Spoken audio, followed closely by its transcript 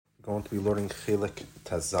We're going to be learning Chelek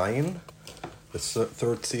Tazayin, the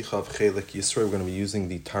third Sicha of Chelek Yisro. We're going to be using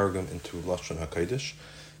the Targum into Lashon HaKodesh.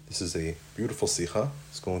 This is a beautiful Sicha.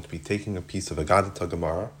 It's going to be taking a piece of Agadat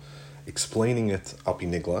Gemara, explaining it Alpi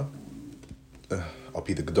Nigla,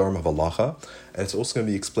 Alpi the Gedarm of Halacha, and it's also going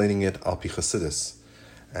to be explaining it Alpi Chassidus.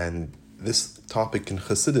 And this topic in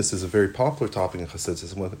Chassidus is a very popular topic in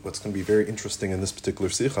Chassidus. What's going to be very interesting in this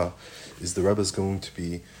particular Sicha is the Rebbe is going to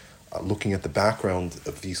be looking at the background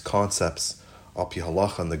of these concepts, Alpi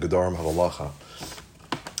Halacha and the Gedarm Halacha.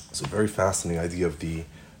 It's a very fascinating idea of the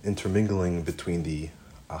intermingling between the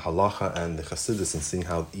Halacha and the Chassidus and seeing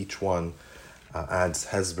how each one adds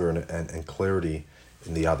hesber and clarity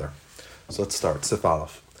in the other. So let's start. Sif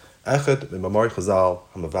Aleph. Echad v'mamari Chazal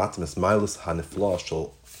hamavatim es mailis hanifla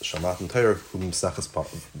shel Matan Torah hu Mesechus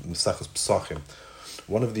Pesachim.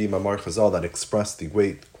 One of the Mamar Chazal that expressed the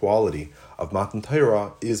great quality of Matan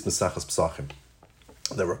Torah is Mesechus Pesachim.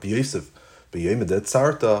 The Rabbi Yosef b'yomedet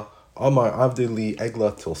sarta Amar avdeli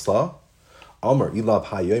egla tilsa Amar ilab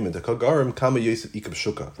hayomed kagarim kama Yosef ikab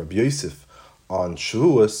shuka. Rabbi Yosef on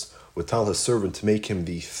Shavuos would tell his servant to make him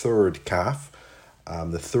the third calf.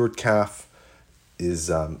 The third calf is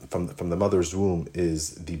from the mother's womb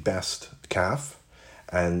is the best calf.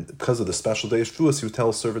 And because of the special day of Shavuos, he would tell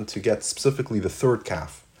his servant to get specifically the third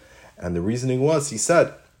calf. And the reasoning was, he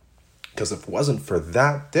said, because if it wasn't for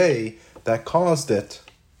that day that caused it,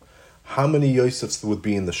 how many Yosefs would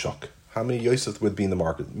be in the shuk? How many Yosefs would be in the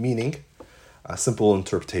market? Meaning, a simple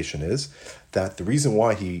interpretation is that the reason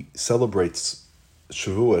why he celebrates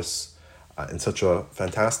Shavuos in such a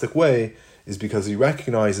fantastic way is because he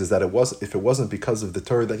recognizes that if it wasn't because of the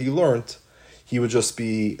Torah that he learned, he would just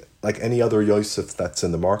be like any other Yosef that's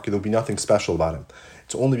in the market. There would be nothing special about him.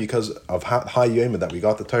 It's only because of High Yom that we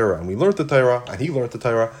got the Torah, and we learned the Torah, and he learned the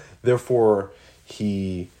Torah. Therefore,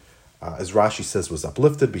 he, as Rashi says, was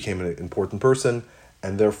uplifted, became an important person,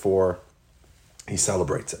 and therefore he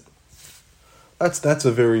celebrates it. That's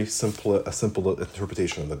a very simple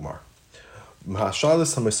interpretation of the Gemara. So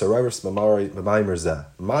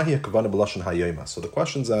the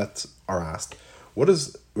questions that are asked: what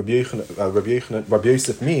does Rabbi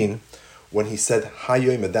Yosef mean when he said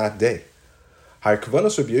Hayom that day?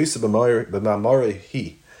 Hayakavanos Rabbi Yosef b'mamare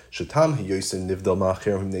he shetam Yosef nivdal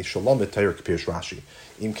ma'acher himnei shalom et Torah k'pirish Rashi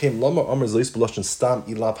im came lama amar zleis b'lashon stam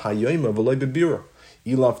ilav Hayom v'loy b'bira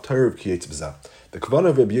ilav Torah k'yetz b'zah. The kavanah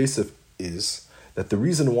of Rabbi Yosef is that the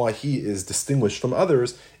reason why he is distinguished from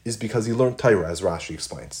others is because he learned Torah, as Rashi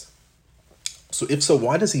explains. So if so,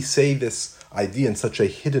 why does he say this idea in such a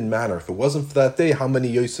hidden manner? If it wasn't for that day, how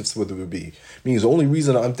many Yosefs would there be? Meaning the only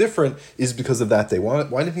reason I'm different is because of that day. Why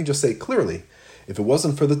didn't he just say clearly, if it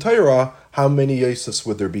wasn't for the Torah, how many Yosefs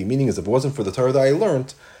would there be? Meaning is if it wasn't for the Torah that I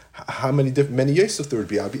learned, how many Yosefs there would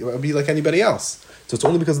be? I'd be like anybody else. So it's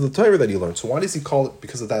only because of the Torah that he learned. So why does he call it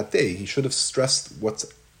because of that day? He should have stressed what's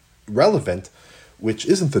relevant, which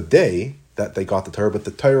isn't the day that they got the Torah, but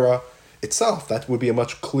the Torah itself. That would be a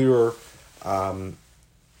much clearer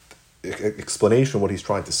explanation of what he's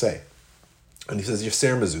trying to say. And he says,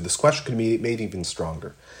 Yasser Mizu, this question can be made even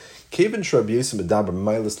stronger. The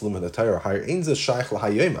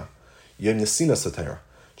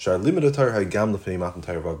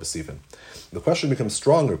question becomes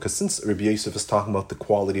stronger because since Rabbi Yosef is talking about the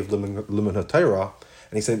quality of Limud HaTorah,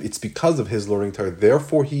 and he said it's because of his learning Torah,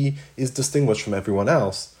 therefore he is distinguished from everyone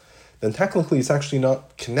else, then technically it's actually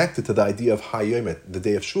not connected to the idea of Hayom, the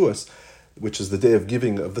day of Shavuos, which is the day of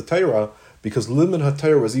giving of the Torah, because Limud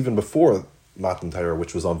HaTorah was even before Matan Torah,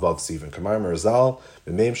 which was on Vav Sivan. Kamar Merzal,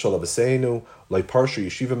 B'meim Shalav Aseinu, Lai Parsha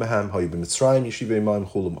Yeshiva Mehem, Hayu B'Mitzrayim Yeshiva Imam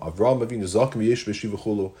Chulum, Avram Avinu Zakim Yesh Yeshiva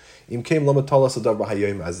Chulu, Im Kem Lamatalas Adav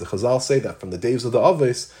Hayom, as the Chazal say that from the days of the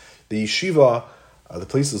Avos, the yeshiva, the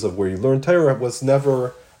places of where you learn Torah, was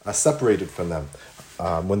never separated from them.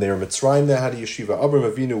 When they were Mitzrayim, they had a yeshiva. Avram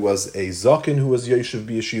Avinu was a Zakin who was Yeshiv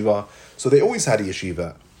B'Yeshiva, so they always had a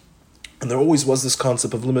yeshiva. And there always was this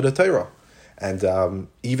concept of Limud Torah. And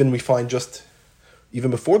even we find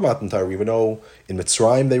even before Matan Torah, we know in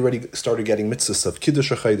Mitzrayim they already started getting mitzvahs of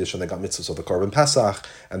Kiddush HaChodesh, and they got mitzvahs of the Korban Pesach,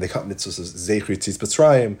 and they got mitzvahs of Zecher Yitzis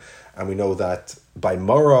Mitzrayim. And we know that by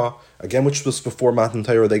Mara, again, which was before Matan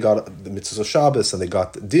Torah, they got the mitzvahs of Shabbos, and they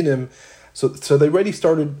got Dinim. So they already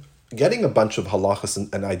started getting a bunch of halachas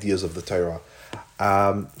and ideas of the Torah.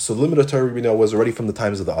 So the Limud Torah, we know, was already from the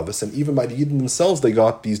times of the Avos, and even by the Yidden themselves, they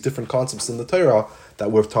got these different concepts in the Torah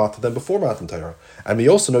that were taught to them before Matan Torah. And we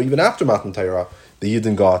also know, even after Matan Torah, the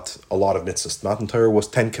Yidden got a lot of mitzvahs. Matan Torah was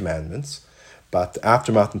 10 commandments, but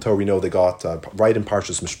after Matan Torah, we know they got, right in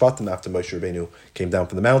Parshas Mishpatim, after Moshe Rabbeinu came down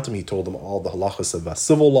from the mountain, he told them all the halachas of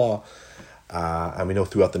civil law. And we know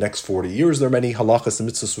throughout the next 40 years, there are many halachas and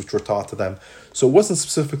mitzvahs which were taught to them. So it wasn't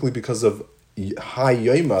specifically because of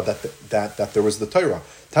Hayoma that there was the Torah.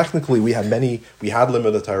 Technically, we had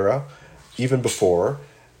limited Torah even before,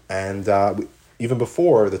 and even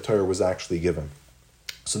before the Torah was actually given.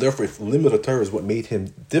 So therefore, if limited Torah is what made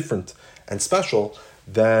him different and special,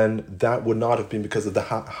 then that would not have been because of the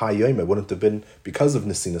Hayoma. It wouldn't have been because of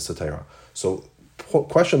Nesinas Torah. So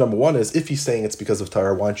question number one is, if he's saying it's because of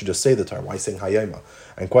Torah, why don't you just say the Torah? Why are you saying Hayoma?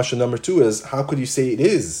 And question number two is, how could you say it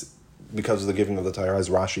is because of the giving of the Torah, as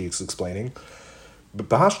Rashi is explaining? But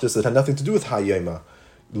Parshas, it had nothing to do with Hayoma.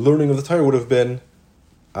 Learning of the Torah would have been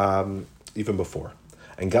even before.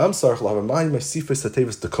 And Gam Sarch Lavamai Masifis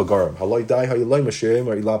Tatevis the Kagarim. Halai Dai Hayolai Mashayim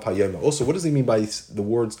or Ilab Hayoma. Also, what does he mean by the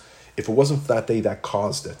words, if it wasn't for that day that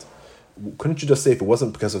caused it? Couldn't you just say if it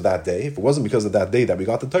wasn't because of that day? If it wasn't because of that day that we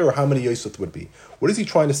got the Torah, how many Yosef would be? What is he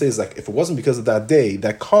trying to say is like, if it wasn't because of that day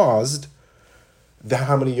that caused, then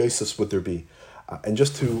how many Yosefs would there be? And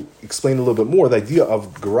just to explain a little bit more, the idea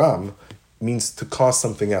of Garam means to cause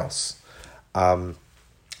something else.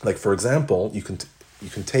 Like for example, you can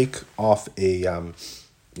take off a,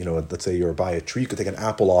 let's say you're by a tree, you could take an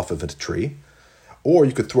apple off of a tree, or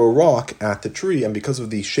you could throw a rock at the tree, and because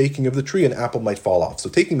of the shaking of the tree, an apple might fall off.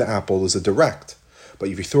 So taking the apple is a direct. But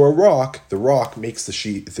if you throw a rock, the rock makes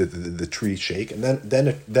the tree shake, and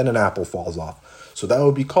then an apple falls off. So that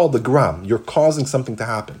would be called the gram. You're causing something to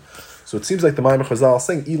happen. So it seems like the Ma'amar Chazal is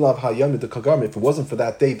saying, Ilav hayam de kagam. If it wasn't for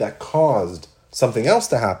that day that caused something else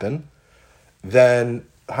to happen, then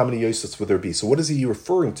how many Yosefs would there be? So what is he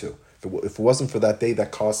referring to? If it wasn't for that day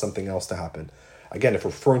that caused something else to happen. Again, if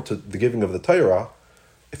referring to the giving of the Torah,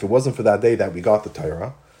 if it wasn't for that day that we got the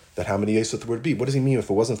Torah, then how many Yosef would it be? What does he mean if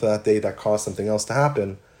it wasn't for that day that caused something else to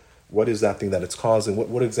happen? What is that thing that it's causing?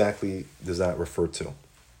 What exactly does that refer to?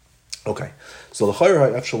 Okay, so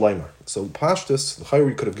l'chayr ha'ef shalaymer. So Parshas, l'chayr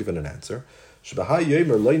we could have given an answer. Shebahai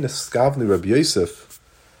yemer leines skavni Rabbi Yosef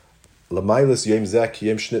l'maylis yem zeh ki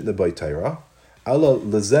yem shnitne by Torah. Ala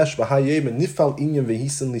lezesh b'hai yemer nifal inyan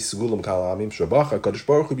v'hisen li segulam kalamim shabacha kadosh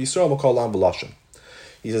baruch hu b'Yisrael makalam v'lashem.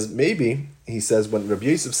 He says, when Rabbi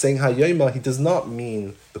Yosef is saying Hayoma, he does not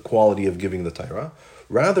mean the quality of giving the Torah.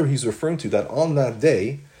 Rather, he's referring to that on that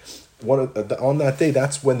day,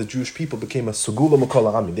 that's when the Jewish people became a Segula Makol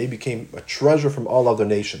Ami. They became a treasure from all other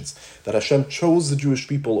nations. That Hashem chose the Jewish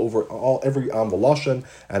people over every Am V'Lashem.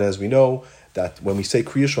 And as we know, that when we say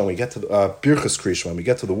Kriyash, when we get to the Birchas Kriyash, when we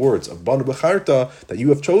get to the words of Banu B'Charta, that you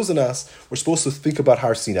have chosen us, we're supposed to think about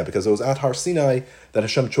Har Sinai, because it was at Har Sinai that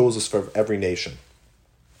Hashem chose us for every nation.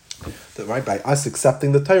 That, right, by us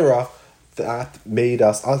accepting the Torah, that made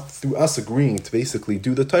us, through us agreeing to basically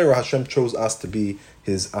do the Torah, Hashem chose us to be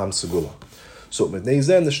His Am Segula. So and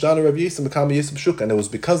it was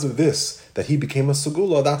because of this that he became a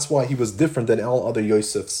Segula. That's why he was different than all other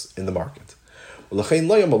Yosefs in the market.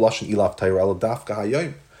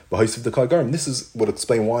 This is what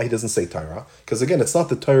explains why he doesn't say Torah, because again, it's not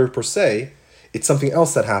the Torah per se; it's something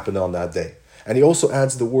else that happened on that day. And he also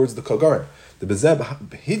adds the words the Kagarim. The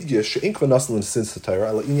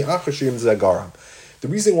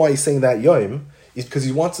reason why he's saying that Yom is because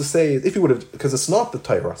he wants to say, if he would have, because it's not the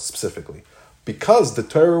Torah specifically. Because the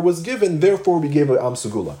Torah was given, therefore we gave a Am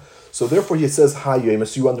Segula. So therefore he says Ha Yom,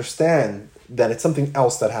 so you understand that it's something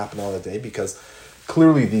else that happened on the day, because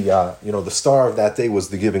clearly the star of that day was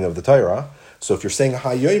the giving of the Torah. So if you're saying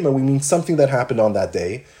Ha Yom, we mean something that happened on that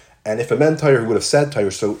day. And if it meant Torah, he would have said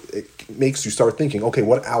Torah, so it makes you start thinking, okay,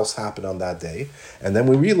 what else happened on that day? And then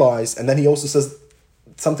we realize, and then he also says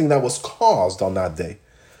something that was caused on that day.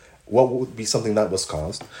 What would be something that was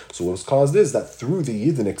caused? So what was caused is that through the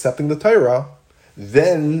Yidden accepting the Torah,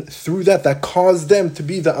 then through that caused them to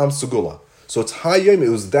be the Am Segula. So it's Hayom, it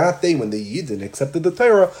was that day when the Yidden accepted the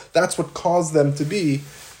Torah, that's what caused them to be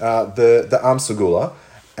the Am Segula.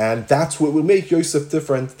 And that's what would make Yosef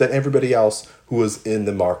different than everybody else who was in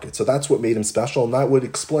the market. So that's what made him special, and that would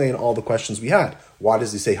explain all the questions we had. Why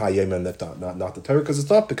does he say Hayoma and not the Torah? Because it's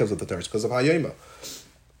not because of the Torah, it's because of Hayoma.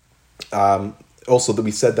 Also, that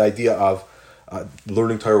we said the idea of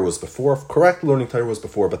learning Torah was before. Correct, learning Torah was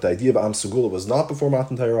before, but the idea of Am Segula was not before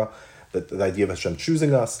Matan Torah. The idea of Hashem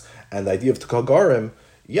choosing us, and the idea of Tekagarim,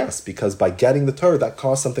 yes, because by getting the Torah, that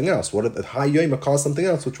caused something else. What the Hayoma caused something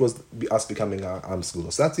else, which was us becoming Am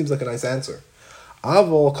Segula. So that seems like a nice answer. But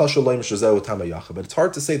it's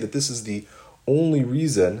hard to say that this is the only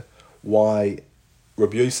reason why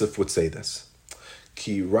Rabbi Yosef would say this.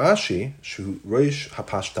 Ki Rashi, shu reish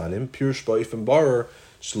hapashtanim, pirush ba'ifim barer,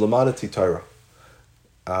 shlemadati Torah.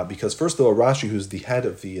 Because first of all, Rashi, who's the head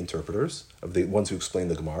of the interpreters, of the ones who explain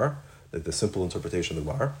the Gemara, the simple interpretation of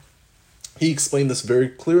the Gemara, he explained this very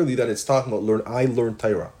clearly, that it's talking about I learned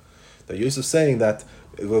Torah. That Yosef saying that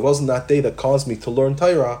it wasn't that day that caused me to learn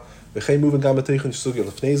Torah. Also,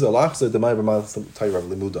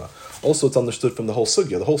 it's understood from the whole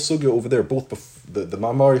sugya. The whole sugya over there, both the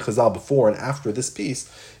Mamari Chazal before and after this piece,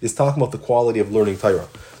 is talking about the quality of learning Torah.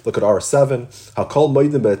 Look at R7.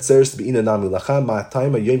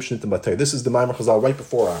 This is the Mamar Chazal right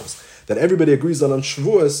before ours. That everybody agrees on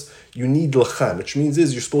Shavuos, you need lechem, which means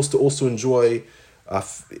you're supposed to also enjoy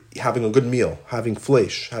having a good meal, having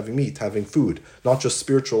flesh, having meat, having food, not just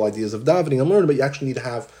spiritual ideas of davening and learning, but you actually need to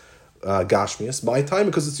have gashmias by time,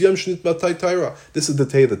 because it's Yom Shnit Batay Torah. This is the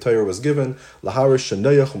day the Torah was given. Laharish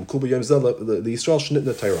Shanayach Umkuba Yom the Yisrael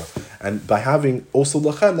Shnit Torah. And by having also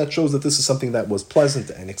lachem, that shows that this is something that was pleasant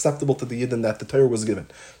and acceptable to the Yidden, that the Torah was given.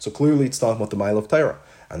 So clearly it's talking about the mile of Torah.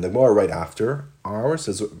 And the Gemara right after ours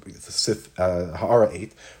says Ha'ara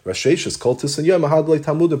 8, Rav Sheshis Kol Tisan Yom Ahad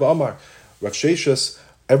Talmud Ba'amar. Rav Sheshis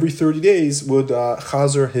every 30 days would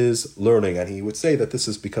chazer his learning, and he would say that this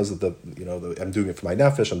is because of I'm doing it for my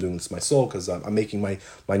nefesh, I'm doing this for my soul, because I'm making my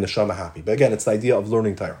neshama happy. But again, it's the idea of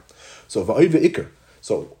learning Torah. So va'oid ve'ikr.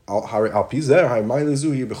 So al pizer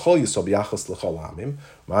ha'maylezu here b'chol yisod b'yachas l'chol amim.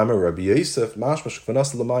 Ma'amer Rabbi Yosef mashmash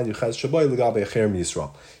k'vanas l'man yuchaz shaboy l'gabei acherim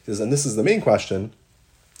Yisrael. He says, and this is the main question,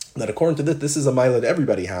 that according to this is a mile that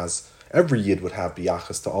everybody has. Every Yid would have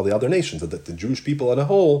biyachas to all the other nations, that the Jewish people as a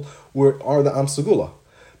whole are the Am Segula.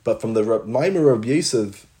 But from the Maimer of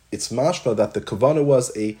Yosef, it's mashma that the kavana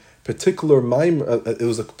was a particular Maimer, it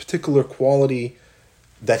was a particular quality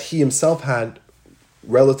that he himself had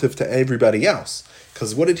relative to everybody else.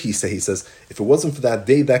 Because what did he say? He says, if it wasn't for that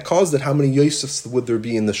day that caused it, how many Yosefs would there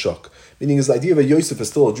be in the Shuk? Meaning his idea of a Yosef is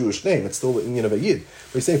still a Jewish name, it's still the Inyan of a Yid.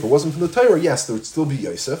 But he's saying, if it wasn't for the Torah, yes, there would still be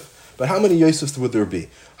Yosef. But how many Yosefs would there be?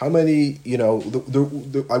 How many,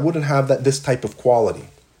 I wouldn't have this type of quality.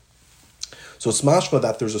 So it's mashma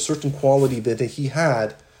that there's a certain quality that he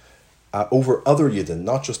had over other Yidden,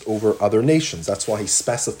 not just over other nations. That's why he's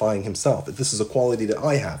specifying himself. If this is a quality that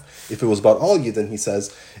I have. If it was about all Yidden, he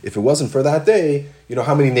says, if it wasn't for that day,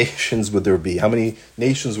 how many nations would there be? How many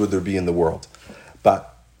nations would there be in the world?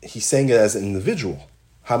 But he's saying it as an individual.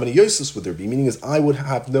 How many Yosefs would there be? Meaning is I would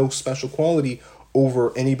have no special quality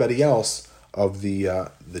over anybody else of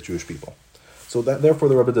the Jewish people. So that therefore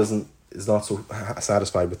the Rebbe is not so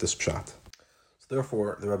satisfied with this pshat. So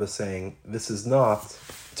therefore the Rebbe is saying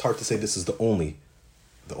it's hard to say this is the only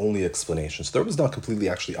explanation. So the Rebbe is not completely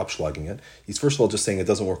actually upschlagging it. He's first of all just saying it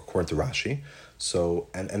doesn't work according to Rashi. So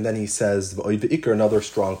and then he says another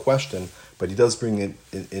strong question, but he does bring it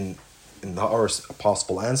in a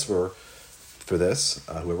possible answer for this,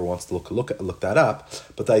 whoever wants to look that up.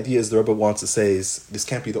 But the idea is the Rebbe wants to say is this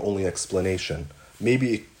can't be the only explanation.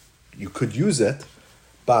 Maybe you could use it,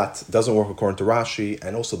 but it doesn't work according to Rashi,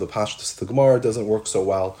 and also the Parshas the Gemara doesn't work so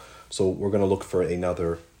well. So we're going to look for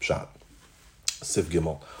another shot. Siv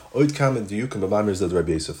Gimel. Oid kam and diyukim b'maimer zed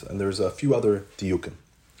Rabbi Yosef, and there's a few other diyukim.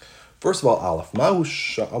 First of all, Aleph. Mahu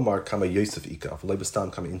sha'amar kama Yosef ika v'lei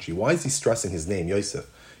b'stam kama inchi. Why is he stressing his name Yosef?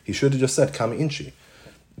 He should have just said kama inchi.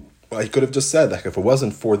 Well, he could have just said, if it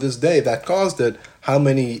wasn't for this day that caused it, how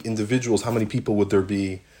many individuals, how many people would there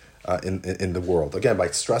be in the world? Again, by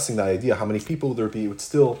stressing that idea, how many people would there be, it would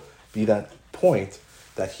still be that point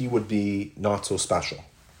that he would be not so special.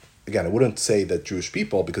 Again, I wouldn't say that Jewish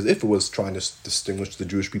people, because if it was trying to distinguish the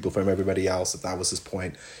Jewish people from everybody else, if that was his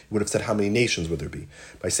point, he would have said how many nations would there be.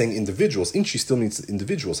 By saying individuals, Inchi still means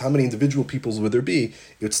individuals. How many individual peoples would there be?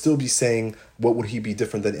 It would still be saying, what would he be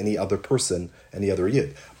different than any other person, any other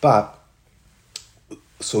Yid? But,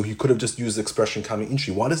 so he could have just used the expression Kami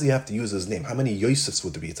Inchi. Why does he have to use his name? How many Yosefs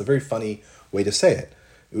would there be? It's a very funny way to say it.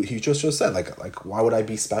 He just said, why would I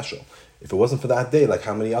be special? If it wasn't for that day,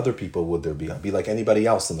 how many other people would there be? I'd be like anybody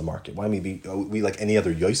else in the market. Why be like any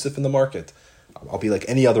other Yosef in the market? I'll be like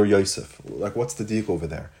any other Yosef. What's the deal over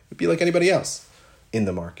there? It'd be like anybody else in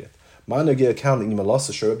the market. What is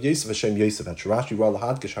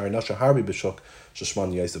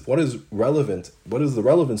relevant? What is the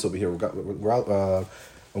relevance over here?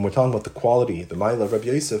 When we're talking about the quality, the Ma'ila of Rabbi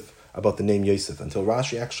Yosef, about the name Yosef, until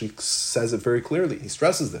Rashi actually says it very clearly. He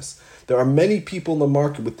stresses this. There are many people in the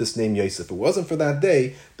market with this name Yosef. If it wasn't for that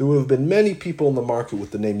day, there would have been many people in the market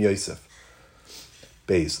with the name Yosef.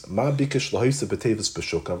 Also,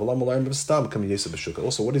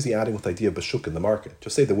 what is he adding with the idea of Bashuk in the market?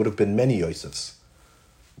 Just say there would have been many Yosefs.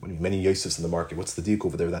 Many Yosefs in the market. What's the deal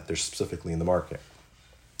over there that they're specifically in the market?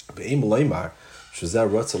 He says,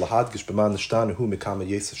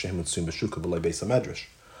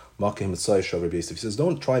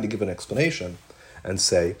 don't try to give an explanation and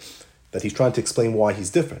say that he's trying to explain why he's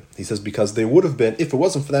different. He says, because there would have been, if it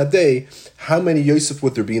wasn't for that day, how many Yosef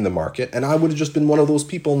would there be in the market? And I would have just been one of those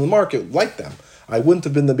people in the market like them. I wouldn't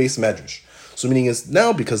have been the Beis Medrash. So meaning is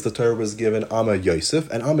now because the Torah was given Amma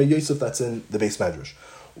Yosef, and Amma Yosef that's in the Beis Medrash.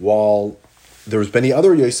 While there's many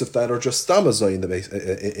other Yosef that are just Stamazai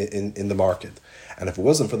in the market. And if it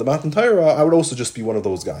wasn't for the Matan Torah, I would also just be one of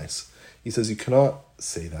those guys. He says you cannot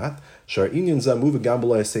say that. Shar inyan zamu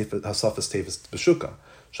v'gambalei hasafas tevis b'shuka.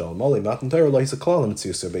 Shal mali Matan Torah laisa klalim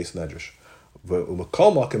tzius Beis Medrash.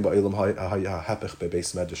 V'umakal makim ba'ilam hapech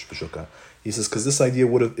beBeis Medrash b'shuka. He says because this idea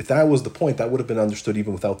would have, if that was the point, that would have been understood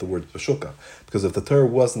even without the word b'shuka. Because if the Torah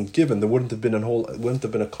wasn't given, there wouldn't have been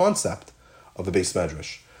a concept of a Beis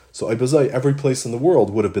Medrash. So every place in the world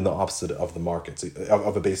would have been the opposite of the markets,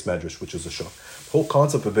 of a Beis Medrash, which is a shuk. The whole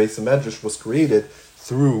concept of Beis Medrash was created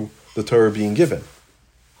through the Torah being given.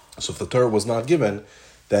 So if the Torah was not given,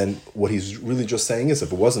 then what he's really just saying is,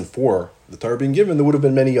 if it wasn't for the Torah being given, there would have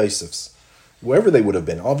been many Yosefs, wherever they would have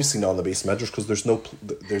been. Obviously not in the Beis Medrash because there's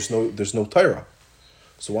no Torah.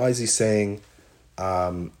 So why is he saying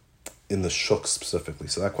in the shuk specifically?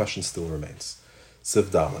 So that question still remains. Siv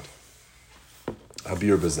Daled.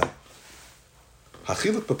 Habir Bezeh.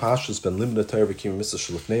 Hachiluk b'Parshas ben limud Torah v'kiyum mitzvah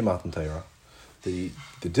shelifnei matan Torah. The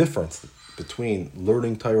difference between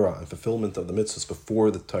learning Torah and fulfillment of the mitzvahs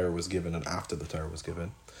before the Torah was given and after the Torah was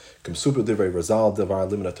given. K'msuba divrei Razal devar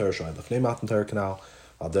limud Torah sh'ay lifnei matan Torah canal.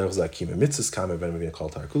 Al derech zeh kiyum mitzvahs kamer ben mevin kol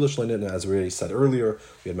Torah kula shlein. And as we already said earlier,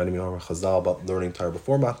 we had many Chazal about learning Torah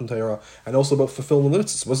before matan Torah and also about fulfilling the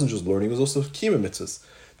mitzvahs. It wasn't just learning; it was also kiyum mitzvahs.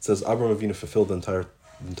 It says Avraham Avinu fulfilled the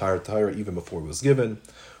entire Torah even before it was given.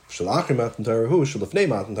 He says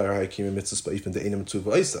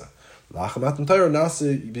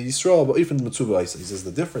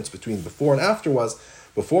the difference between before and after was,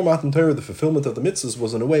 before Matan Torah, the fulfillment of the mitzvahs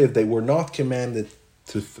was in a way that they were not commanded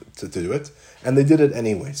to do it, and they did it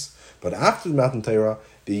anyways. But after the Matan Torah,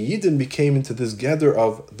 the Yidden became into this gather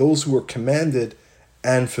of those who were commanded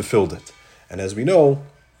and fulfilled it. And as we know,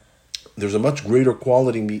 there's a much greater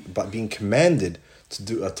quality by being commanded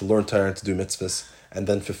to learn Torah and to do mitzvahs and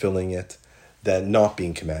then fulfilling it than not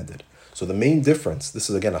being commanded. So the main difference, this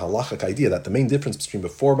is again a halachic idea, that the main difference between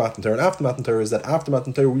before Matan Torah and after Matan Torah is that after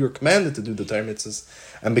Matan Torah we were commanded to do the Torah mitzvahs,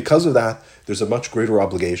 and because of that there's a much greater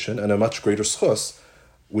obligation and a much greater schus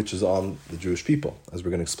which is on the Jewish people, as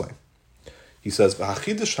we're going to explain. He says,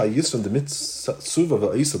 "V'hachidush hayisron demitzuva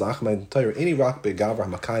v'ayisa la'achmei Torah any rak be'gavra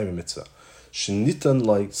hamakayim mitzvah shenitan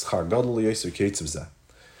like schar gadol yosef keitzav zeh."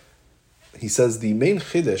 He says the main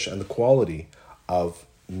chiddush and the quality of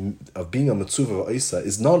being a mitzvah v'ayisa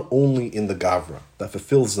is not only in the gavra that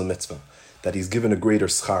fulfills the mitzvah, that he's given a greater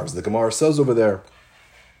schar. The Gemara says over there,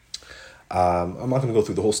 I'm not going to go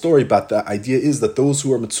through the whole story, but the idea is that those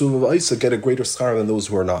who are mitzvah v'ayisa get a greater schar than those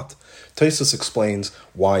who are not. Taisus explains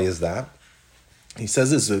why is that. He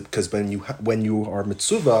says this because when you are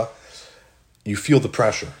mitzvah, you feel the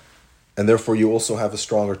pressure, and therefore you also have a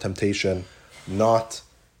stronger temptation not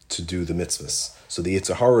to do the mitzvahs. So the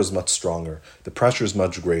Yetzer Hara is much stronger. The pressure is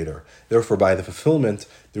much greater. Therefore, by the fulfillment,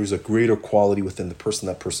 there's a greater quality within the person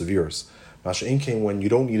that perseveres. Masha'in came when you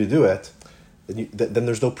don't need to do it, then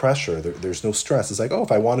there's no pressure. There's no stress. It's like,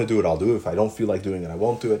 if I want to do it, I'll do it. If I don't feel like doing it, I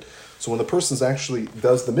won't do it. So when the person actually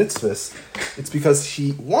does the mitzvahs, it's because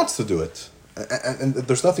he wants to do it. And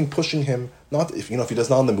there's nothing pushing him. Not if he does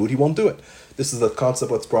not in the mood, he won't do it. This is the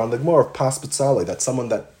concept what's brought in the Gemara of pas b'tzalei, that someone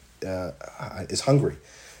that is hungry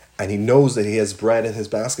and he knows that he has bread in his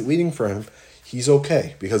basket waiting for him, he's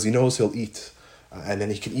okay because he knows he'll eat, and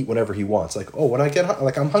then he can eat whenever he wants. Like, when I get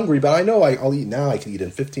I'm hungry, but I know I'll eat now. I can eat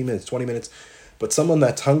in 15 minutes, 20 minutes. But someone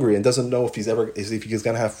that's hungry and doesn't know if he's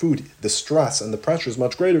going to have food, the stress and the pressure is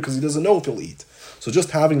much greater because he doesn't know if he'll eat. So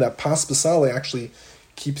just having that pas b'tzalei actually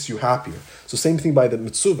keeps you happier. So same thing by the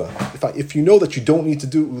mitzvah. If you know that you don't need to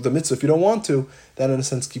do the mitzvah if you don't want to, that in a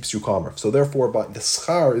sense keeps you calmer. So therefore, the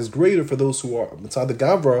schar is greater for those who are mitzvah the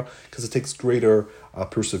gavra because it takes greater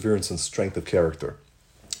perseverance and strength of character.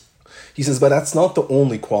 He says, but that's not the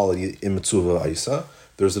only quality in mitzvah v'ayisa.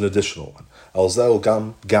 There's an additional one. This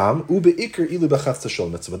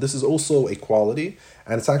is also a quality,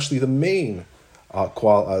 and it's actually the main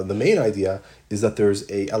idea is that there's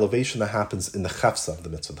a elevation that happens in the chafsa of the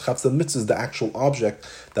mitzvah. The chafsa of the mitzvah is the actual object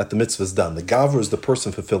that the mitzvah is done. The gavra is the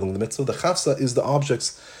person fulfilling the mitzvah. The chafsa is the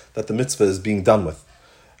objects that the mitzvah is being done with.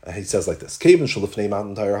 He says like this: He says,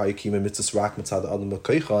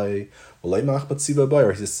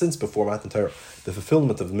 since before Matan Torah, the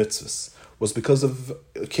fulfillment of the mitzvahs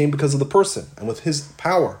came because of the person and with his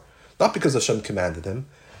power, not because Hashem commanded him.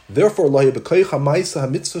 Therefore,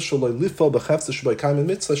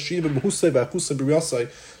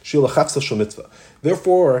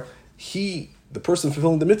 therefore, the person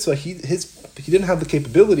fulfilling the mitzvah, he didn't have the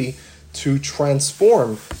capability to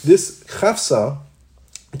transform this chafsa,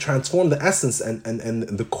 transform the essence and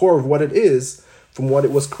the core of what it is from what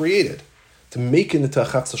it was created, to make it into a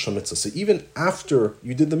chafsa shel mitzvah. So even after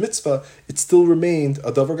you did the mitzvah, it still remained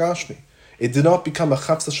a davar gashmi. It did not become a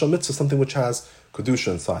chafsa shel mitzvah, something which has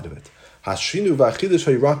kedusha inside of it. The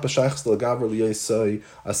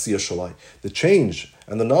change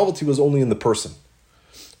and the novelty was only in the person,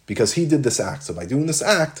 because he did this act. So by doing this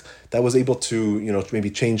act, that was able to, maybe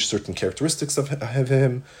change certain characteristics of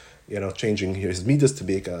him, changing his midas to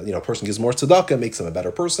be a person gives more tzedakah, makes him a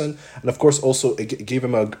better person. And of course, also it gave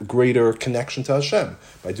him a greater connection to Hashem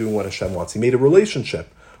by doing what Hashem wants. He made a relationship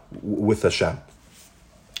with Hashem.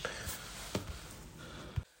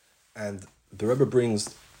 And the Rebbe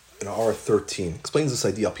brings in R 13, explains this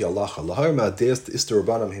idea up Yalacha. He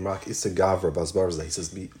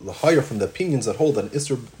says, Lahayr, from the opinions that hold that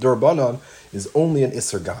Isser Durabanan is only an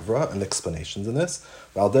Isser Gavra, and explanations in this.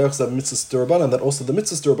 That also the mitzvahs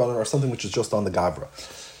Durabanan are something which is just on the Gavra.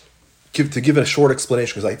 To give a short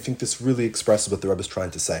explanation, because I think this really expresses what the Rebbe is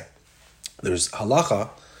trying to say. There's halacha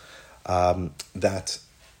that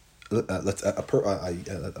a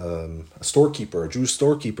storekeeper, a Jewish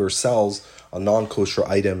storekeeper, sells a non-kosher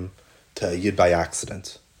item to a yid by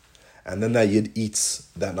accident, and then that yid eats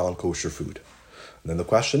that non-kosher food. And then the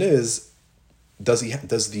question is, does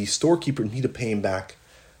the storekeeper need to pay him back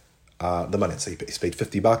the money? So he's paid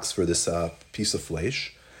 $50 for this piece of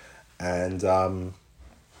flesh, and then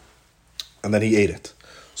he ate it.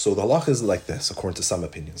 So the halach is like this, according to some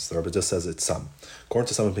opinions. The Rebbe just says it's some. According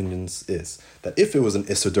to some opinions, is that if it was an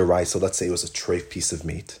isser d'oraisa, so let's say it was a treif piece of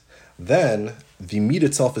meat, then the meat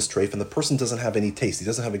itself is treif, and the person doesn't have any taste. He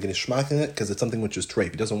doesn't have a geschmack in it because it's something which is treif.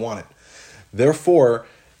 He doesn't want it. Therefore,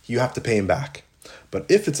 you have to pay him back. But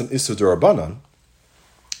if it's an isser d'orabanan,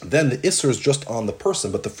 then the isser is just on the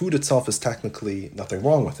person, but the food itself is technically nothing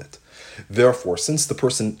wrong with it. Therefore, since the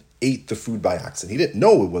person ate the food by accident, he didn't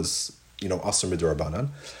know it was asr mid'orabanan.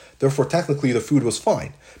 Therefore, technically, the food was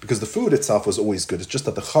fine, because the food itself was always good. It's just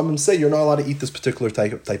that the Chachamim say you're not allowed to eat this particular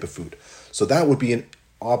type of food. So that would be an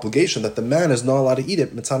obligation that the man is not allowed to eat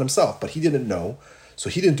it mitzad himself, but he didn't know,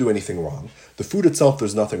 so he didn't do anything wrong. The food itself,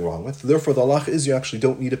 there's nothing wrong with. Therefore, the halach is you actually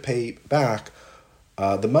don't need to pay back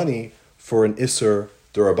the money for an isser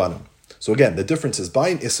d'orabanan. So again, the difference is by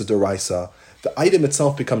an isser d'oraisa, the item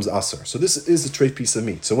itself becomes aser. So this is a treif piece of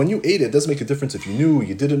meat. So when you ate it, it doesn't make a difference if you knew,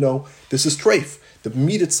 you didn't know. This is treif. The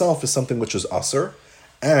meat itself is something which is aser,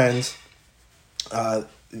 and a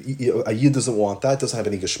yid doesn't want that, doesn't have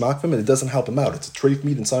any geschmack from it, it doesn't help him out. It's a treif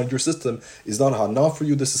meat inside your system, is not hana for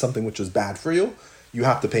you, this is something which is bad for you. You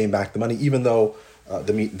have to pay him back the money, even though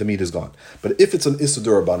the meat is gone. But if it's an issur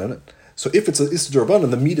d'orabanan, so if it's an issur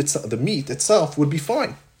d'orabanan, the meat itself would be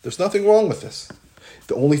fine. There's nothing wrong with this.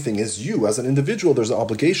 The only thing is, you as an individual, there's an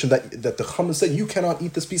obligation that the Chachamim said you cannot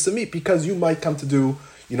eat this piece of meat because you might come to do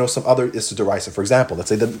some other issur d'oraisa. For example, let's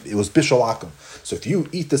say that it was bishul akum. So if you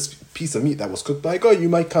eat this piece of meat that was cooked by a guy, you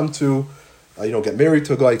might come to get married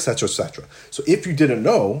to a guy, etc., etc. So if you didn't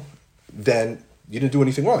know, then you didn't do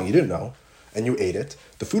anything wrong. You didn't know, and you ate it.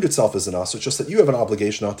 The food itself is an us. It's just that you have an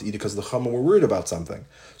obligation not to eat it because the Chachamim were worried about something.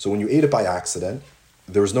 So when you ate it by accident,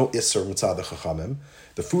 there was no isser mitzad the Chachamim.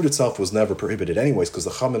 The food itself was never prohibited anyways because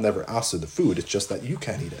the Chachamim never asked the food. It's just that you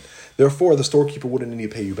can't eat it. Therefore, the storekeeper wouldn't need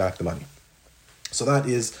to pay you back the money. So that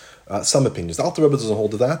is some opinions. The Alter Rebbe doesn't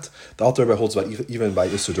hold to that. The Alter Rebbe holds about even by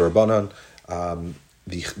Isser d'orabanan,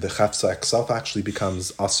 the chafsa itself actually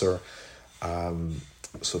becomes aser.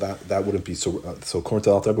 So that wouldn't be so according to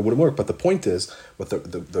the Alter Rebbe wouldn't work. But the point is, what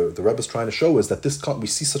the Rebbe is trying to show is that we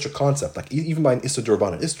see such a concept, like even by an Isser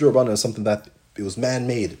d'orabanan. Isser d'orabanan is something that it was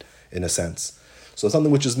man-made in a sense. So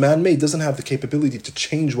something which is man-made doesn't have the capability to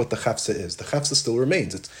change what the chafsa is. The chafsa still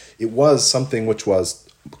remains. It was something which was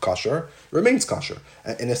kosher, remains kosher.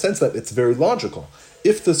 In a sense that it's very logical.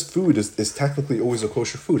 If this food is technically always a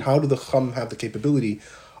kosher food, how do the Chachamim have the capability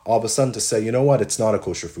all of a sudden to say, you know what, it's not a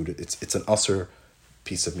kosher food, it's an aser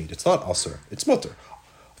piece of meat. It's not aser, it's mutter.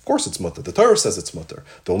 Of course it's mutter. The Torah says it's mutter.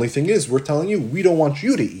 The only thing is, we're telling you, we don't want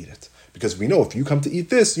you to eat it. Because we know if you come to eat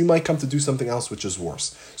this, you might come to do something else which is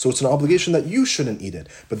worse. So it's an obligation that you shouldn't eat it.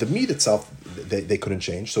 But the meat itself, they couldn't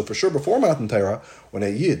change. So for sure, before Matan Torah, when a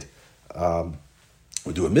yid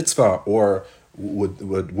would do a mitzvah or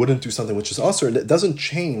wouldn't do something which is aser, it doesn't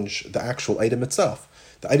change the actual item itself.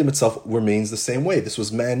 The item itself remains the same way. This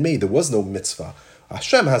was man-made. There was no mitzvah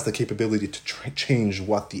Hashem has the capability to change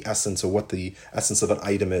what the essence of an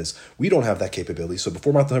item is. We don't have that capability. So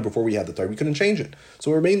before we had the Torah, we couldn't change it.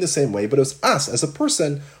 So it remained the same way. But it was us, as a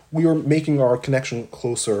person, we were making our connection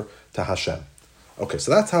closer to Hashem. Okay,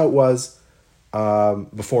 so that's how it was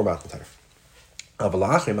before Matan Torah. But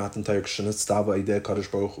after Matan Torah,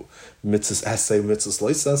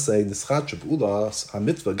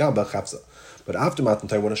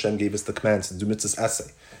 when Hashem gave us the commands to do mitzvahs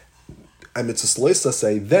essay and mitzvahs loisa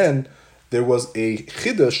say, then there was a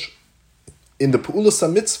chiddush in the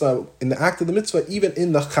pu'ulas mitzvah, in the act of the mitzvah, even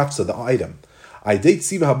in the chafza, the item.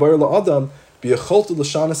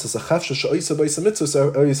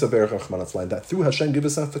 That through Hashem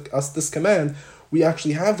gives us this command, we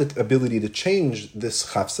actually have the ability to change this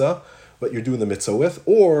chafza, what you're doing the mitzvah with,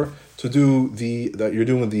 or to do that you're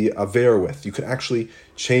doing the aver with. You can actually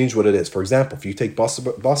change what it is. For example, if you take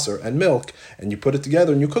basar and milk and you put it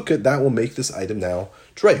together and you cook it, that will make this item now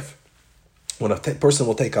treif. When a person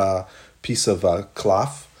will take a piece of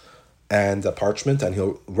cloth and a parchment, and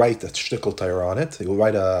he'll write a shtickle Torah on it. He'll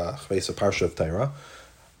write a Parshas of Torah.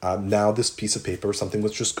 Now this piece of paper is something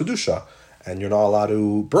with just kedusha, and you're not allowed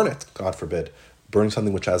to burn it. God forbid, burning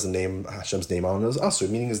something which has a name, Hashem's name on it, is asur.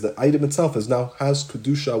 Meaning is the item itself has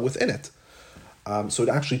kedusha within it. So it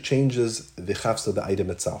actually changes the chafs of the item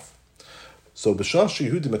itself. So b'shah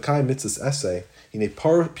shehu d'mekai mitzvahs essay in a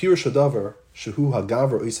pirush hadavar shehu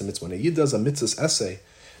hagaver oisa mitzvah. When a yid does a mitzvahs essay,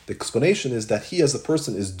 the explanation is that he as a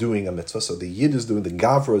person is doing a mitzvah. So the yid is doing, the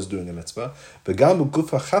gavra is doing a mitzvah.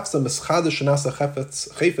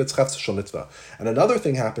 And another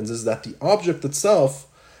thing happens is that the object itself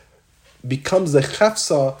becomes the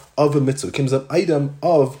chafsa of a mitzvah, becomes an item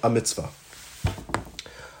of a mitzvah.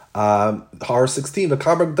 Har 16, the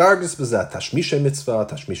kabak dargis bezat tashmisha mitzvah,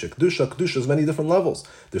 tashmisha kedusha. Kedusha is many different levels.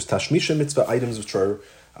 There's tashmisha mitzvah items which are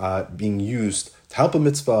being used to help a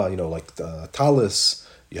mitzvah, like talis.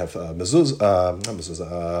 You have talis,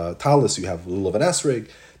 you have lulav and esrog.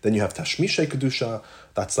 Then you have tashmisha kedusha,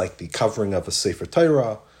 that's like the covering of a sefer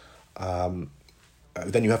Torah.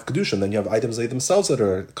 Then you have kedusha, and then you have items they themselves that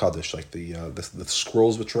are kaddish, like the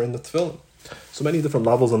scrolls which are in the tefillin. So many different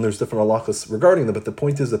levels, and there's different halachas regarding them, but the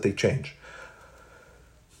point is that they change.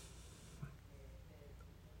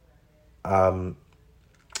 So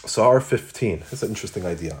R15, that's an interesting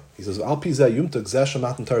idea. He says, Al pizeh yumtuk zeh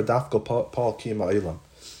shematan Torah dafko pal kiyama ilam.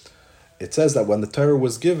 It says that when the Torah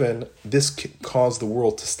was given, this caused the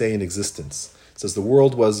world to stay in existence. It says there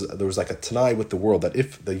was like a tanai with the world, that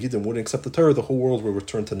if the Yidden wouldn't accept the Torah, the whole world would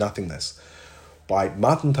return to nothingness. By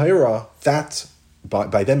Matan Torah,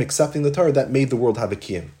 by them accepting the Torah, that made the world have a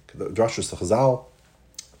kiyum. The Drashus the Chazal,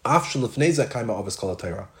 Af shelifnei zeh kaima avos kol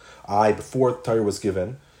Torah. Before Torah was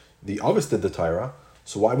given, the Avos did the Torah.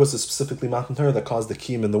 So why was it specifically Matan Torah that caused the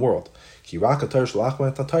kiyum in the world? He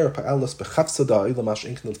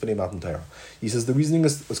says the reasoning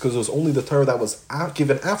is because it was only the Torah that was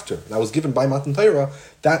given after, that was given by Matan Torah,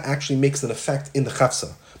 that actually makes an effect in the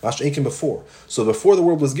chafsa. Before. So before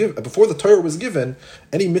the Torah was given,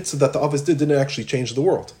 any mitzvah that the Avos didn't actually change the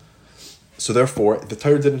world. So therefore, the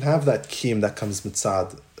Torah didn't have that kiyum that comes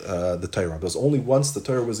mitzad the Torah. It was only once the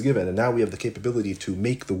Torah was given, and now we have the capability to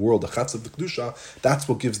make the world a chatz of the kedusha. That's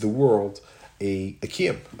what gives the world a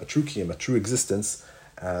kiyum, a true existence,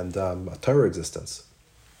 and a Torah existence.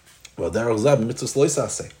 Well, there is a mitzvah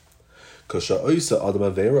loisase. Kusha oisa adam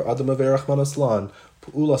averach manaslan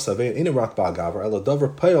pu'ula savei ina rak ba'agavar ela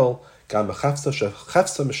davar peil gam b'chafsa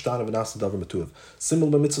shechafsa mishtana v'nasa davar metuv.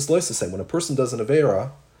 Similar to mitzvah loisase, when a person does an avera,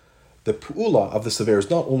 the pu'ula of the sever is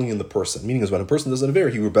not only in the person, meaning is when a person does an aver,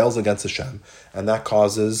 he rebels against Hashem, and that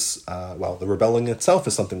causes, the rebelling itself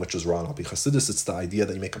is something which is wrong. Al pi Chassidus, it's the idea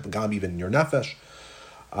that you make a pagam even in your nefesh,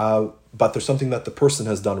 but there's something that the person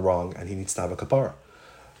has done wrong, and he needs to have a kapara.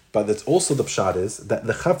 But that's also the pshat is that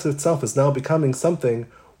the chavta itself is now becoming something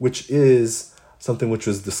which is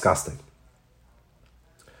disgusting.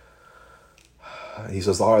 He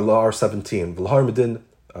says, R17, V'lhar medin,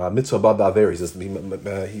 mitzvah ba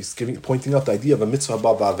ba'avera. He's pointing out the idea of a mitzvah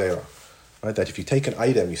ba ba'avera, right? That if you take an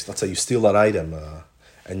item, let's say you steal that item,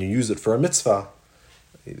 and you use it for a mitzvah,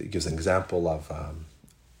 he gives an example of,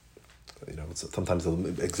 sometimes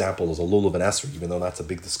the example is a lulav and esrog, even though that's a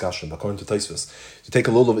big discussion. But according to Tosfos, you take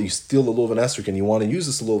a lulav, you steal the lulav and esrog, and you want to use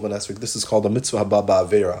this lulav and esrog, this is called a mitzvah ba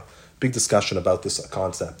ba'avera. Big discussion about this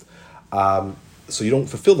concept. So you don't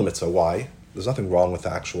fulfill the mitzvah. Why? There's nothing wrong with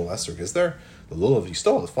the actual esrog, is there? The lulav you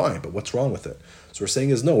stole is fine, but what's wrong with it? So we're saying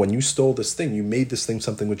is no, when you stole this thing, you made this thing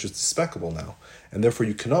something which is despicable now, and therefore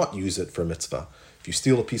you cannot use it for mitzvah. If you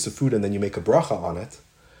steal a piece of food and then you make a bracha on it,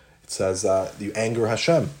 it says you anger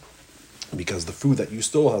Hashem. because the food that you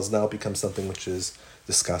stole has now become something which is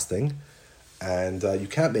disgusting, and you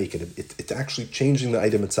can't make it. It's actually changing the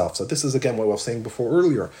item itself. So this is again what I was saying before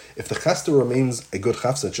earlier. If the chester remains a good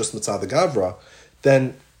chafsa, just mitzvah the gavra,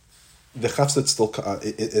 then the chafsa still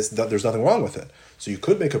there's nothing wrong with it. So you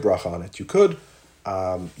could make a bracha on it. You could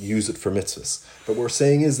use it for mitzvahs. But what we're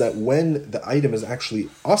saying is that when the item is actually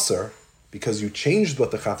aser, because you changed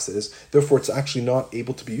what the chafsa is, therefore it's actually not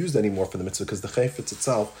able to be used anymore for the mitzvah, because the chayfetz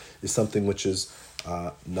itself is something which is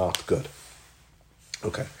not good.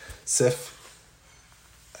 Okay, sif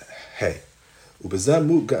hey. According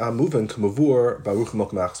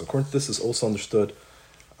to this is also understood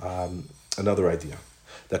another idea.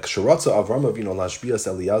 That Ksharatza Avram Avinu Lashbias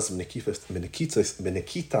Eliaz Minikitas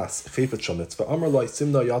Chayfetz Shel Mitzvah Amar Lai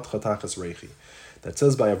Simna Yadcha Tachas Reichi. That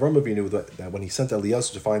says by Avram Avinu that when he sent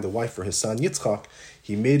Eliezer to find a wife for his son Yitzchak,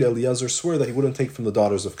 he made Eliezer swear that he wouldn't take from the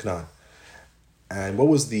daughters of Canaan. And what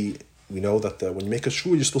was we know that when you make a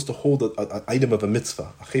shvur, you're supposed to hold an item of a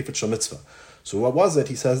mitzvah, a chayfetz shel mitzvah. So what was it?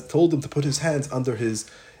 He told him to put his hands under his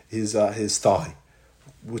thigh,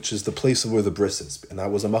 which is the place of where the bris is, and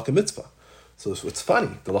that was a makkah mitzvah. So it's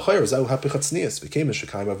funny. The lachayr zahu hapichatznias became a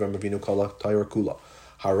shekayim Avram Avinu kala tayar kula.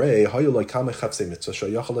 Hare hayulay kame chafsei mitzvah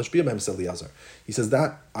shayachal lashbiyam emes Eliezer. He says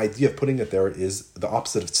that idea of putting it there is the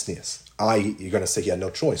opposite of tznias. You're going to say he had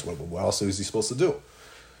no choice. What else was he supposed to do?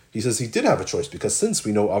 He says he did have a choice, because since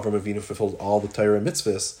we know Avram Avinu fulfilled all the Torah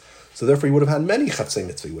mitzvahs, so therefore he would have had many chafsei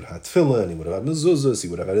mitzvah. He would have had tefillin, he would have had mezuzahs, he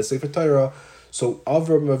would have had a sefer Torah. So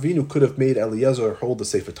Avram Avinu could have made Eliezer hold the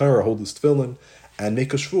sefer Torah, hold his tefillin, and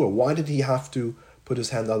make a shvur. Why did he have to put his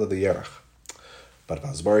hand under the yerach? But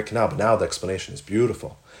now the explanation is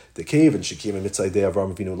beautiful. The cave and Shekim and Mitzvah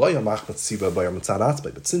Avram Avinu loya machmat siva by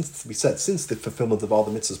mitzvah. But since the fulfillment of all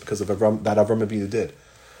the mitzvahs because of Avram Avinu did,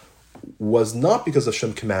 was not because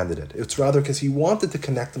Hashem commanded it. It's rather because he wanted to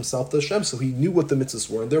connect himself to Hashem, so he knew what the mitzvahs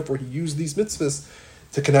were, and therefore he used these mitzvahs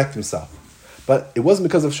to connect himself. But it wasn't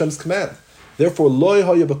because of Hashem's command. Therefore,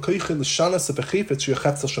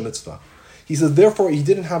 he says, therefore, he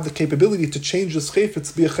didn't have the capability to change his chayfetz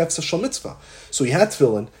to be a chetza shel mitzvah. So he had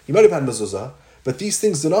tefillin, he might have had mezuzah, but these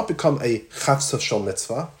things did not become a chetza shel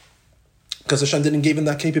mitzvah because Hashem didn't give him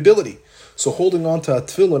that capability. So holding on to a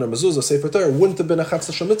tefillin or mezuzah, sefer Torah, wouldn't have been a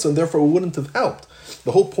chetza shel mitzvah, and therefore it wouldn't have helped.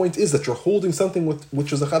 The whole point is that you're holding something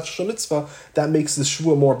which is a chetza shel mitzvah that makes the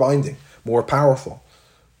shvua more binding, more powerful.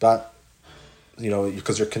 But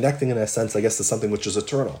because you're connecting in a sense, I guess, to something which is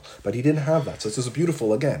eternal. But he didn't have that. So this is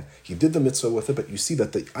beautiful again. He did the mitzvah with it, but you see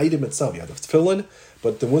that the item itself, you had the tefillin,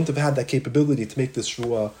 but they wouldn't have had that capability to make this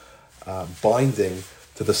shvua binding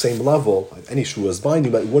to the same level. Any shvua is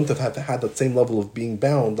binding, but it wouldn't have had that same level of being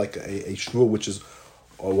bound like a shvua which is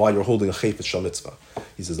while you're holding a chayfetz shel mitzvah.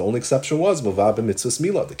 He says the only exception was mavah b'mitzvahs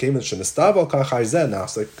milah. The came in shenistav al kachayzen now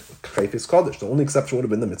it's like chayfetz kodesh. The only exception would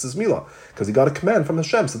have been the mitzvahs milah because he got a command from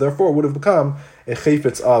Hashem, so therefore it would have become a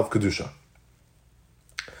chayfetz of kedusha.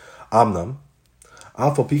 Amnam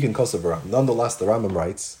afal pikin kosav. Nonetheless, the Rambam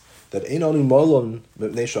writes that einanu molon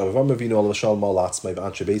b'nei Avram Avinu al v'shal mal atzmai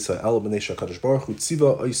v'anche beisa el b'nei Kadosh Baruch Hu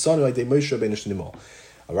tziva oisanu aydei Moshe ben Shnimol.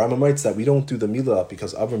 Rambam writes that we don't do the milah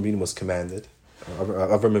because Avram Avinu was commanded.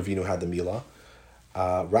 Avram Avinu had the milah.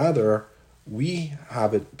 Rather, we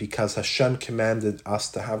have it because Hashem commanded us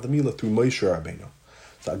to have the milah through Moshe Rabbeinu.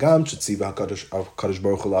 So agam shetziva Kadosh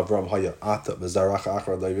Baruch Hu Avram haya ata v'zaracha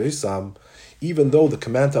achar le'yisam. Even though the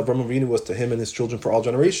command to Avram Avinu was to him and his children for all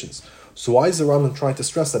generations. So why is the Rambam trying to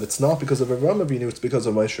stress that it's not because of Avram Avinu, it's because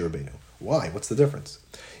of Moshe Rabbeinu? Why? What's the difference?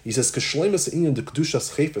 He says, he says, because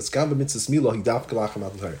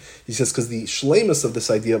the shleimus of this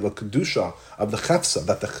idea of a kedusha, of the chefsa,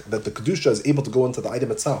 that the kedusha is able to go into the item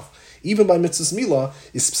itself, even by mitzvahs milah,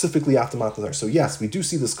 is specifically after Matan Torah. So yes, we do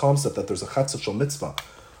see this concept that there's a chefsa shel mitzvah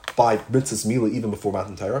by mitzvahs milah even before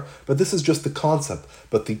Matan Torah, but this is just the concept.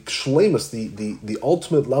 But the shleimus, the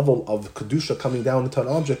ultimate level of kedusha coming down into an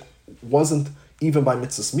object wasn't even by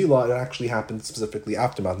mitzvahs milah, it actually happened specifically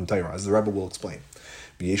after Matan Torah, as the Rebbe will explain.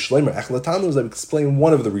 That we explain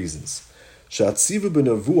one of the reasons. She'atzivu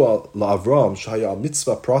b'nevuah la'Avram shehaya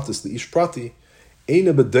mitzvah pratis le'ish prati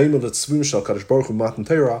eina b'deima le'tzvim shel Kadosh Baruch Hu Matan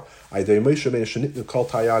Torah aydei Moshe ben shenitnu kol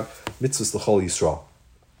tayag mitzvahs l'chol Yisro.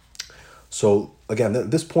 So again,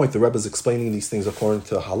 at this point, the Rebbe is explaining these things according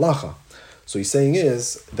to halacha. So he's saying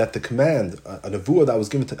is that the command, a nevuah that was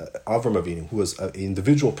given to Avram Avinu, who was an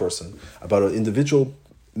individual person, about an individual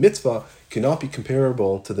mitzvah, cannot be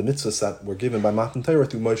comparable to the mitzvahs that were given by Matan Torah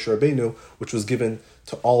through Moshe Rabbeinu, which was given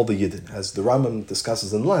to all the Yidden. As the Rambam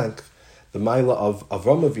discusses in length, the Maila of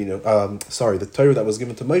Avram Avinu, the Torah that was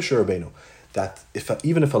given to Moshe Rabbeinu, that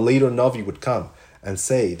even if a later Navi would come and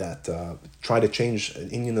say that, try to change an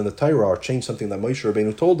Inyan in the Torah or change something that Moshe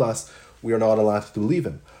Rabbeinu told us, we are not allowed to believe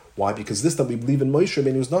him. Why? Because this that we believe in Moshe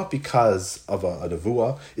Rabbeinu is not because of a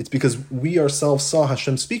nevuah, it's because we ourselves saw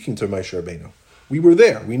Hashem speaking to Moshe Rabbeinu. We were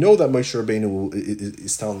there. We know that Moshe Rabbeinu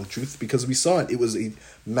is telling the truth because we saw it. It was a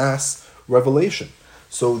mass revelation.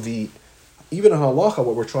 So even in halacha,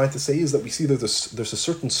 what we're trying to say is that we see that there's a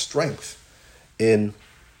certain strength in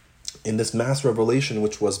this mass revelation,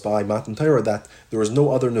 which was by Matan Torah, that there was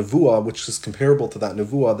no other nevuah which is comparable to that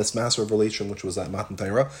nevuah, this mass revelation which was at Matan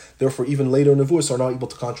Torah. Therefore, even later nevuahs are not able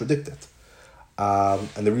to contradict it.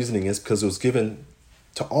 And the reasoning is because it was given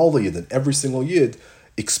to all the Yid, and every single Yid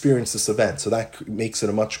experienced this event. So that makes it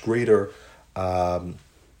a much greater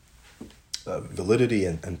validity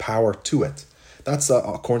and power to it. That's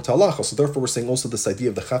according to halacha. So therefore, we're saying also this idea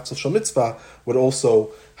of the chatzel shel mitzvah would also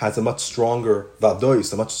has a much stronger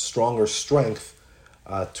vadois, a much stronger strength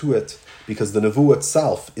to it, because the nevuah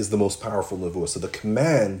itself is the most powerful nevuah. So the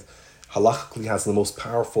command halachically has the most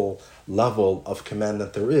powerful level of command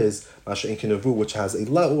that there is, masha'inkin nevuah, which has a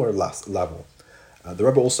level or less level. The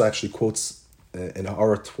Rebbe also actually quotes in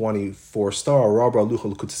Ara 24 star,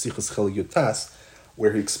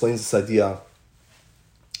 where he explains this idea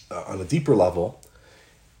on a deeper level,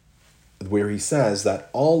 where he says that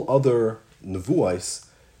all other nevuahs,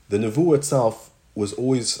 the nevuah itself was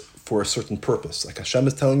always for a certain purpose. Like Hashem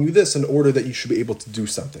is telling you this in order that you should be able to do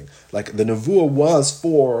something. Like the nevuah was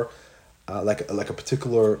for like a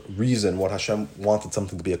particular reason, what Hashem wanted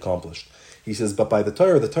something to be accomplished. He says, but by the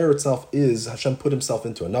Torah itself is Hashem put himself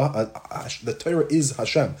into it. The Torah is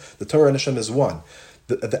Hashem. The Torah and Hashem is one.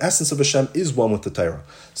 The essence of Hashem is one with the Torah.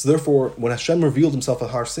 So therefore, when Hashem revealed himself at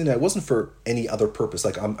Har Sinai, it wasn't for any other purpose.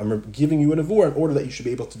 Like I'm giving you a nevuah in order that you should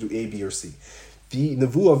be able to do A, B, or C. The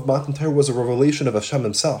nevuah of Matan Torah was a revelation of Hashem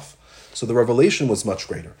himself. So the revelation was much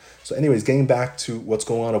greater. So anyways, getting back to what's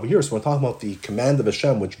going on over here. So we're talking about the command of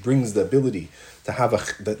Hashem, which brings the ability to have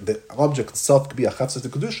the object itself to be a chatzah to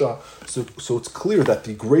kedusha. So it's clear that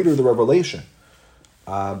the greater the revelation,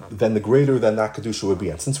 then the greater than that kedusha would be.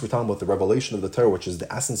 And since we're talking about the revelation of the Torah, which is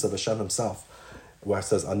the essence of Hashem himself, where it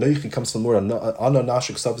says, Anoichi comes from the word, Ana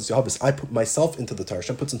nashik savus yahabis, I put myself into the Torah.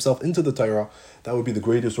 Hashem puts himself into the Torah. That would be the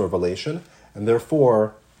greatest revelation. And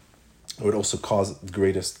therefore, it would also cause the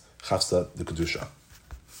greatest chafsa, the kedusha.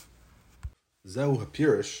 Zehu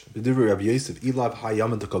hapirish b'divrei Rabbi Yosef ilav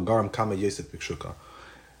hayam dekagaram kama Yosef bikshuka.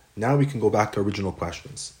 Now we can go back to original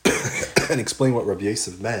questions and explain what Rabbi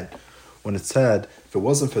Yosef meant when it said, if it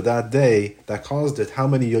wasn't for that day that caused it, how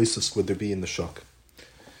many Yosefs would there be in the shuk?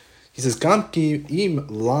 He says, Gam ki im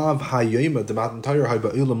lav hayoma de matan Torah hay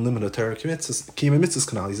ba'ilam limit Torah kima mitzvahs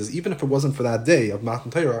kanal. He says, even if it wasn't for that day of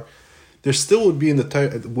matan Torah, there still would be in the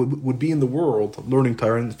would be in the world learning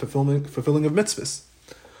Torah and fulfilling of mitzvahs.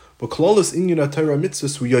 But klolos inyan Torah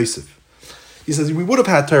mitzvahs hu Yosef. He says we would have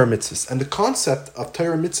had Torah mitzvahs, and the concept of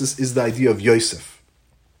Torah mitzvahs is the idea of Yosef.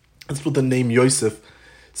 That's what the name Yosef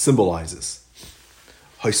symbolizes.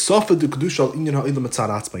 It's an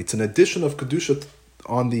addition of kedusha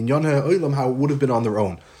on the inyan ha'olam, how it would have been on their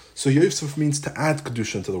own. So Yosef means to add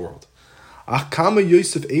kedusha into the world. Kama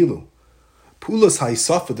Yosef elu. Pulas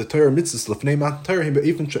ha'yisafa, the Torah mitzvahs, l'fnei matan Torah, him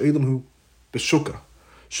be'evan she'elam hu b'shuka.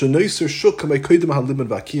 Sh'noiser shuk kamei koydem ha'liman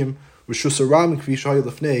v'akim, v'shus aram k'vi sh'hay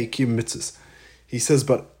l'fnei kim mitzvahs. He says,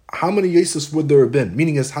 but how many Yosefs would there have been?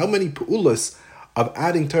 Meaning is, how many pu'ulas of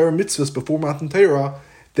adding Torah mitzvahs before matan Torah,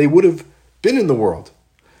 they would have been in the world.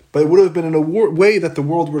 But it would have been in a way that the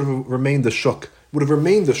world would have remained the shuk. Would have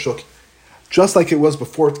remained the shuk, just like it was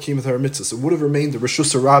before it came with Torah mitzvahs. It would have remained the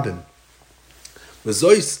reshus harabim.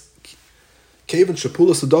 V'zois Kaven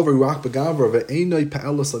shapulas adover ruach begavra ve'enoi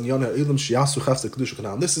pa'elas an yana ilam shiasu chafs kedusha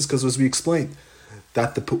kanal. This is because, as we explained,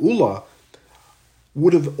 that the pe'ula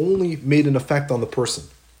would have only made an effect on the person,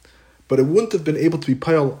 but it wouldn't have been able to be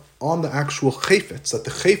pile on the actual chayfetz. That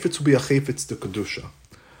the chayfetz would be a chayfetz to kedusha.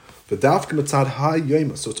 V'davka mitzad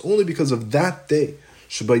ha'yoma. So it's only because of that day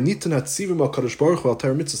shebay nitan hatzivim al kadosh baruch hu al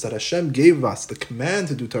Torah mitzvahs that Hashem gave us the command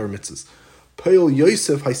to do Torah mitzvahs. Pile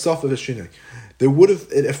Yosef ha'isaf v'shinei.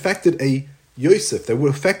 It affected a Yosef, that would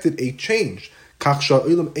have affected a change, that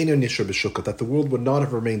the world would not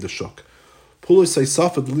have remained a shuk. That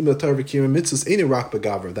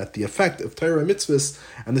the effect of Torah mitzvahs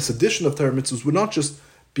and this addition of Torah mitzvahs would not just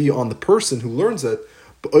be on the person who learns it,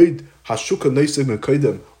 but while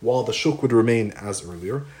the shuk would remain as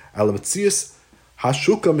earlier. But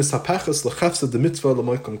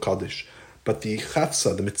the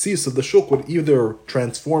chafsa, the mitzias of the shuk, would either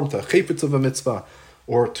transform to a chayfetz of a mitzvah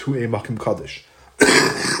or to a makim kaddish.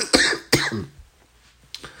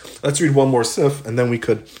 Let's read one more sif, and then we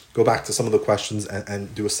could go back to some of the questions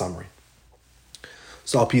and do a summary.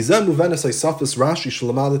 So al pizem uvenes Safas Rashi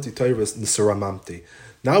shalamadati Torahs nisaramamti.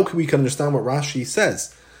 Now we can understand what Rashi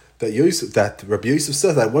says, that Rabbi Yosef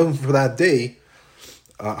says that it wasn't for that day.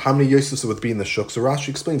 How many Yosefs would be in the shuk? So Rashi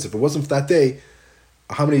explains, if it wasn't for that day,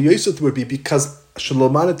 how many Yosefs would be? Because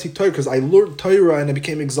shalamadati Torah, because I learned Torah and I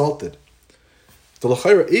became exalted. The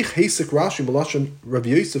l'chayra ich heisik Rashi b'lashon Rabbi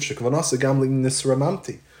Yosef shekvanasa gam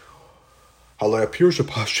nisaramamti. Halay apir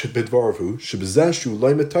shapashet bidvarvu shebezeshu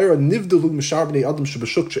loymet Torah nivdalu mishabnei adam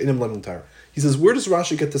shebeshuk she'inim loymet Torah. He says, where does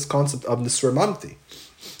Rashi get this concept of nisramamti?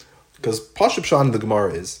 Because Pashup Shan in the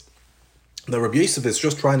Gemara is that Rabbi Yosef is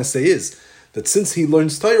just trying to say is that since he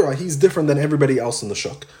learns Torah, he's different than everybody else in the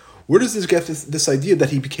shuk. Where does this get this idea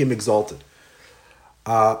that he became exalted?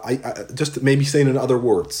 I just maybe saying in other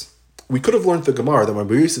words, we could have learned the Gemara that when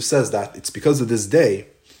Rabbi Yosef says that it's because of this day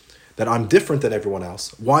that I'm different than everyone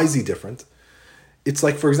else. Why is he different? It's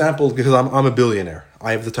like, for example, because I'm a billionaire.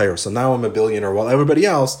 I have the Torah, so now I'm a billionaire, while everybody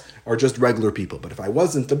else are just regular people. But if I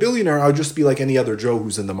wasn't a billionaire, I would just be like any other Joe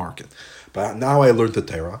who's in the market. But now I learned the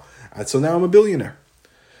Torah, and so now I'm a billionaire.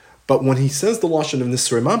 But when he says the lashon of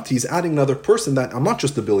Nisrei Mamti, he's adding another person that I'm not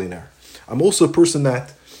just a billionaire. I'm also a person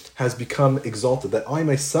that has become exalted, that I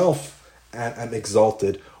myself am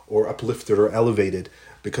exalted or uplifted or elevated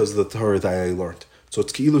because of the Torah that I learned. So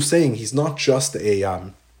it's Ki'ilu saying he's not just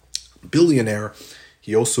a billionaire,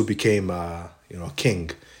 he also became a king.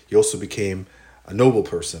 He also became a noble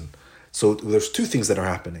person. So there's two things that are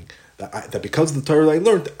happening. That because of the Torah I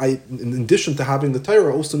learned, in addition to having the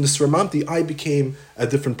Torah, also Nisramanti, I became a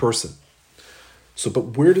different person. So,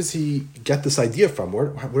 but where does he get this idea from?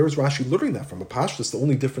 Where is Rashi learning that from? A Parshas, the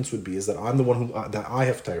only difference would be is that I'm the one that I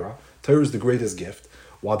have Torah. Torah is the greatest gift,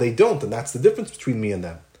 while they don't, and that's the difference between me and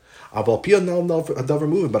them. But according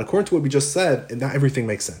to what we just said, and now everything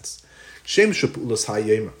makes sense. He says, just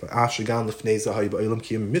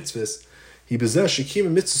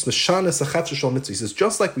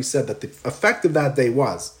like we said, that the effect of that day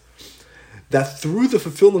was that through the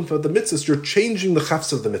fulfillment of the mitzvahs, you're changing the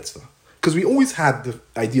chafs of the mitzvah. Because we always had the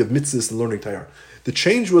idea of mitzvahs and learning Torah. The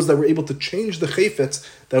change was that we're able to change the chayfetz,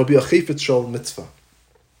 that will be a chayfetz shal mitzvah.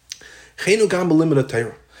 Chenu gam b'limud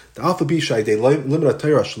Torah. The alpha bishai de limud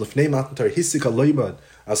Torah shlifnei matan Torah hisika loymad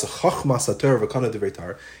as a chachmas Torah v'kana divrei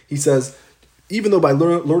Torah. He says, even though by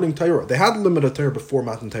learning Torah, they had limited Torah before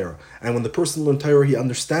Matan Torah, and when the person learned Torah, he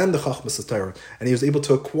understand the chachmas of Torah, and he was able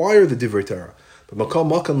to acquire the divrei Torah.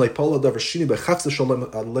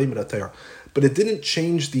 But it didn't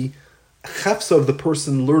change the chafsa of the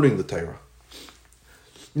person learning the Torah.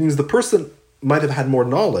 It means the person might have had more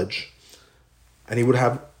knowledge, and he would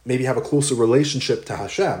maybe have a closer relationship to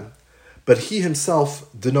Hashem, but he himself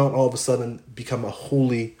did not all of a sudden become a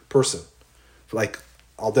holy person. For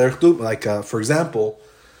example,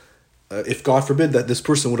 if God forbid that this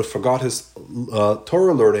person would have forgot his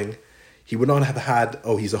Torah learning, he would not have had,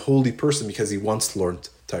 he's a holy person because he once learned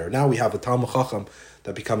Torah. Now we have a Talmud Chacham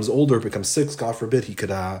that becomes older, becomes sick, God forbid he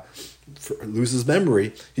could lose his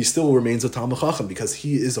memory. He still remains a Talmud Chacham because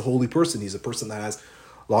he is a holy person. He's a person that has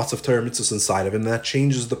lots of Torah mitzvahs inside of him, and that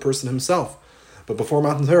changes the person himself. But before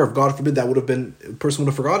Matan Torah, if God forbid, the person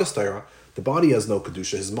would have forgot his Torah. The body has no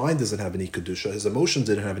Kedusha, his mind doesn't have any Kedusha, his emotions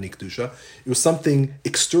didn't have any Kedusha. It was something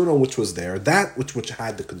external which was there, that which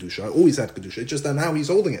had the Kedusha, always had Kedusha, it's just that now he's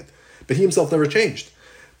holding it. But he himself never changed.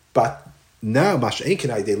 But now, but through,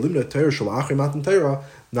 through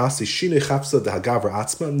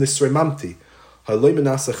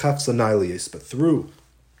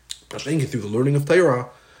the learning of Torah,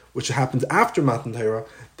 which happens after Matan Torah,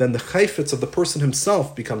 then the chayfetz of the person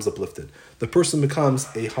himself becomes uplifted. The person becomes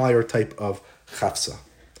a higher type of chafsa.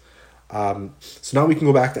 So now we can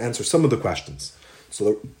go back to answer some of the questions. So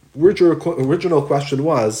the original question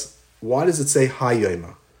was, why does it say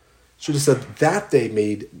Hayoma? Should have said that day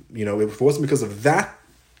made, if it wasn't because of that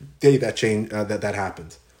day that changed, that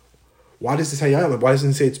happened. Why does it say Hayoma? Why doesn't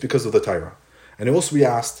it say it's because of the Torah? And also we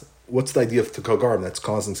asked, what's the idea of Takagarm that's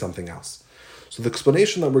causing something else? So the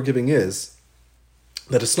explanation that we're giving is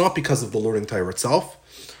that it's not because of the learning Torah itself,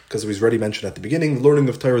 because it was already mentioned at the beginning, the learning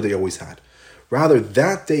of Torah they always had. Rather,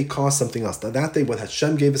 that day caused something else. That day when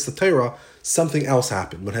Hashem gave us the Torah, something else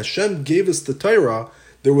happened. When Hashem gave us the Torah,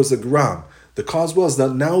 there was a gram. The cause was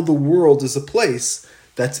that now the world is a place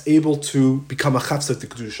that's able to become a chafsa to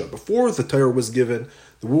Kedusha. Before the Torah was given,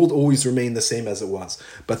 the world always remained the same as it was.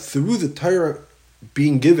 But through the Torah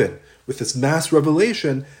being given, with this mass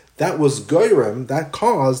revelation, that was goyrem, that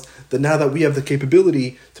caused that now that we have the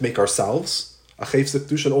capability to make ourselves a chayfs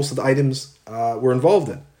Kedusha, and also the items we're involved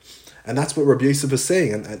in. And that's what Rabbi Yosef is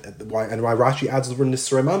saying, and why Rashi adds the word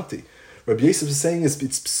nisrei mamti. Rabbi Yosef is saying it's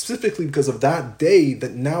specifically because of that day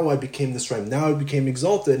that now I became this Ram. Now I became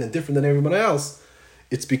exalted and different than everyone else.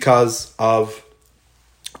 It's because of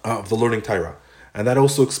the learning Torah. And that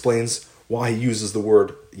also explains why he uses the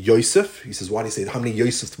word Yosef. He says, why do you say it? How many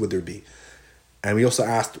Yosefs would there be? And we also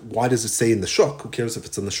asked, why does it say in the Shuk? Who cares if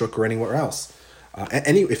it's in the Shuk or anywhere else?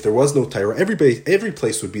 If there was no Torah, every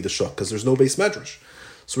place would be the Shuk because there's no base medrash.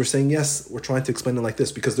 So we're saying, yes, we're trying to explain it like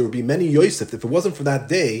this because there would be many Yosef. If it wasn't for that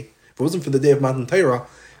day, if it wasn't for the day of Matan Torah,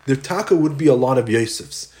 there taka would be a lot of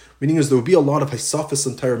Yosefs. Meaning is there would be a lot of Haisafis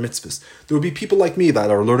and Torah mitzvahs. There would be people like me that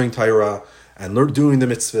are learning Torah and doing the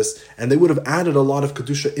mitzvahs, and they would have added a lot of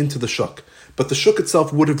Kedusha into the Shuk. But the Shuk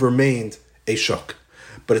itself would have remained a Shuk.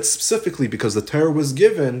 But it's specifically because the Torah was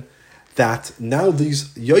given that now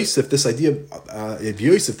these Yosef, this idea of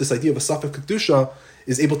Asaf of Kedusha,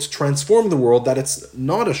 is able to transform the world that it's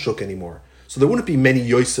not a Shuk anymore. So there wouldn't be many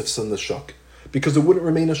Yosefs in the Shuk, because it wouldn't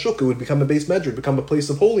remain a Shuk. It would become a base measure, become a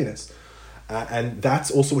place of holiness. And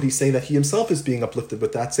that's also what he's saying, that he himself is being uplifted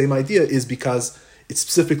with that same idea, is because it's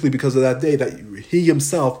specifically because of that day that he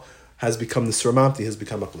himself has become the Sramamti, has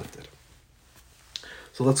become uplifted.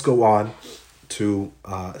 So let's go on to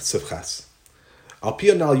Sivchas. Now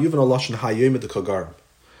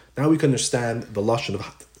we can understand the lashon of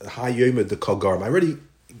Hayomed the Kagarim.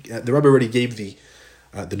 The Rebbe already gave the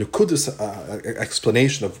Nukudis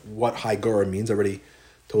explanation of what Hagarim means. I already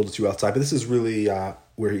told it to you outside, but this is really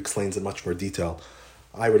where he explains in much more detail.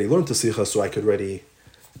 I already learned the Sicha, so I could already,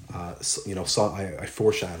 I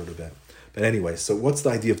foreshadowed a bit. But anyway, so what's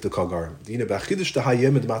the idea of the Kagarim?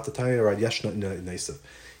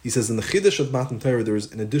 He says in the Chiddush of Matan Torah there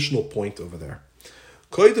is an additional point over there.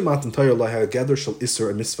 He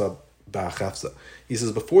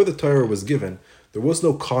says before the Torah was given, there was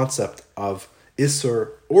no concept of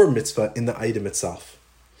Isser or mitzvah in the item itself.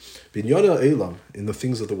 In the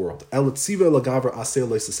things of the world. Before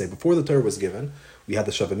the Torah was given, we had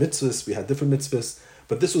the Shavah mitzvahs, we had different mitzvahs,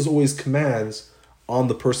 but this was always commands on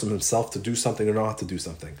the person himself to do something or not to do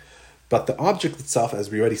something. But the object itself, as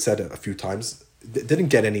we already said a few times, didn't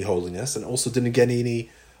get any holiness and also didn't get any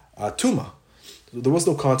tumah. There was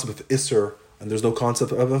no concept of Isser and there's no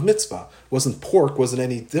concept of mitzvah. Pork wasn't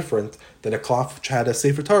any different than a cloth which had a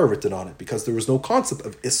Sefer Torah written on it, because there was no concept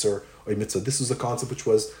of Isser or mitzvah. This was a concept which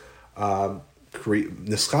was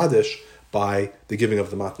nischadish by the giving of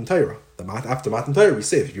the Matan Torah. After Matan Torah, we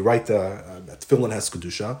say if you write tefillin has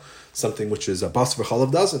kedusha, something which is a bas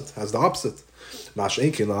v'chalav doesn't, has the opposite. Mash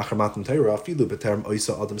einkin la'achar Matan Torah afilu b'terem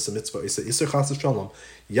oisa adam mitzvah oisa iser chas shalom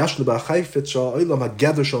yashlu ba'chayfet shal olam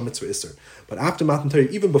ha'geder shal mitzvah iser. But after Matan Torah,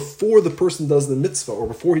 even before the person does the mitzvah or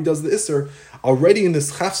before he does the iser, already in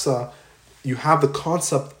this chafsa you have the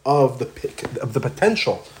concept of the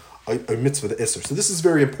potential a mitzvah, the Isser. So this is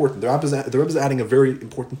very important. The Rebbe is adding a very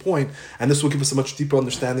important point, and this will give us a much deeper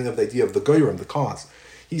understanding of the idea of the Goyim, the cause.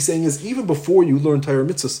 He's saying is even before you learn Torah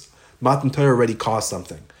mitzvahs, Matan Torah already caused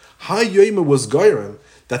something. Hayoyma was Goyim,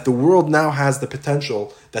 that the world now has the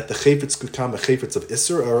potential that the chayfetz could come a chayfetz of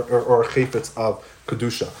Isser or a chayfetz of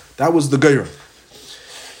Kedusha. That was the Goyim.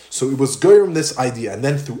 So it was Goyim, this idea, and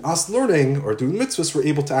then through us learning or doing mitzvahs, we're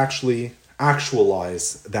able to actually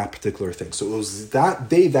actualize that particular thing. So it was that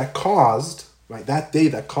day that caused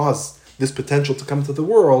this potential to come to the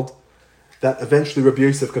world, that eventually Rabbi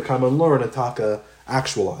Yosef could come and learn and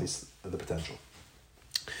actualize the potential.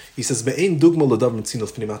 He says, he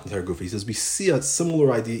says, we see a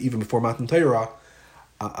similar idea even before Matan Torah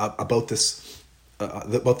about this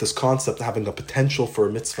concept of having a potential for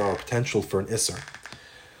a mitzvah or potential for an Isser.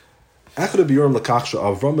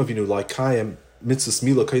 Mitzvahs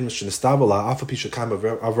mila kaidish nestavala afapisha kam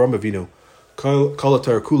Avram Avinu kol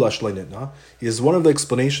Torah kula shleitna. He is one of the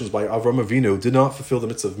explanations why Avram Avinu did not fulfill the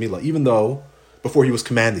mitzvah of mila, even though before he was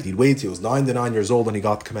commanded, he'd waited till he was 99 years old and he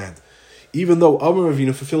got the command. Even though Avram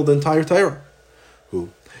Avinu fulfilled the entire Torah, who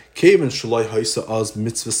Kevin shalai haisa az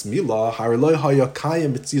mitzvahs mila harilai haya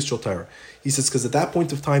kayim mitzvahs shel Torah. He says because at that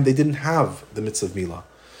point of time they didn't have the mitzvah of mila,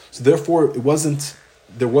 so therefore there was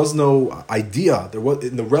no idea. There was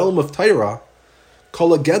in the realm of Torah.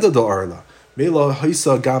 Kol ageda do arla, mela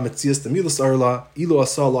haisa gam etzias the milas arla ilo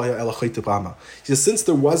asalaya ela chaytibama. He says since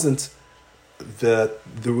there wasn't the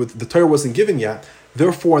Torah wasn't given yet,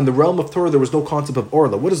 therefore in the realm of Torah there was no concept of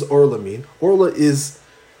orla. What does orla mean? Orla is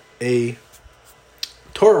a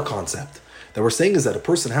Torah concept that we're saying is that a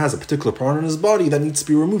person has a particular part on his body that needs to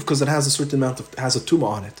be removed because it has a certain amount of has a tumah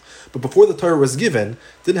on it. But before the Torah was given,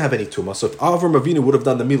 didn't have any tumah. So if Avram Avinu would have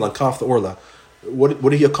done the milah and kaf the orla, what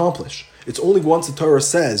did he accomplish? It's only once the Torah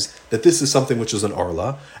says that this is something which is an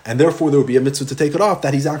orla, and therefore there would be a mitzvah to take it off,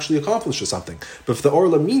 that he's actually accomplished something. But if the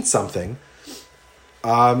orla means something,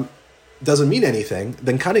 doesn't mean anything,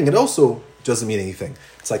 then cutting it also doesn't mean anything.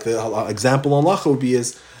 It's like the example on Lacha would be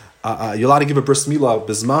is you're allowed to give a bris milah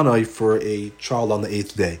bismanai for a child on the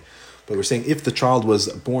 8th day. But we're saying if the child was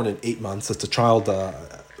born in 8 months, it's a child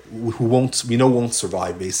who won't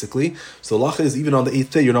survive, basically. So the Lacha is even on the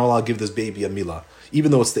 8th day, you're not allowed to give this baby a milah,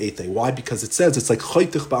 even though it's the 8th day. Why? Because it says it's like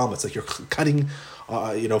choytich ba'am, it's like you're cutting,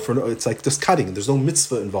 it's like just cutting. There's no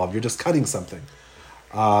mitzvah involved, you're just cutting something.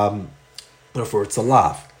 Therefore, it's a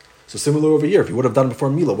lav. So similar over here, if you would have done before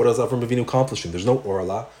Milah, what is Avram Avinu accomplishing? There's no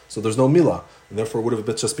orla, so there's no Milah, and therefore it would have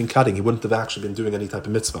just been cutting. He wouldn't have actually been doing any type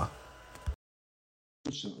of mitzvah.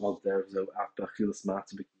 You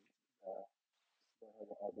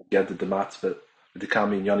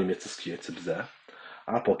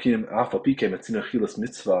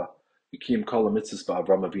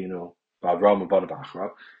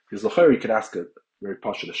could ask a very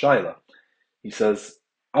Parshas Shaila. He says,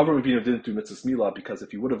 Avram Avinu didn't do mitzvahs milah because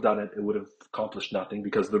if he would have done it, it would have accomplished nothing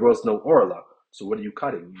because there was no orla. So what are you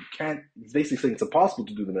cutting? You can't. He's basically saying it's impossible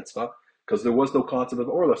to do the mitzvah because there was no concept of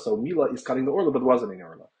orla. So milah is cutting the orla, but there wasn't any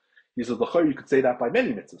orla. He says, l'chayr, you could say that by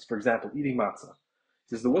many mitzvahs. For example, eating matzah.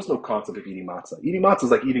 He says there was no concept of eating matzah. Eating matzah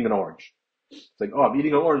is like eating an orange. It's like, oh, I'm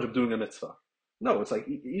eating an orange, I'm doing a mitzvah. No, it's like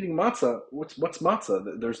eating matzah. What's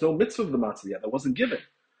matzah? There's no mitzvah of the matzah yet. That wasn't given.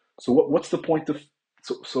 So what's the point of?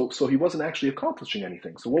 So he wasn't actually accomplishing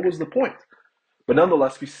anything. So what was the point? But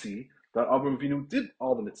nonetheless, we see that Avraham Avinu did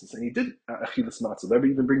all the mitzvahs, and he did achilas matzah. The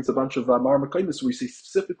Rebbe even brings a bunch of Mar Makaymis where we see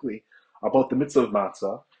specifically about the mitzvah of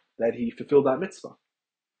matzah that he fulfilled that mitzvah.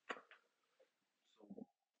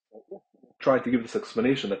 Trying to give this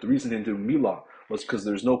explanation that the reason he didn't do milah was because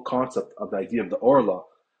there's no concept of the idea of the orla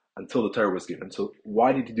until the Torah was given. So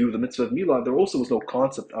why did he do the mitzvah of milah? There also was no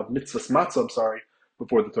concept of mitzvahs matzah,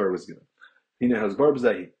 before the Torah was given. He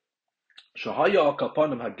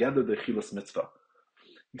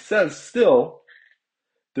says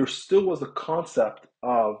there still was a concept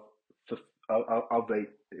of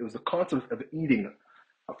it was the concept of eating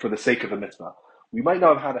for the sake of a mitzvah. We might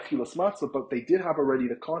not have had achilas matzah, but they did have already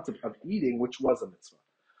the concept of eating, which was a mitzvah.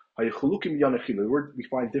 We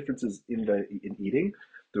find differences in eating.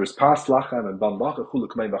 There was pas lachem and ban lacha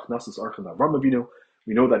chuluk mei b'achnasus archem Avram Avinu.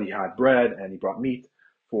 We know that he had bread and he brought meat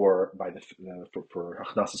for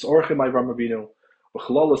hachnasus orchem Avram Avinu. We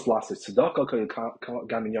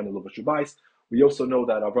also know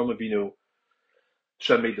that Avram Avinu,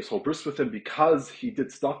 Shem made this whole bris with him because he did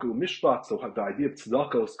tzedakah mishpat. So the idea of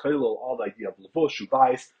tzedakah is kailol, all the idea of levush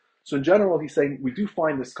ubayis. So in general, he's saying we do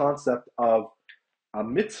find this concept of a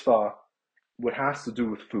mitzvah, what has to do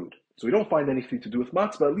with food. So we don't find anything to do with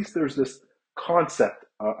matzah, but at least there's this concept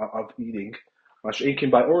of eating.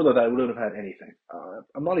 By orla, that I wouldn't have had anything.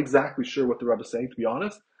 I'm not exactly sure what the Rebbe is saying, to be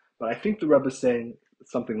honest, but I think the Rebbe is saying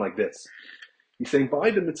something like this. He's saying by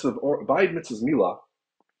mitzvah's milah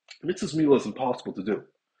is impossible to do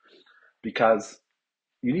because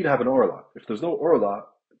you need to have an orla. If there's no orla,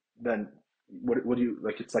 then what do you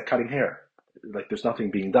like? It's like cutting hair. Like there's nothing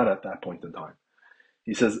being done at that point in time.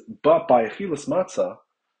 He says, but by achilas matzah,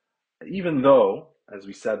 even though, as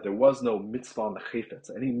we said, there was no mitzvah on the chayfetz,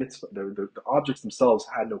 any mitzvah, the objects themselves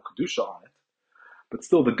had no kedusha on it, but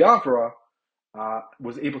still the gavra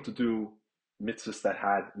was able to do mitzvahs that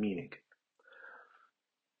had meaning.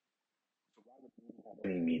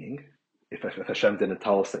 Any meaning, if Hashem didn't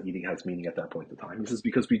tell us that eating has meaning at that point in time. He says,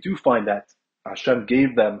 because we do find that Hashem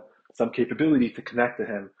gave them some capability to connect to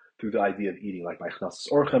Him through the idea of eating, like by chnasus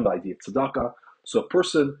orchem, the idea of tzedakah. So a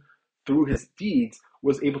person, through his deeds,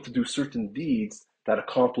 was able to do certain deeds that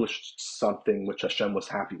accomplished something which Hashem was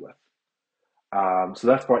happy with. So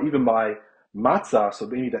that's why even by matzah, so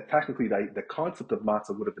maybe that technically the concept of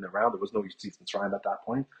matzah would have been around. There was no Yitzitz Mitzrayim at that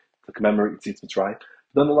point to commemorate Yitzitz Mitzrayim.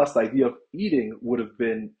 Nonetheless, the idea of eating would have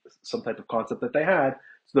been some type of concept that they had.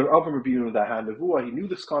 So there Avram Avinu that had nevuah. He knew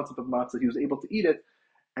this concept of matzah. He was able to eat it,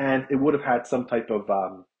 and it would have had some type of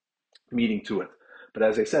meaning to it. But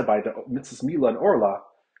as I said, by the mitzvahs milah and orla,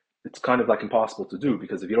 it's kind of like impossible to do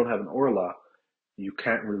because if you don't have an orla, you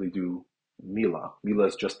can't really do milah. Milah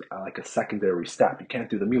is just like a secondary step. You can't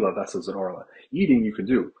do the milah unless there's an orla. Eating you can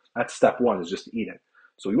do. That's step one, is just to eat it.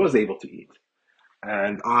 So he was able to eat.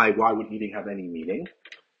 And why would eating have any meaning?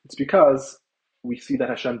 It's because we see that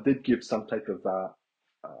Hashem did give some type of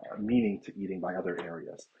meaning to eating by other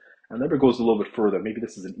areas. And the Rebbe goes a little bit further. Maybe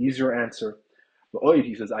this is an easier answer. But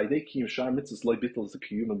he says, he says,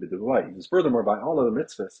 furthermore, by all other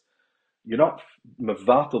mitzvahs, you're not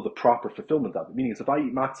mevatel the proper fulfillment of it. Meaning, if I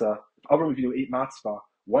eat matzah, if Avram Avinu ate matzah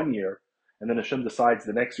 1 year, and then Hashem decides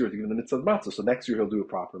the next year to give him the mitzvah of matzah, so next year he'll do it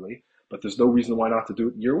properly. But there's no reason why not to do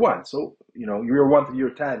it year one. So, year 1 to year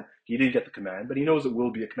 10, He didn't get the command, but he knows it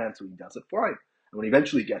will be a command, so he does it. Fine. And when he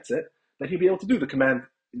eventually gets it, then he'll be able to do the command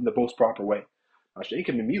in the most proper way. The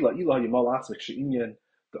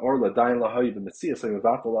orla dain lahayi b'mitzias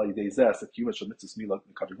hayvatal yidezes akumat shel mitzvahs mila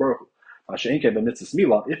mikadosh baruch hu. Masha'inke b'mitzvahs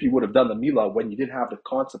mila. If you would have done the mila when you didn't have the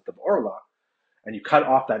concept of orla, and you cut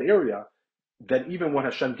off that area, then even when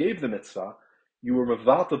Hashem gave the mitzvah, you were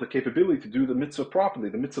mevalta the capability to do the mitzvah properly,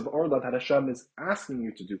 the mitzvah of orla that Hashem is asking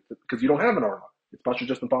you to do, because you don't have an orla. It's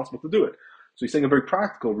just impossible to do it. So he's saying a very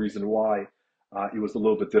practical reason why it was a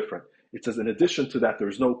little bit different. It says, in addition to that,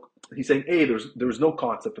 he's saying, there was no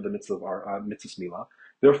concept for the mitzvah of mitzvah mila.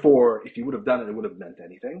 Therefore, if you would have done it, it would have meant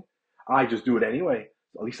anything. I just do it anyway.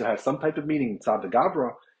 So at least it has some type of meaning. Tzad the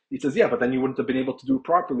Gavra. He says, yeah, but then you wouldn't have been able to do it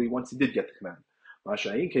properly once he did get the command.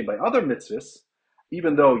 Masha'in came by other mitzvahs,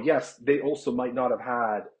 even though, yes, they also might not have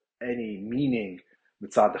had any meaning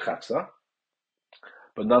mitzad the chefsa,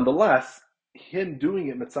 but nonetheless, him doing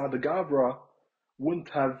it mitzad the Gavra wouldn't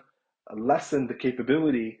have lessened the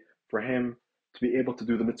capability for him to be able to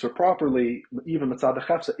do the mitzvah properly, even mitzad the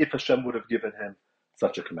chefsa, if Hashem would have given him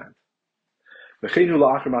such a command. And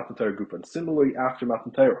similarly, after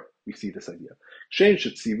Matan Torah, we see this idea.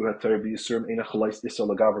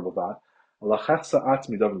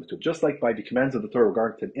 Just like by the commands of the Torah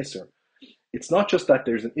regarding to an Isser, it's not just that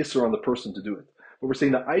there's an Isser on the person to do it, but we're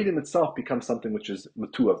saying the item itself becomes something which is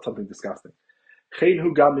matuah, something disgusting.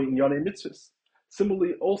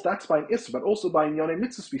 Similarly, also that's by an Isser, but also by Inyane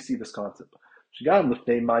Mitzvahs we see this concept. He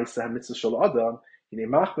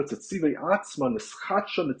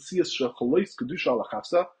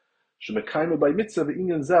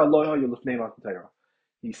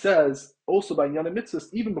says, also by Inyane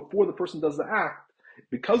Mitzvahs, even before the person does the act,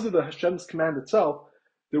 because of the Hashem's command itself,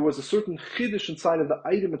 there was a certain chiddush inside of the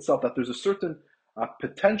item itself, that there's a certain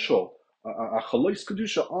potential, a chalois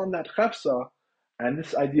kedusha on that chefsa, and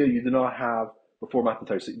this idea you do not have before Matan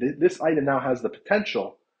Torah. So this item now has the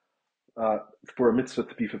potential for a mitzvah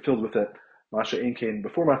to be fulfilled with it. Masha Inkain,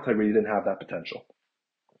 before Matan Torah, you didn't have that potential.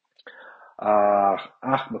 But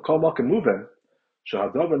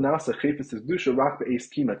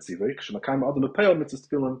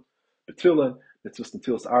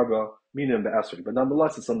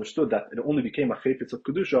nonetheless, it's understood that it only became a chayfetz of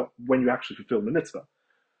kedusha when you actually fulfill the mitzvah.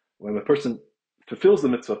 When a person fulfills the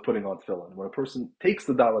mitzvah of putting on tefillin, when a person takes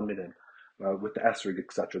the dalan minim with the esrog,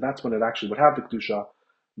 etc., that's when it actually would have the kedusha,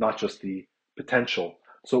 not just the potential.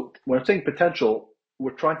 So when I'm saying potential,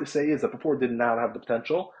 what we're trying to say is that before it did not have the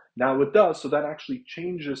potential, now it does, so that actually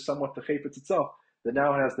changes somewhat the chayfetz itself, that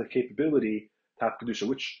now it has the capability to have kedusha,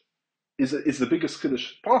 which is the biggest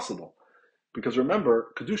kiddush possible. Because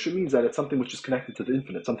remember, kedusha means that it's something which is connected to the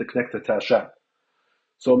infinite, something connected to Hashem.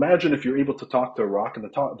 So imagine if you're able to talk to a rock, and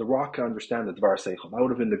the rock can understand the Dvar Seichel. That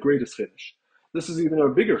would have been the greatest chiddush. This is even a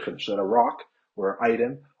bigger chiddush, that a rock, or an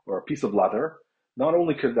item, or a piece of leather, not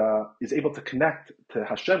only is able to connect to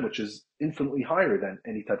Hashem, which is infinitely higher than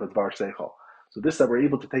any type of Dvar Seichel. So this, that we're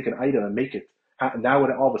able to take an item and make it, now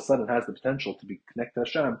it all of a sudden has the potential to be connected to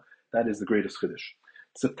Hashem, that is the greatest chiddush.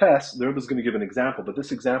 Siftes, the Rebbe is going to give an example, but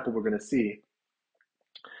this example we're going to see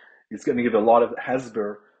is going to give a lot of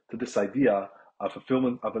hesber to this idea of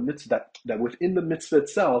fulfillment of a mitzvah, that within the mitzvah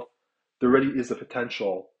itself, there already is a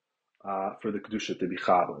potential for the kedusha to be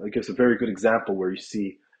chava. It gives a very good example where you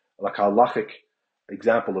see like a halachic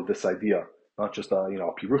example of this idea, not just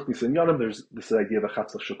piruchnis and yanim. There's this idea of a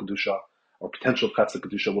chatzach shel kedusha, or potential of chatzach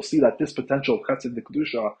kedusha. We'll see that this potential of chatzach the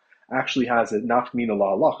kedusha actually has a nafmina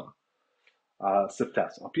la halacha.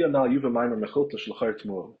 Siftes.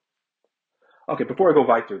 Okay, before I go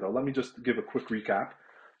weiter though, let me just give a quick recap.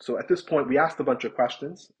 So at this point, we asked a bunch of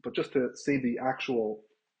questions, but just to say the actual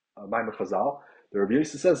Maimer Chazal, the Rabbi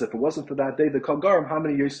Yosef says, if it wasn't for that day, the Kalgarim, how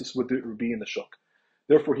many Yosefs would there be in the Shuk?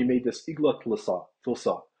 Therefore, he made this Igla Tilsa.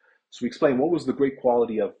 So we explain what was the great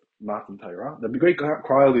quality of Matan Torah. The great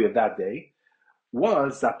quality of that day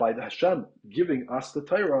was that by the Hashem giving us the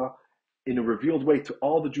Torah in a revealed way to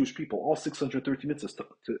all the Jewish people, all 630 mitzvahs,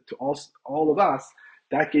 to all of us,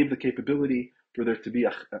 that gave the capability for there to be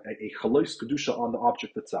a chalois kedusha on the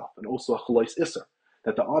object itself, and also a chalois isser,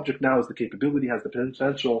 that the object now has the capability, has the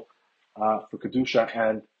potential for kedusha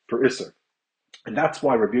and for isser. And that's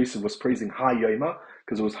why Rabbi Yosef was praising Ha Yoima,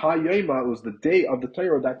 because it was Ha Yoima, it was the day of the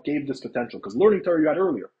Torah that gave this potential. Because learning Torah you had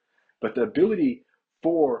earlier, but the ability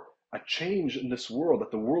for a change in this world,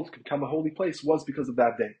 that the world could become a holy place, was because of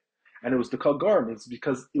that day. And it was the Kalgarim, it's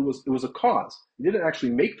because it was a cause. It didn't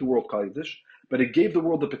actually make the world Kaddish, but it gave the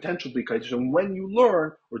world the potential to be Kaddish. And when you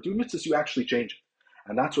learn or do mitzvahs, you actually change it.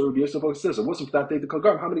 And that's what Rabbi Yosef says. It wasn't for that day the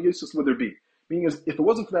Kalgarim, how many Yosefs would there be? Meaning, if it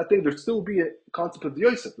wasn't for that day, there'd still be a concept of the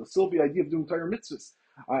Yosef. There'd still be the idea of doing Torah mitzvahs.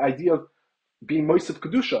 idea of being Moisef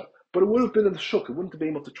Kedusha, but it would have been in the Shuk. It wouldn't have been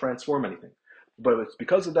able to transform anything. But it's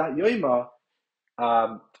because of that Yoima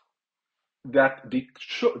that the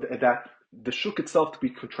Shuk itself to be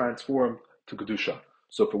transformed to Kedusha.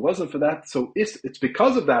 So if it wasn't for that, so it's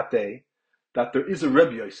because of that day that there is a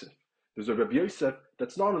Rebbe Yosef. There's a Rebbe Yosef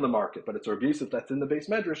that's not in the market, but it's a Rebbe Yosef that's in the base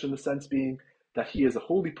medrash, in the sense being that he is a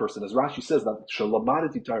holy person. As Rashi says, that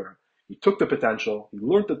Shalamadati Torah. He took the potential, he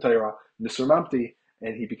learned the Torah, Nisramamti,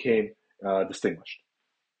 and he became distinguished.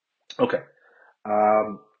 Okay.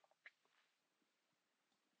 According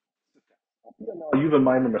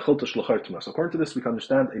to this, we can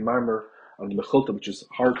understand a marmer of the Mechilta, which is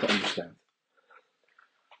hard to understand.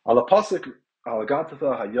 Ala pasuk alagatha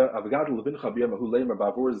avagadu levincha b'yemahu leimer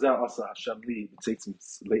bavur zeh asa Hashem li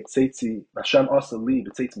b'tzeitzim Hashem asa li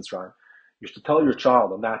b'tzeitzim Mitzrayim. You should tell your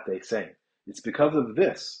child on that day, saying, "It's because of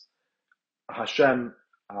this Hashem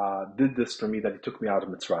did this for me, that He took me out of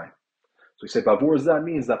Mitzrayim." So you say bavur zeh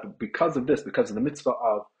means that because of this, because of the mitzvah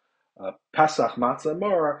of Pasach Matzah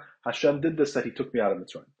Mar, Hashem did this, that He took me out of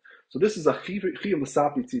Mitzrayim. So this is a chiyuv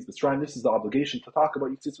l'saf yitzis Mitzrayim. This is the obligation to talk about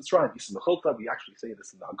yitzis Mitzrayim. Yisro mechilta. We actually say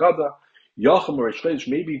this in the Haggadah. Yacham or Reish Chodesh.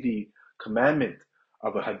 Maybe the commandment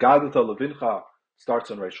of a Haggadah Levincha starts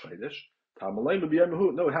on Reish Chodesh. No,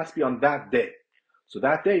 it has to be on that day. So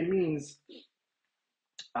that day means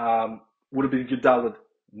would have been Yudalad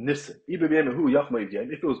Nissen. If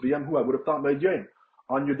it was B'Yemahu, I would have thought Me'ed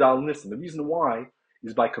on Yudal Nissen. The reason why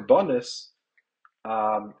is by Kabbanis,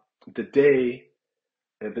 the day.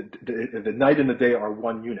 The night and the day are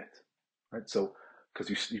one unit, right? So, because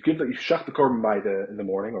you shach the korban in the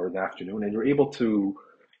morning or in the afternoon, and you're able to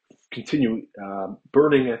continue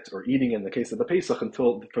burning it or eating it in the case of the Pesach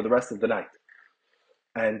for the rest of the night.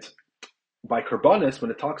 And by korbanis,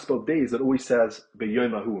 when it talks about days, it always says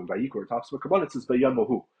beyomahu, and by Yikor it talks about korbanis, it says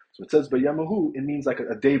beyomahu. So it says beyomahu, it means like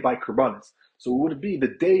a day by korbanis. So it would be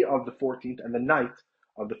the day of the 14th and the night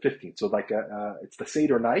of the 15th. So like it's the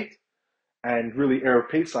Seder night. And really, Erev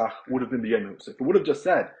Pesach would have been B'Yemahu. So if it would have just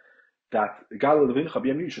said that you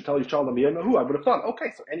should tell your child on B'Yemahu, I would have thought, okay,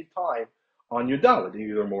 so any time on your Dalet,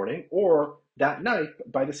 either morning or that night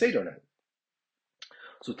by the Seder night.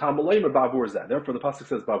 So Tamaleim or Bavur Zah. Therefore, the pasuk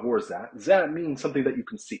says Bavur Zah. Zah means something that you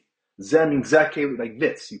can see. Zah means Zah like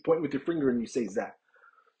this. You point with your finger and you say Zah.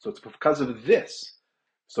 So it's because of this.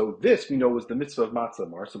 So this we know is the mitzvah of matzah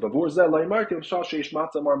mar. So bavur zeh laimarti l'shal sheish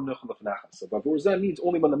matzah mar menucha lefnecha. So bavur zeh means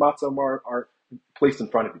only when the matzah mar are placed in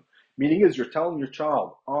front of you. Meaning is you're telling your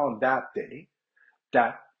child on that day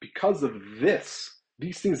that because of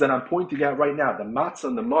these things that I'm pointing at right now, the matzah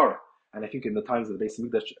and the mar, and I think in the times of the Beis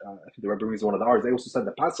Hamikdash, I think the Rebbe brings one of the hours, they also said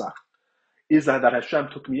the Pasach, is that Hashem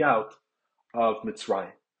took me out of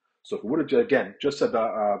Mitzrayim. So if it would have, again, just said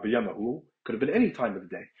B'Yemahu, could have been any time of the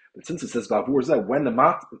day. But since it says Bavur Zeh, when the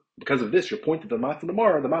because of this, you're pointing to the matzah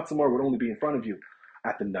mar would only be in front of you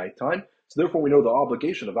at the nighttime. So therefore, we know the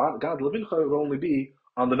obligation of God Levincha would only be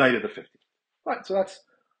on the night of the 15th. Right, so that's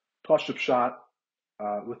Pashut Pshat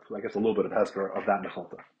with, I guess, a little bit of Hezbollah of that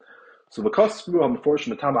Mechalta. So because we have Meforshim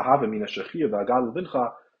Matama Havamina Shechia V'Agad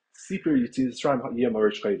Levincha Sipir Yitzis Yisrael Yem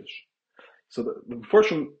Arish Chodesh. So the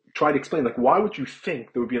Meforshim try to explain, like, why would you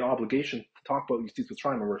think there would be an obligation to talk about Yitzis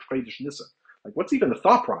Mitzrayim or Rosh Chodesh Nisan? Like, what's even the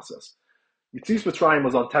thought process? Yitzis Mitzrayim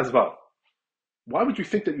was on Tezvav. Why would you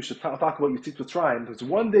think that you should talk about Yitzis Mitzrayim? There's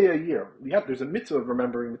one day a year. There's a mitzvah of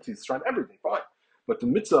remembering Yitzis Mitzrayim every day, fine. But the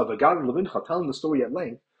mitzvah of Agad Levincha, telling the story at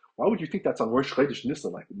length, why would you think that's on Rosh Chodesh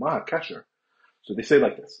Nisan, like Maha Kesher? So they say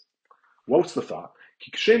like this. What's the thought?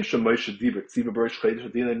 Kikshem Shemosh Dibur Tziva B'Rosh Chodesh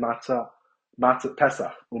Adinei Matzah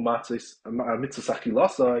Pesach Umatzis Mitzvah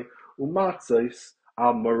Sachilasai Umatzis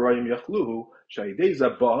Al Marayim Yachluhu. He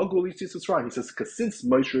says, because since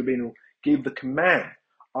Moshe Rabbeinu gave the command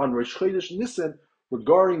on Rosh Chodesh Nisan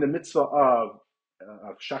regarding the mitzvah of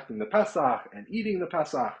shachting the Pesach and eating the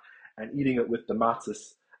Pesach and eating it with the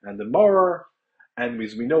matzahs and the maror, and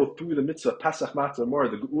as we know through the mitzvah of Pesach matzah maror,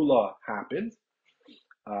 the geula happened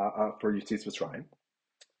for Yitzis Mitzrayim.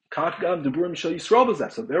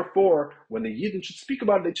 So therefore, when the Yidden should speak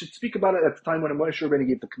about it, they should speak about it at the time when Moshe Rabbeinu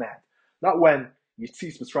gave the command, not when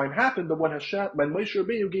Yitzis Mitzrayim happened, but when Moshe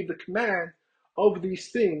Rabbeinu gave the command of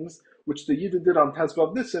these things, which the Yidden did on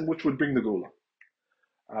Tezvav Nisan, which would bring the Gula.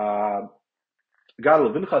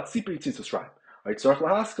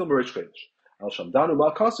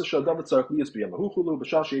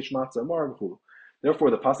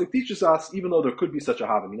 Therefore, the pasuk teaches us, even though there could be such a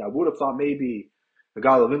havamina, I would have thought maybe the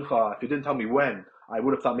Gal Vincha, if you didn't tell me when, I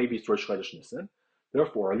would have thought maybe it's Rosh Chodesh Nisan.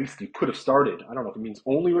 Therefore, at least you could have started. I don't know if it means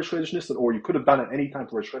only Rosh Chodesh Nisan, or you could have done it any time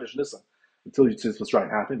for Rosh Chodesh Nisan until Yitzis Mitzrayim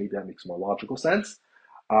happened. Maybe that makes more logical sense.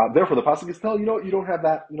 Therefore, the pasuk is telling you don't have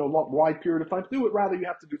that wide period of time to do it. Rather, you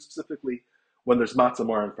have to do it specifically when there's matzah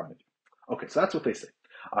mar in front of you. Okay, so that's what they say.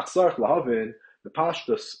 Achsarch lahavin the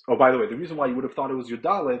Parshas. Oh, by the way, the reason why you would have thought it was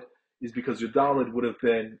Yudalid is because Yudalid would have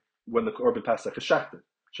been when the Korban Pesach is shechted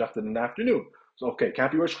in the afternoon. So okay,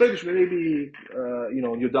 can't be Rosh Chodesh, maybe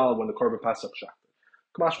Yudalid when the Korban Pesach shechted.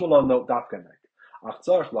 Kamash Malon no Dafkanek.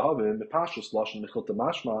 Achsarch lahavin the Parshas lashon michilta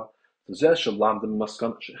mashma zeh shalam the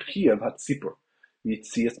maskan shechiyav hatzipur.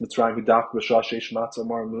 Yitzias Mitzrayim Hudak B'Shah Sheish Matzah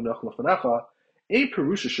Mar Munach Lefanecha Ein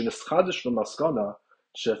Perusha Sheneschadish V'Maskana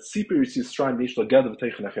Shetzipir Yitzias Mitzrayim Deish Laged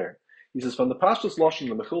V'Teichen Acher. He says from the Parshas Lashon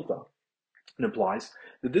the Mechilta, it implies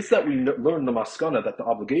that this that we learn the Maskana, that the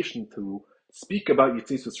obligation to speak about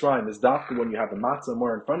Yitzias Mitzrayim is dafka when you have the Matzah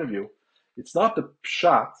Mar in front of you. It's not the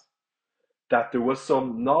pshat that there was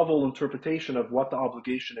some novel interpretation of what the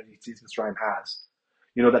obligation of Yitzias Mitzrayim has.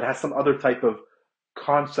 That has some other type of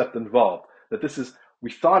concept involved. That this is,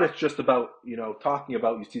 we thought it's just about, talking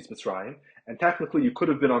about Yitzias Mitzrayim, and technically you could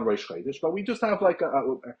have been on Rosh Chodesh, but we just have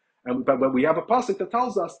but we have a pasuk that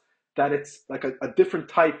tells us that it's like a different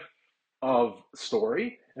type of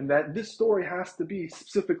story, and that this story has to be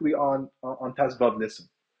specifically on Tezvav Nisan.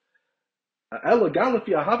 Because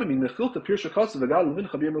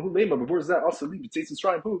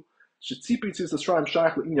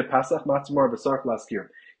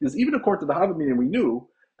even according to the Havamim, we knew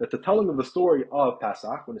that the telling of the story of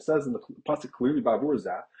Pesach, when it says in the pasuk clearly Bavur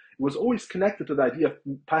Zah, it was always connected to the idea of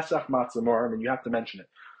Pesach Matzah Mar, and you have to mention it.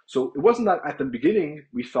 So it wasn't that at the beginning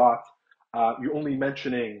we thought you're only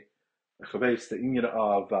mentioning the inyan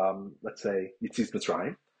of let's say Yitzias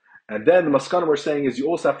Mitzrayim, and then the Maskana we're saying is you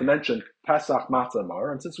also have to mention Pesach Matzah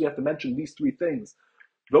Mar, and since we have to mention these three things,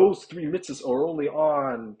 those three mitzvahs are only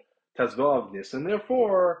on Tezvav Nisan, and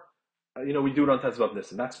therefore we do it on Tezvav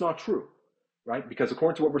Nisan. That's not true. Right, because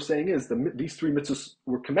according to what we're saying is these three mitzvahs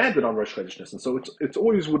were commanded on Rosh Chodesh Nisan, so it's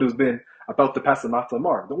always would have been about the Pesach Matzah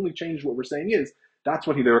Mar. The only change what we're saying is that's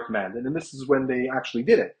when they were commanded, and this is when they actually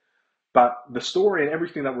did it. But the story and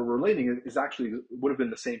everything that we're relating is actually would have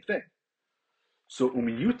been the same thing. So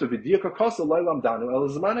umiyuta v'diyaka kasa leilam danu el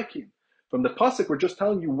zmanakim. From the pasuk, we're just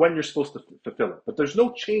telling you when you're supposed to fulfill it, but there's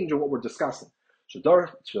no change in what we're discussing.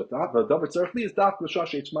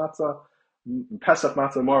 Pesach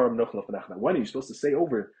Matzah Mar Mnoch Lefanech. When are you supposed to say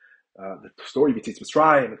over the story of Yitzias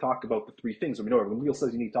Mitzrayim and talk about the three things? When Leal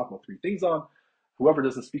says you need to talk about three things on, whoever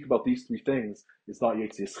doesn't speak about these three things is not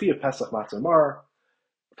Yitzias Chia Pesach Matzah Mar.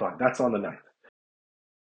 Fine, that's on the ninth.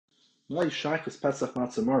 Pesach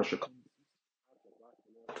Matzah Mar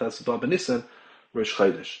Tezvav Nisan Rosh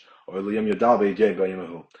Chodesh or Liyam Yodal Be'Yeh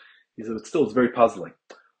B'Yemahu. He said, but still, it's very puzzling.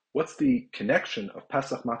 What's the connection of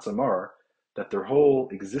Pesach Matzah Mar that their whole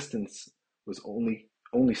existence was only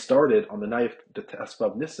started on the night of the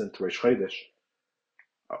Tezvav Nisan to Rosh Chodesh,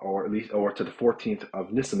 or at least to the 14th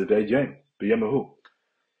of Nisan, the B'Yemahu?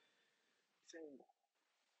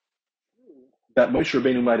 That Moshe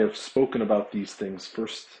Rabbeinu might have spoken about these things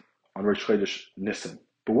first on Rosh Chodesh Nisan.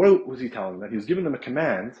 But what was he telling them? That he was giving them a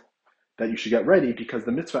command that you should get ready because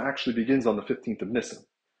the mitzvah actually begins on the 15th of Nisan,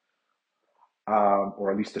 or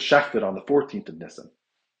at least the shechted on the 14th of Nisan.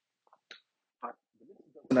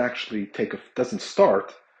 Actually doesn't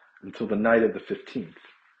start until the night of the 15th.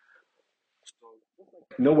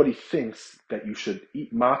 Nobody thinks that you should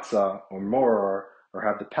eat matzah or more or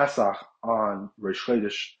have the Pesach on Rosh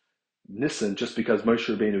Chodesh Nisan just because Moshe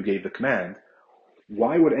Rabbeinu gave the command.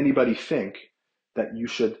 Why would anybody think that you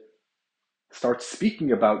should start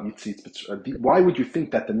speaking about Yitzias Mitzrayim? Why would you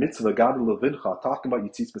think that the mitzvah Gadol Levincha, talking about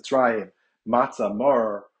Yitzias Mitzrayim, matzah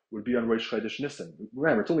mar, would be on Rosh Chodesh Nisan?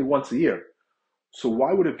 Remember, it's only once a year. So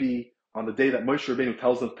why would it be on the day that Moshe Rabbeinu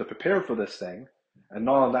tells them to prepare for this thing, and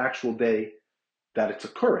not on the actual day that it's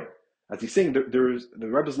occurring? As he's saying, the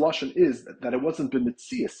Rebbe's lashon is that it wasn't been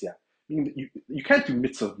mitzias yet. I mean, you can't do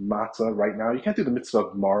mitzvah matzah right now. You can't do the mitzvah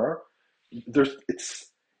of mar.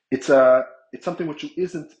 It's something which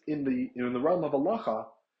isn't in the realm of halacha.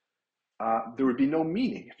 There would be no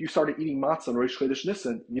meaning if you started eating matzah on Rosh Chodesh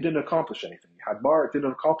Nisan. You didn't accomplish anything. You had mar, it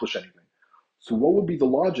didn't accomplish anything. So what would be the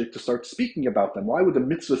logic to start speaking about them? Why would the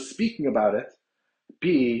mitzvah speaking about it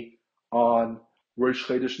be on Rosh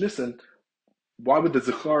Chodesh Nisan? Why would the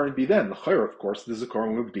Zikaron be then? The Chayr, of course, the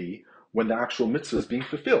Zikaron would be when the actual mitzvah is being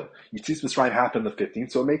fulfilled. Yitzias Mitzrayim happened the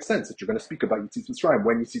 15th, so it makes sense that you're going to speak about Yitzias Mitzrayim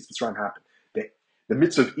when Yitzias Mitzrayim happened. The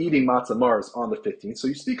mitzvah of eating matzah mar is on the 15th, so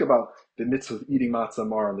you speak about the mitzvah of eating matzah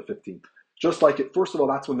mar on the 15th. Just like it, first of all,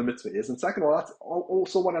 that's when the mitzvah is, and second of all, that's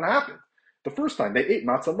also when it happened. The first time they ate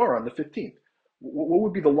matzah mar on the 15th. What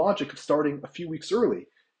would be the logic of starting a few weeks early?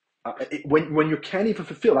 When you can't even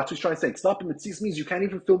fulfill, that's what he's trying to say. It's not the mitzvah means you can't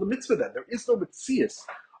even fulfill the mitzvah then. There is no mitzvah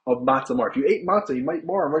of matzah mar. If you ate matzah, you might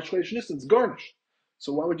mar on Rosh Chodesh Nisan, it's garnished.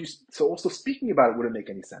 So why would you? So also speaking about it wouldn't make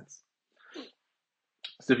any sense.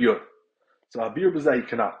 So Abir B'zai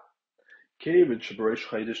Kana. Kevin Shabaresh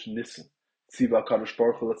Chodesh Nisan. Tziva Kadosh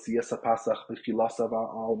Baruch Hu L'tziyas HaPasach V'chilasav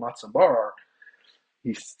Al Matzah Bar.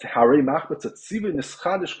 He's Harei Machbetz at Tziva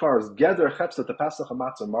Nischadish Kars Gather Chepsat the Pasach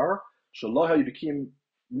HaMatzah Mar. Shaloha Yibikim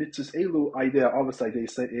Mitzvahs Elu Idea Avos Idea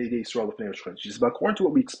Yisro L'fnei Rosh Chodesh. He says, but according to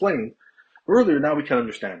what we explained earlier, now we can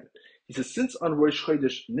understand it. He says, since on Rosh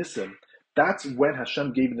Chodesh Nisan, that's when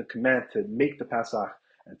Hashem gave the command to make the Pasach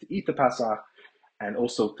and to eat the Pasach and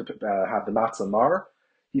also to have the Matzah Mar.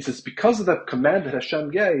 He says, because of that command that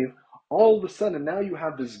Hashem gave, all of a sudden now you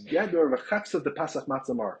have this gather of a chepsa of the Pasach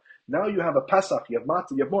Matzah Mar. Now you have a Pasach, you have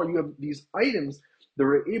Matzah, you have more, you have these items that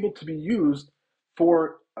are able to be used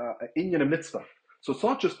for Inyan and Mitzvah. So it's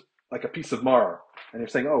not just like a piece of Mar, and you're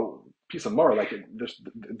saying, oh, piece of Mar, like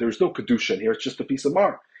there's no Kedusha in here, it's just a piece of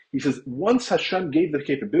Mar. He says, once Hashem gave the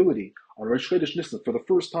capability on Rosh Chodesh Nisan for the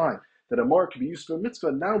first time that a Mar can be used for a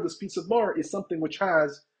Mitzvah, now this piece of Mar is something which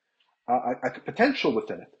has a potential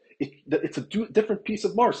within it. It's a different piece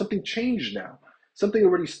of Mar. Something changed now. Something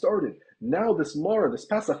already started. Now this Mar, this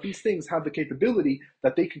Pasach, these things have the capability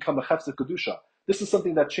that they can come a Chefza Kedusha. This is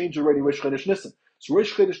something that changed already Rosh Chodesh Nisan. So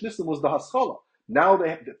Rosh Chodesh Nisan was the Haskalah. Now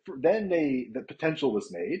the potential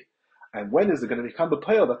was made. And when is it going to become the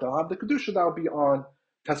Payah that they'll have the Kedusha? That'll be on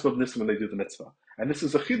Tesvav Nisan when they do the Mitzvah. And this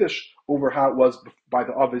is a Chiddush over how it was by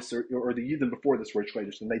the Avis or the Yidden before this Rosh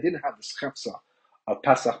Chodesh. And they didn't have this Chefza of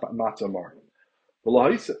Pasach Matzah Mar.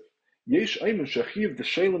 There's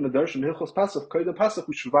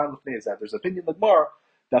opinion like Mar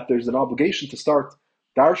that there's an obligation to start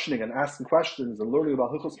darshaning and asking questions and learning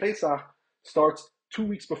about Hilchos Pesach starts 2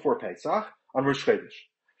 weeks before Pesach on Rosh Chodesh.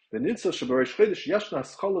 The Nitza Shabaresh Chodesh Yashna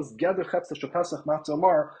Scholas gather Chepsa Shapasach Matzah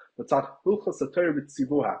Mar Latzat Hilchos Torah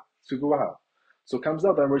B'Tzivuha. So it comes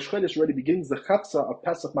out that Rosh Chodesh already begins the Chepsa of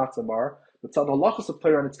Pesach Matzah Mar Latzat Halachos of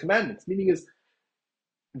Torah and its commandments. Meaning is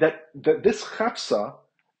that this chapsa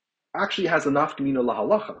actually has a nafkamina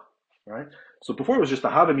lahalacha, right? So before it was just a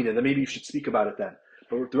havamina, then maybe you should speak about it then.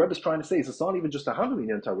 But what the Rebbe is trying to say is it's not even just a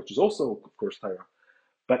havamina in Torah, which is also, of course, Torah.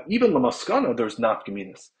 But even lamaskana, there's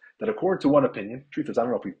nafkaminas. That according to one opinion, truth is, I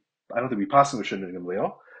don't think we pass in the Shinnin in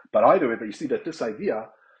Leo, but either way, but you see that this idea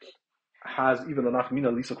has even a nafkamina,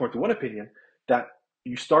 at least according to one opinion, that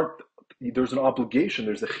there's an obligation,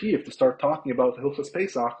 there's a chiyuv to start talking about the Hilchos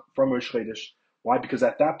Pesach from Rosh Chodesh. Why? Because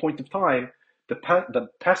at that point of time, the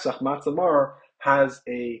Pesach Matzah Mar has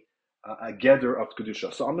a gather of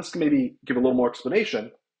Kedusha. So I'm just going to maybe give a little more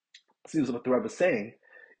explanation. It seems what the Rebbe is saying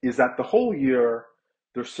is that the whole year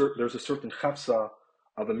there's a certain chafsa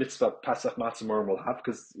of a mitzvah Pesach Matzah Mar will have,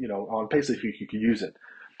 because on Pesach you can use it.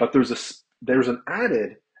 But there's an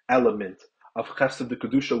added element of chafsa of the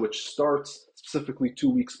Kedusha which starts specifically 2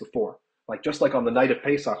 weeks before. Like just like on the night of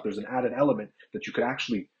Pesach, there's an added element that you could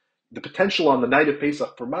actually. The potential on the night of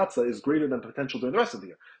Pesach for matzah is greater than the potential during the rest of the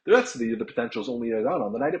year. The rest of the year, the potential is only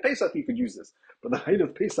on the night of Pesach you could use this. But the night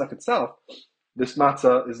of Pesach itself, this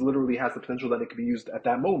matzah literally has the potential that it could be used at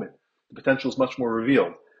that moment. The potential is much more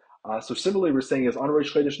revealed. So similarly, we're saying is on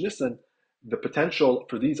Rosh Chodesh Nisan, the potential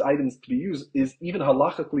for these items to be used is even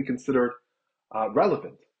halachically considered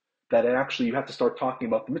relevant. That actually you have to start talking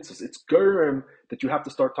about the mitzvahs. It's gerem that you have to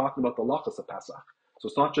start talking about the halachas of Pesach. So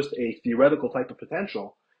it's not just a theoretical type of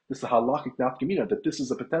potential. This is a halachic nafkamina, that this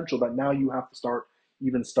is a potential that now you have to start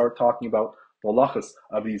talking about the halachas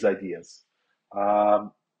of these ideas.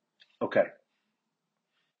 Okay.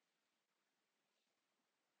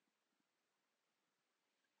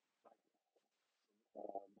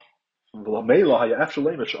 Therefore,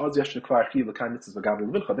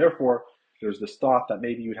 there's this thought that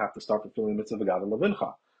maybe you'd have to start fulfilling the mitzvah of Gavin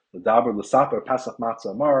Levincha. The Daber L'Saper Pasach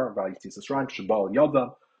Matzah Amar V'Yitzis Esraim Shabal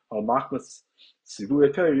Yodam Al Machmas Sivu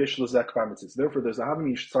Eter Yesh Lozek Mitzvahs. Therefore, there's a having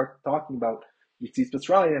you should start talking about Yitzis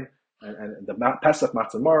Mitzrayim and the Pesach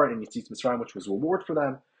Matzah Amar and Yitzis Mitzrayim, which was reward for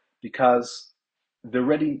them, because they're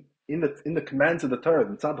already in the commands of the Torah,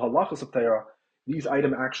 the Tzad Halachos of Torah. These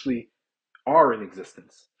items actually are in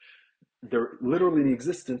existence. They're literally in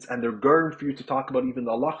existence, and they're gurned for you to talk about even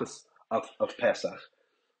the halachas of Pesach.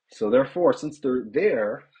 So therefore, since they're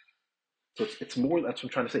there, so it's more. That's what I'm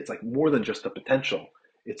trying to say. It's like more than just a potential.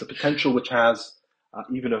 It's a potential which has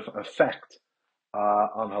even an effect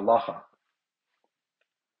on halacha.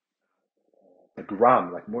 Like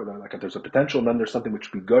ram, like more than like there's a potential, and then there's something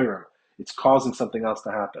which could be goyim. It's causing something else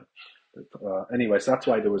to happen. Anyways, that's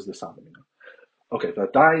why there was this happening. Okay, the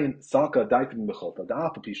dayin salka daitim mecholta the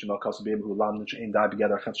apapishim al kasubim who lam nishain dai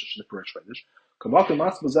together chesed shnipurish vedish. Kamakim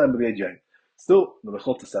mas bazay b'vediyin. Still, the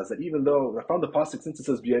Mechilta says that even though I found the pasuk, since it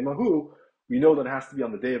says B'yemahu, we know that it has to be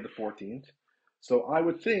on the day of the 14th. So I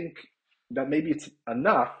would think that maybe it's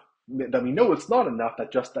enough, that we know it's not enough,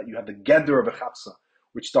 that just that you have the Geder of a Chapsa,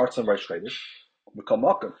 which starts on Rosh Chodesh.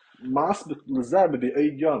 Mas l'zeh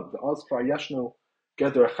b'be'ed yom, the Ozfar Yeshno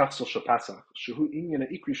Geder Chapsa Shapasach, Shehu Inyan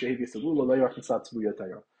Ikri Shehevi Segula Le'yach Nisat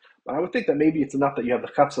Tzvuyatayah. But I would think that maybe it's enough that you have the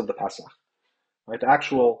Chapsa of the Pasach. Right? The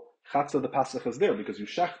actual Chapsa of the Pasach is there because you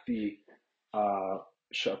shech the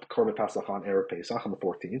Korban Pasach on Erev Pesach on the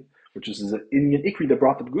 14th, which is an Inyan Ikri that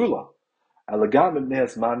brought the Gula. Alagam and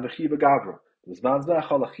Nezman V'chiva Gavra. Nezman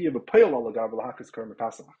Zvechal Achiva V'payol Alagavra L'Hakas Korban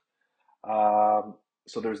Pasach.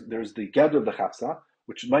 So there's the gather of the chapsa,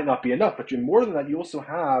 which might not be enough, but more than that, you also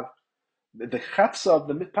have the chapsa of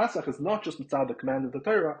the Pasach is not just mitzvah the command of the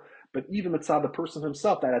Torah, but even mitzvah the person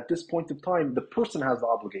himself. That at this point of time, the person has the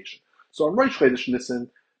obligation. So on Rosh Chodesh Nisan,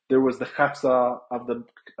 there was the chapsa of the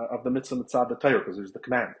mitzvah the Torah because there's the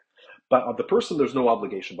command, but of the person there's no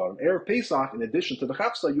obligation. But on Erev Pesach, in addition to the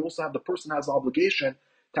chapsa, you also have the person has the obligation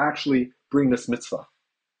to actually bring this mitzvah.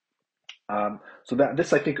 So that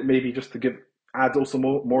this I think maybe just to adds also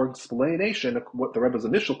more explanation of what the Rebbe's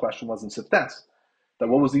initial question was in Siftes, that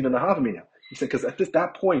what was even the Havamina. He said because at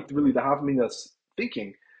that point really the Havamina is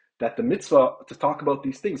thinking that the mitzvah to talk about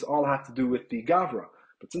these things all have to do with the Gavra,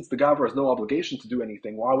 but since the Gavra has no obligation to do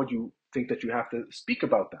anything, why would you think that you have to speak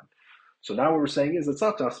about them? So now what we're saying is it's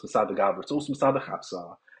not just Mitzad the Gavra, it's also Mitzad the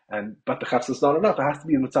Chapsa, but the Chapsa is not enough. It has to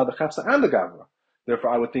be Mitzad the Chapsa and the Gavra.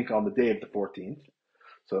 Therefore, I would think on the day of the 14th.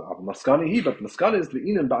 So Maskani he, but Maskani is the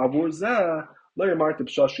Inan Ba'avur Zeh Lo Yamarti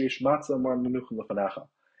B'Shash Yesh Matzah Mar Menuchim Lefanecha.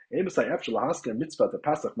 Emisai Efshel Hasker Mitzvah the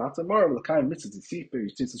Pasach Matzah Mar L'Kayim Mitzvah Tzipir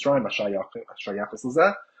Yitzis Yisrael Ashayachas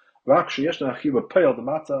Lezeh Rak Sheyeshna Achiva Payal the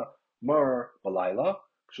Matzah Mar Balayla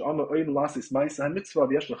K'Shama Oyin Lasis Ma'isa Mitzvah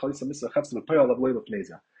V'Yeshna Chalisa Mitzvah Chavs V'Payal Avleil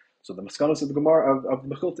V'Pnezia. So the Maskanos of the Gemara of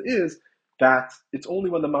the Mechilta is that it's only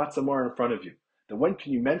when the Matzah Mar in front of you. Then when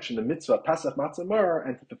can you mention the mitzvah Pasach Matzah Mar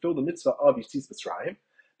and to fulfill the mitzvah of Yitzis Mitzrayim?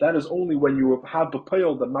 That is only when you have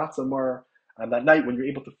b'payol the matzah mar and that night when you're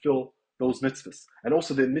able to fill those mitzvahs. And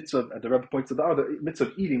also the mitzvah, the Rebbe points out the other mitzvah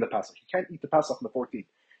of eating the Pasach. You can't eat the Pasach on the 14th.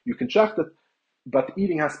 You can check that, but the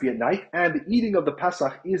eating has to be at night. And the eating of the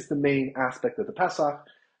Pasach is the main aspect of the Pasach,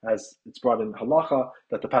 as it's brought in halacha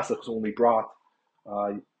that the Pasach was only brought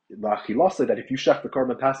that if you shech the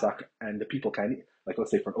korban Pasach and the people can't eat, like let's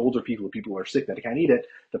say for older people who are sick that they can't eat it,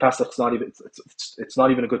 the Pasach's not even it's not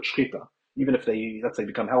even a good shchita. Even if they, let's say,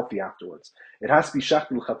 become healthy afterwards. It has to be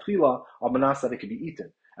shechted l'chatchila al manas that it can be eaten.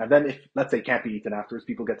 And then if, let's say, it can't be eaten afterwards,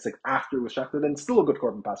 people get sick after it was shechted, then it's still a good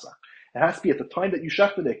korban pasach. It has to be at the time that you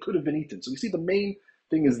shechted it could have been eaten. So we see the main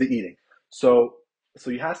thing is the eating. So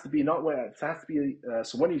it has to be not where, it has to be,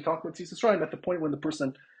 so when you talk about Tzis Yisrael, at the point when the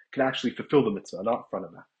person can actually fulfill the mitzvah, not in front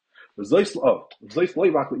of that. This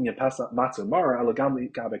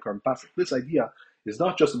idea is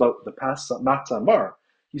not just about the matzah mar.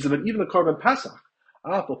 He said, but even the korban pasach,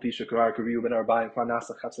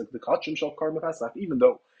 even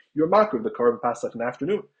though you're makar of the korban pasach in the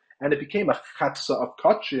afternoon, and it became a chatsa of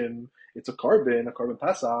kachim, it's a korban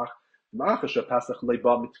pasach. Mitzvah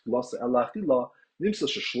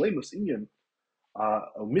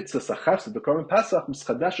sachas the korban pasach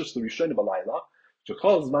mischadeshes the rishonim balayla,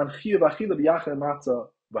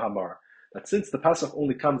 that since the pasach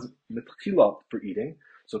only comes mitchila for eating,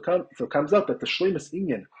 so it comes out that the shleimus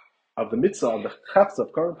inyan of the mitzvah of the chatz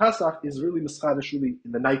of korban pasach is really mischadesh really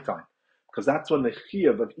in the nighttime, because that's when the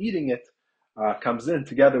chiyuv of eating it comes in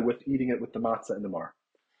together with eating it with the matzah and the mar.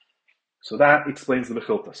 So that explains the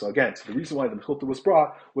mechilta. So again, the reason why the mechilta was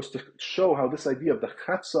brought was to show how this idea of the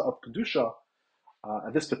chatza of kedusha,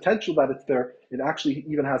 and this potential that it's there, it actually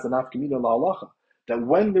even has an afkamina la'alacha. That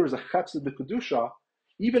when there is a chatza of the kedusha,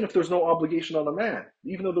 even if there's no obligation on the man,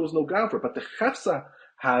 even though there was no gavra, but the chatza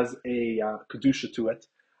has a kedusha to it,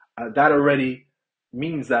 that already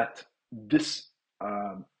means that this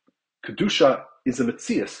kedusha is a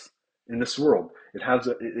metzias in this world. It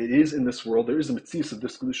is in this world. There is a metzias of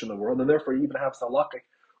this kedusha in the world, and therefore it even has halachic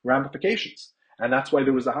ramifications. And that's why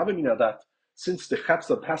there was a havamina that since the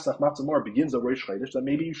chatza of Pesach Matzah Mar begins at Rosh Chodesh, that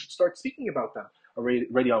maybe you should start speaking about them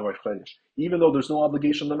already on Rosh Chodesh, even though there's no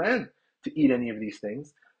obligation on the man to eat any of these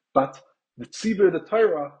things. But the tzibur, the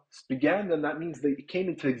Torah, began, and that means they came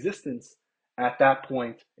into existence at that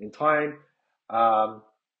point in time. Fine.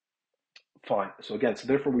 So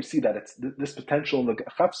therefore we see that it's this potential in the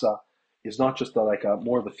chafsa is not just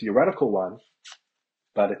more of a theoretical one,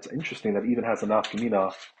 but it's interesting that it even has a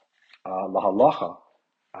nafkamina lahalacha.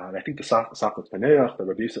 And I think the Safat Paneach, the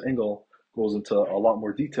Rabbi Yisro Engel, goes into a lot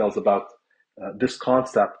more details about this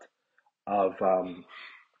concept of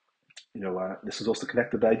this is also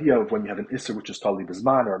connected to the idea of when you have an Isser which is Tali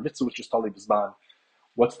Bizman or a Mitzvah which is Tali Bizman.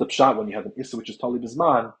 What's the pshat when you have an Isser which is Tali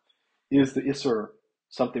Bizman? Is the Isser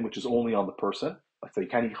something which is only on the person? Let's say you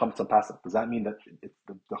can't eat chametz on Pesach. Does that mean that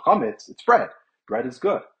the chametz, it's bread? Bread is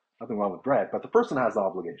good. Nothing wrong with bread, but the person has the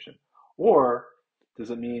obligation. Or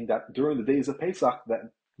does it mean that during the days of Pesach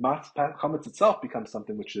that chametz itself becomes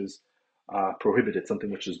something which is prohibited,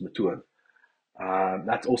 something which is metuav?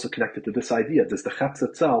 That's also connected to this idea. Does the chetz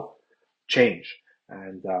itself change?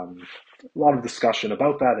 And a lot of discussion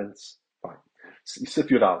about that, and it's fine. Yisif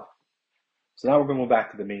Yudal. So now we're going to go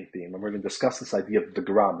back to the main theme, and we're going to discuss this idea of the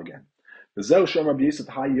gram again. He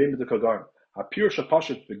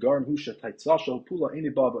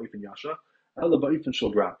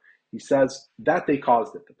says that they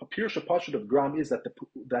caused it. The pure shapashut of gram is that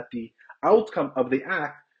the outcome of the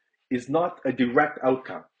act is not a direct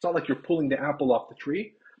outcome. It's not like you're pulling the apple off the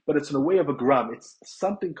tree, but it's in a way of a gram. It's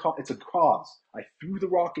something. It's a cause. I threw the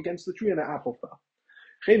rock against the tree and the apple fell.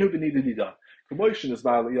 Commotion is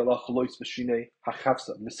by Allah Chalois B'Shinei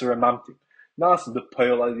Hachafsa Mr. Mamti. Nas the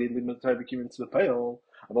Pale I did limit the became into the Pale.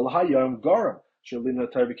 Avalahayam Garam Shalina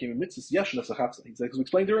Tar became a mitzvah Yeshna Sachafsa. He's like we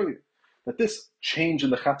explained earlier that this change in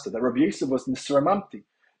the Chafsa that Rabbi Yosef was Mr. Mamti.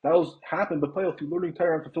 That was happened B'Pale through learning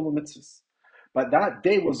Torah and fulfilling mitzvahs. But that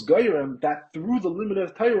day was Gairam that through the limit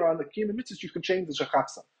of Torah and the Kiyam mitzvahs you could change the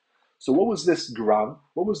Shachafsa. So what was this gram?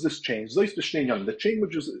 What was this change? The change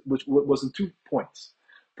which was in 2 points.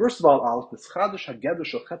 First of all, this chadash hageder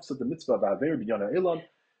shel chepsa the mitzvah ba'aver b'yana elam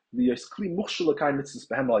liyeskli muchshel l'kai mitzvahs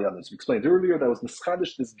behem al yanos. We explained earlier that was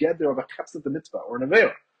mischadish this geder of a chepsa the mitzvah or an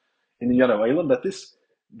aver in the yana elam that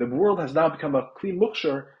the world has now become a kli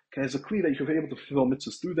muchsher as a kli that you can be able to fulfill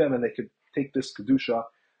mitzvahs through them and they could take this kedusha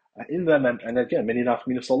in them and again many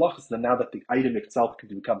nafminas salachas then now that the item itself can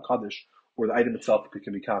become kaddish or the item itself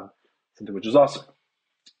can become something which is awesome.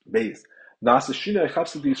 Based. There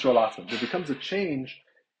becomes a change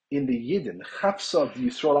in the Yidden, the Chafsa of the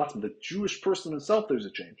Yisro Atzma, the Jewish person himself, there's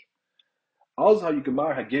a change. We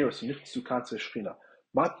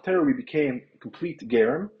became complete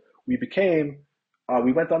Gerim. We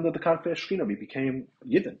went under the Kanfei Shechina. We became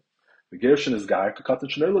Yidden. The Gershon is Gair, Kakatan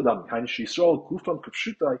Shnei Ladam, Hainish Yisrael, Kufam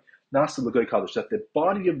Kapshutai, Nasa L'Goy Kaddish, that the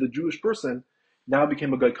body of the Jewish person now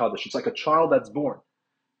became a Goy Kaddish. It's like a child that's born.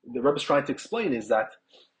 The Rebbe is trying to explain is that,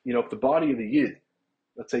 if the body of the Yid,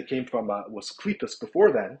 let's say, came from, was Klippas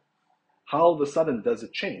before then, how all of a sudden does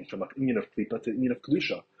it change from a union of Klippa to a union of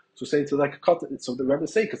Kedusha? So saying it's like a katan, so the Rebbe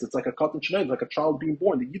is saying, because it's like a katan shnei, like a child being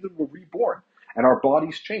born. The Yidden were reborn, and our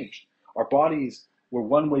bodies changed. Our bodies were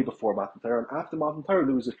one way before Matan Torah, and after Matan Torah,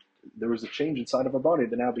 there was a change inside of our body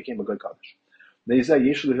that now became a good Kaddish. They say,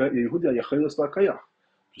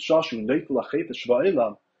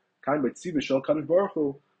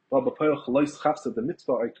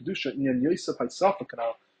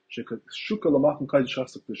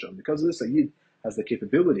 because of this, a Yid has the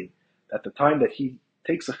capability at the time that he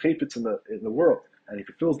takes a chaypitz in the world and he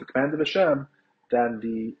fulfills the command of Hashem, then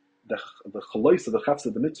the chalois of the chafs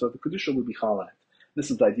of the mitzvah of the kedusha will be chal.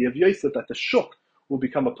 This is the idea of Yosef that the shuk will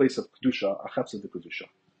become a place of kedusha, a chafs of the kedusha.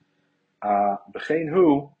 B'chein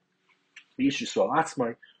hu yish Yisrael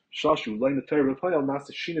atzmai shashu lein Torah v'payal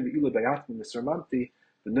nasa shina v'ila bayatmi nisramanti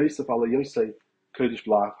the noisef ala Yosef kodesh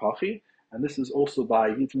b'la'af hachi. And this is also by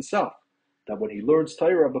Yid himself, that when he learns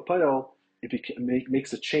Torah b'payal, it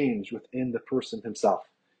makes a change within the person himself.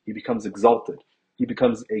 He becomes exalted. He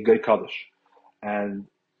becomes a Goy Kaddish. And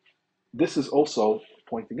this is also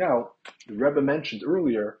pointing out, the Rebbe mentioned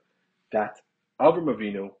earlier that Avram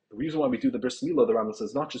Avinu, the reason why we do the Bris Milah, the Rambam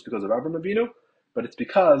says, not just because of Avram Avinu, but it's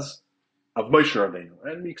because of Moshe Rabbeinu.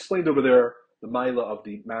 And we explained over there the Milah of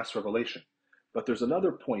the mass revelation. But there's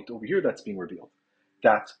another point over here that's being revealed,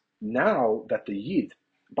 that now that the Yid,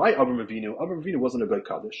 by Avram Avinu wasn't a Goy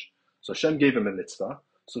Kaddish, so Hashem gave him a mitzvah.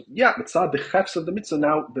 So yeah, mitzvah, the chefs of the mitzvah,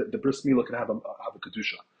 now the Bris Milah can have a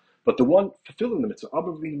kedusha. But the one fulfilling the mitzvah,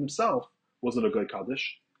 Avram Avinu himself, wasn't a Goy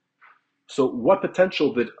Kaddish. So what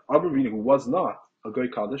potential did Avram Avinu, who was not a Goy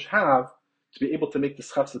Kaddish, have to be able to make this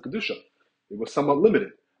chefs of kedusha? It was somewhat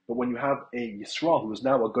limited. But when you have a Yisrael who is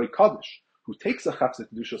now a Goy Kaddish, who takes a chefs of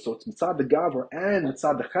kedusha, so it's mitzvah the gaver and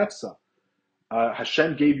mitzvah the chefsa,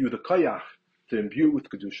 Hashem gave you the koyach to imbue it with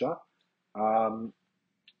kedusha.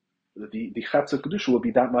 The chetz of kedusha will be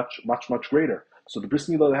that much greater. So the bris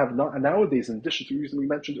milah they have nowadays, in addition to the reason we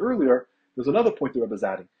mentioned earlier, there's another point the Rebbe is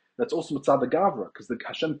adding. That's also mitzvah the gavra, because the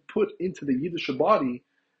Hashem put into the Yiddish body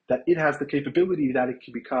that it has the capability that it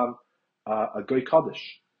can become a goy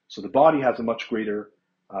kaddish. So the body has a much greater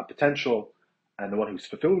potential, and the one who's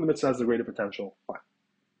fulfilling the mitzvah has a greater potential. Fine.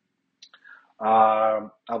 So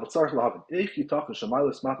now we're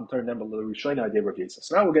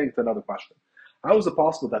getting to another question. How is it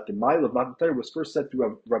possible that the mile of Matan Torah was first said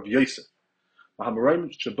through Rav Yosef? Rav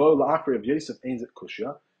Yosef ain't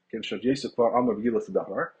kushya. Rav Yosef var Amar V'gilas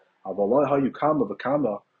Davar. Avalai hayu kama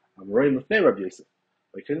v'kama Amoraim lefnei Rav Yosef.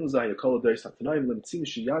 He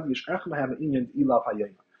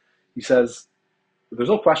says there's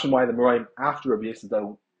no question why the Moraim after Rav Yosef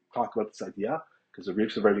don't talk about this idea, because Rav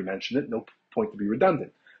Yosef already mentioned it. No point to be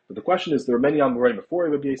redundant. But the question is, there are many Amoraim before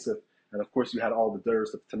Rav Yosef, and of course you had all the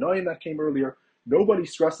Durs of Tanoim that came earlier. Nobody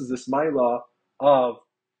stresses this Maila of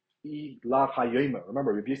Ilav Hayoma.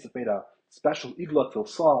 Remember, Rav Yosef made a special Igla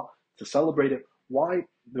Tilsa to celebrate it. Why,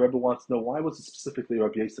 the Rebbe wants to know, why was it specifically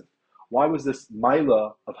Rav Yosef? Why was this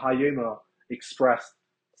Maila of Hayoma expressed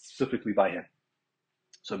specifically by him?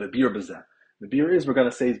 So the beer bezeh. The beer is, we're going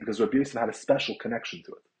to say, is because Rabbi Yosef had a special connection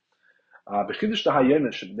to it. B'chidush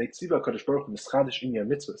ta'hayemen shebnei tziva HaKadosh Baruch Hu mischadish inyan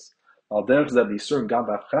mitzvahs al derech zeh b'yisurim gam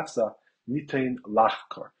b'avchafsa nitain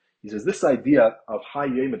lachkar. He says this idea of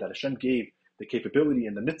hayyemen that Hashem gave the capability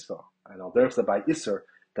in the mitzvah, and al derech zeh by isur,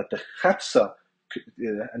 that the chafsa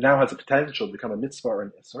now has a potential to become a mitzvah or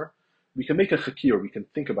an isur. We can make a chakir, we can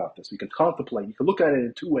think about this, we can contemplate, you can look at it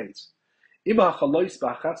in two ways. Ima hachalois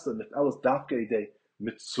b'achafsa nif'elas dafke idei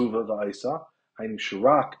mitzvah v'aisa, haynim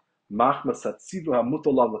shurak machma satzivu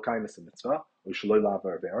hamutolav l'kaimis a mitzvah, or shaloi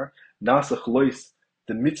lavar ver, nasa chalois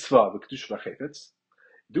the mitzvah v'kedush v'chefetz.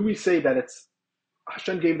 Do we say that it's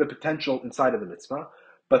Hashem gave the potential inside of the mitzvah,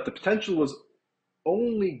 but the potential was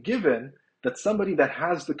only given that somebody that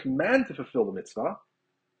has the command to fulfill the mitzvah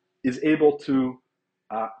is able to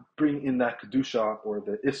bring in that kedusha or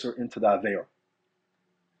the isser into the aveir.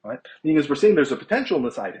 Right? Meaning, as we're saying, there's a potential in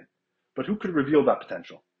this item, but who could reveal that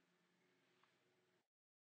potential?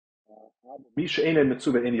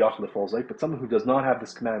 But someone who does not have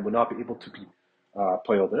this command would not be able to be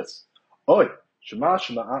play all this. Or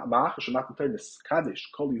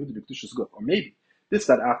maybe this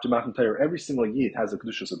that after Matan Torah, every single yid has a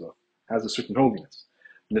kedusha zuguf, has a certain holiness.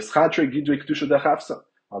 We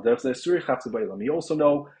also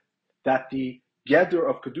know that the gather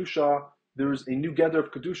of kedusha, there is a new gather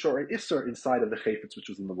of kedusha or an isser inside of the chayfetz which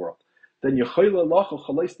was in the world. Then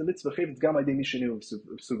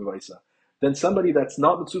somebody that's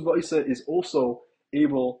not mitzvah isa is also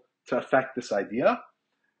able to affect this idea.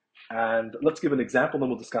 And let's give an example, then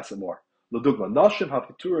we'll discuss it more. L'dugma, nashim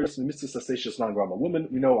ha'pituris mitzvah sasei non-grama. Women,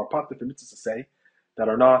 we know, are patur for mitzvah sasei that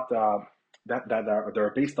are not that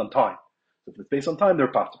are based on time. So if it's based on time, they're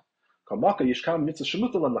patur. Kamaka yishkam mitzvah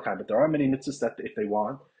shemutal l'chaim, but there are many mitzvahs that if they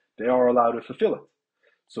want, they are allowed to fulfill it.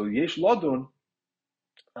 So yesh ladun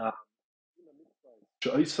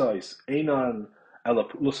she'oisais einan ela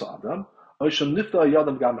lusa adam oisham nifta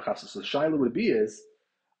yadam gam mechasas. So the shaila would be is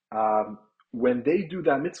when they do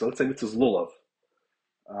that mitzvah, let's say mitzvah's lulav.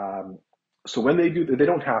 So when they do, they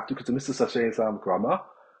don't have to because the mitzvah sashay is grama,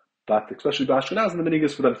 but especially by Ashkenaz, and the minig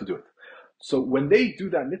is for them to do it. So when they do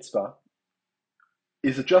that mitzvah,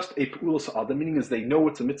 is it just a pu'ulas adam? Meaning is they know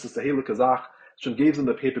it's a mitzvah sahela kazach. Hashem gave them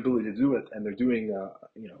the capability to do it, and they're doing a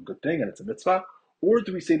good thing, and it's a mitzvah. Or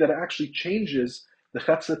do we say that it actually changes the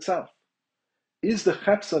chepsa itself? Is the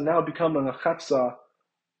chepsa now becoming a chepsa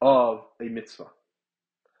of a mitzvah?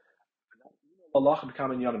 Allah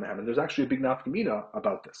becoming yadam, and there's actually a big nafkamina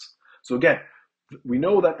about this. So again, we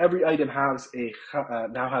know that every item has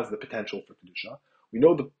now has the potential for kedusha. We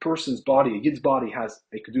know the person's body, a yid's body, has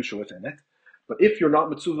a kedusha within it. But if you're not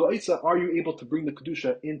mitzvah isa, are you able to bring the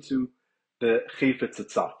kedusha into the chayfetz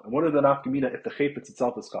itself? And what are the nafkamina if the chayfetz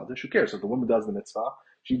itself is kaddish? Who cares? If the woman does the mitzvah,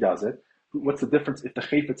 she does it. What's the difference if the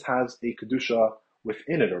chayfetz has a kedusha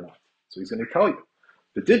within it or not? So he's going to tell you.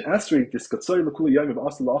 The din asrik this katsoi l'kuli yom of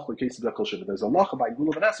asal la'achli case of kol shiva. There's a lacha by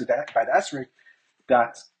gulav and asrik by the asrik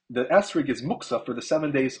that the asrig is muksa for the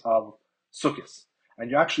 7 days of Sukkot, and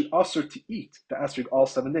you're actually usher to eat the asrig all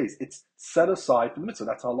 7 days. It's set aside for the mitzvah.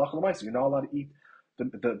 That's how lacha l'maisa. You're not allowed to eat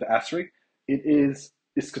the asrig. It is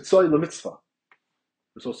katsoi l'mitzvah.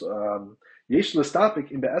 There's also yesh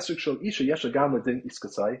l'stapik in the asrig shel isha yesh agam l'din is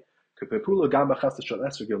katsoi kepepula gam b'chasta shel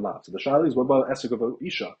asrig yolav. So the shaila is what about asrig of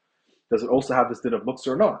isha? Does it also have this din of muksa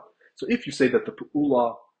or not? So if you say that the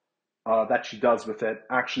pu'ula that she does with it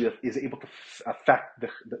actually is able to affect the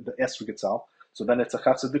esrog itself, so then it's a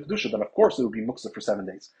chafsa d'kedusha, then of course it would be muksa for 7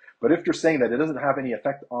 days. But if you're saying that it doesn't have any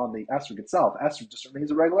effect on the esrog itself, esrog just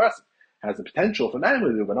remains a regular esrog. Has the potential for man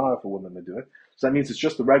to do it, but not for women to do it. So that means it's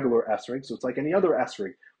just the regular esrog, so it's like any other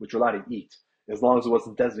esrog which you're allowed to eat, as long as it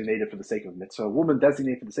wasn't designated for the sake of mitzvah. A woman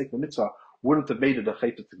designated for the sake of mitzvah wouldn't have made it a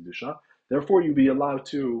chayfet d'kedusha, therefore you'd be allowed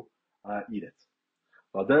to eat it.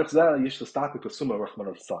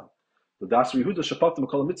 The Another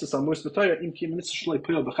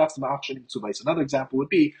example would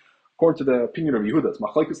be, according to the opinion of Yehuda, it's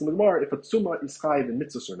machlokes in the Gemara, if a tzuma is chayiv in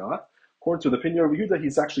mitzvahs or not. According to the opinion of Yehuda,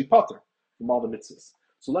 he's actually pater from all the mitzvahs.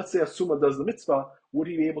 So let's say a tzuma does the mitzvah, would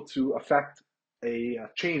he be able to affect a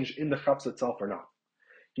change in the chapsa itself or not?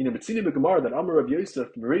 You know, B'tzini b'Gemara that Amar Rav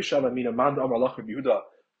Yosef Mereishav Amina Man Amar Lach Rav Yehuda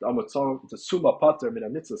the Amar Tzom the Suma Pater Min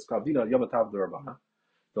Mitzvahs Kavdina Yomatav D'Rabana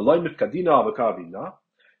the Loy Mitkadina Avakavina.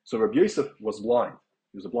 So Rav Yosef was blind.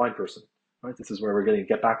 He was a blind person. Right? This is where we're going to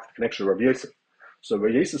get back to the connection of Rav Yosef. So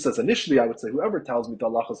Rav Yosef says initially I would say whoever tells me the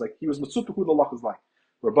Allah is like, he was Mitzupah who the Allah is like,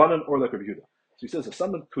 Rabbanan or like Rav Yehuda. So he says if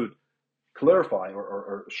someone could clarify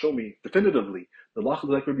or show me definitively the Allah is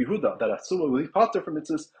like Rav Yehuda that a Suma will be Pater from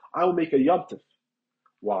mitzvahs, I will make a yomtiv.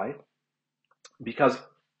 Why? Because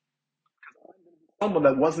I'm someone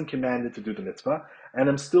that wasn't commanded to do the mitzvah, and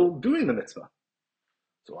I'm still doing the mitzvah.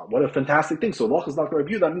 So what a fantastic thing. So Allah is not going to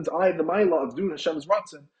review. That means I have the milah of doing Hashem's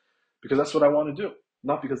ratzon, because that's what I want to do.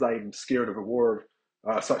 Not because I'm scared of reward,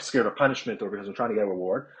 scared of punishment, or because I'm trying to get a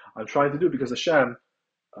reward. I'm trying to do it because Hashem,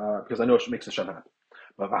 because I know it makes Hashem happy.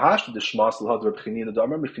 But now that's I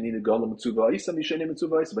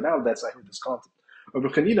heard this concept.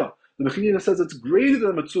 The Bechanina says it's greater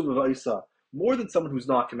than Mitzvah V'Isa, more than someone who's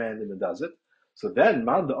not commanded and does it. So then,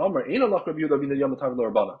 Man the Amar Ein Allah Rabbi Yehuda V'Nei Yamatav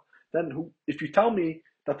L'Rabbana. Then, if you tell me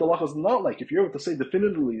that the Allah is not like, if you're able to say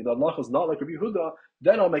definitively that Allah is not like Rabbi Yehuda,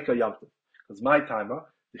 then I'll make a yamtiv. Because my timer,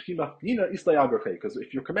 because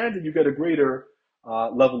if you're commanded, you get a greater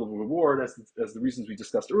level of reward, as the reasons we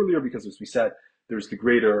discussed earlier. Because as we said, there's the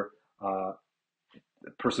greater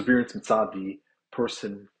perseverance mitzad the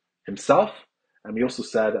person himself. And we also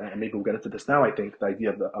said, and maybe we'll get into this now, I think, the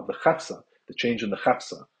idea of the chepsa, the change in the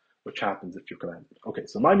chepsa, which happens if you're commanded. Okay,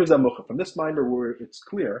 so Maimer Zamucha. From this Maimer, where it's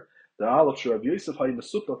clear that Allah Rav Yosef Hayim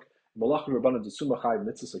Mesutok Malach Rabbanan Desuma Chayim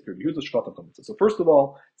Mitzvah like Rav Yehuda Shvatam Mitzvah. So first of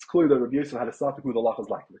all, it's clear that Rav Yosef had a safek who the Allah is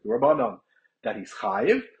like the Rabbanan that he's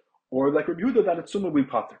chayiv, or like Rav Yehuda that it's Suma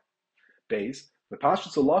B'Pater. Base the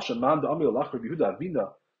Parshas Salasha Man the Ami Allah Rav Yehuda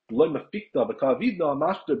Avina the Loy Mafikta the Kavidna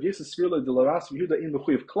Master Rav Yosef Svirla the Laras Yehuda in the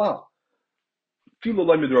Chuyev Klal. From the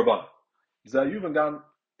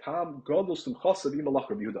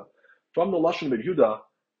Lashon of Yehuda,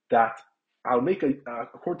 that I'll make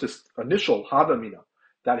according to initial Hadamina,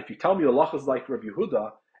 that if you tell me the Allah is like Rabbi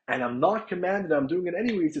Yehuda, and I'm not commanded, I'm doing it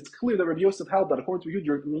anyways, it's clear that Rabbi Yosef held that according to Yehuda,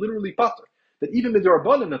 you're literally pater. That even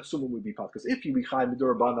Midorabanan, that someone would be pater. Because if you bechay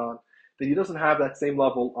Midorabanan, then he doesn't have that same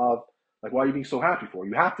level of, like, why are you being so happy for?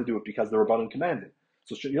 You have to do it because the Rabbanan commanded.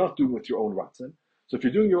 So you're not doing it with your own ratzon. So if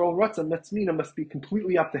you're doing your own ratzon, that's mean it must be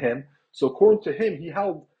completely up to him. So according to him, he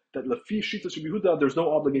held that lefi shitas Rabbi Yehuda, there's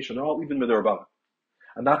no obligation at all, even Midorabanan.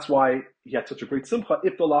 And that's why he had such a great simcha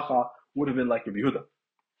if the lacha would have been like Rabbi Yehuda.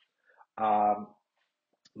 Now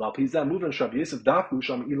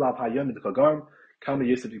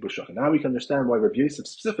we can understand why Rabbi Yosef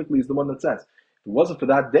specifically is the one that says, if it wasn't for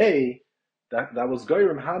that day, that was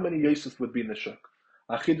Gairim, how many Yosef would be in the shuk?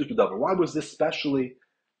 Why was this specially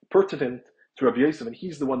pertinent to Rabbi Yosef, and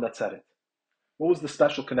he's the one that said it? What was the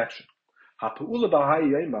special connection?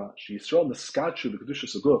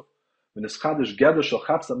 When it's Kaddish Gedder Shal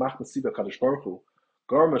Chapsa Mach Nasiba Kaddish Baruch Hu,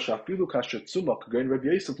 Garma Shafilu Kasher Tzumok Gain Rabbi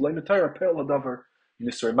Yosef Leimetayra Pel Hadavar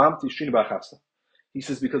Nisar Mamti Shini Bachapsa. He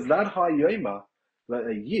says because that High Yema that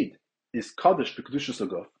a Yid is Kaddish B'Kedushas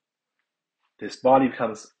Aguf, his body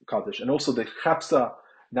becomes Kaddish, and also the Chapsa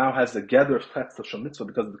now has the Gedder of Chapsa Shal Mitzvah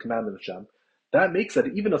because of the commandment of Hashem. That makes it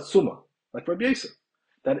even a Tzuma like Rabbi Yosef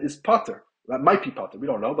that is Pater. That might be Pater, we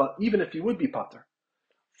don't know, but even if he would be Pater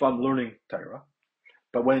from learning Torah.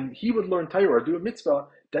 But when he would learn Torah or do a mitzvah,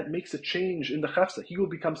 that makes a change in the chafsa. He will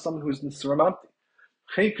become someone who is nisramanti.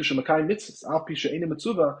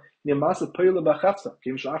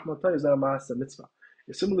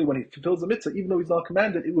 Similarly, when he fulfills the mitzvah, even though he's not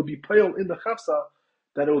commanded, it will be payal in the chafsa,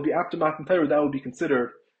 that it will be after matan Torah, that will be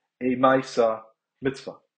considered a ma'isa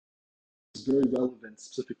mitzvah. It's very relevant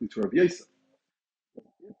specifically to Rabbi Yosef.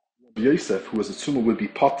 Rabbi Yosef, who was a tzuma, would be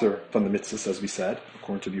pater from the mitzvahs, as we said,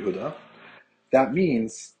 according to Yehuda. That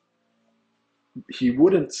means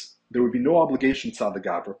there would be no obligation to the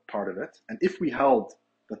Gabra part of it. And if we held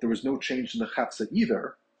that there was no change in the Chapsa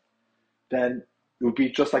either, then it would be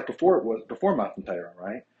just like before Matan Torah,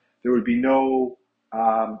 right? There would be no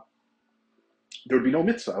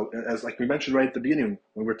mitzvah, as like we mentioned right at the beginning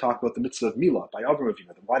when we were talking about the mitzvah of Milah by Avram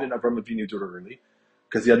Avinu. Why didn't Avram Avinu do it early?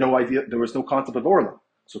 Because he had no idea, there was no concept of Orla.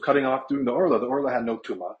 So cutting off doing the Orla had no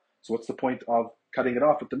Tuma. So what's the point of cutting it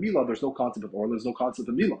off with the Milah? There's no concept of Orla, there's no concept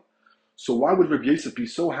of Milah. So why would Rabbi Yosef be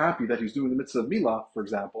so happy that he's doing the mitzvah of Milah, for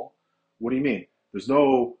example? What do you mean? There's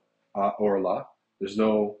no Orla, there's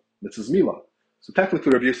no mitzvah's Mila. So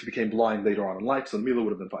technically, Rabbi Yosef became blind later on in life, so the Mila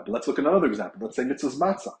would have been fine. But let's look at another example. Let's say mitzvah's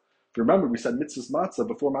matzah. If you remember, we said mitzvah's matzah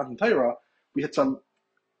before Matan Torah, we had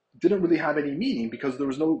didn't really have any meaning because there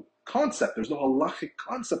was no concept. There's no halachic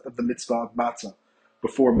concept of the mitzvah of matzah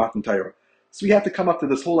before Matan Torah. So we had to come up to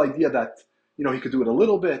this whole idea that, he could do it a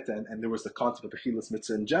little bit, and there was the concept of the Bechilas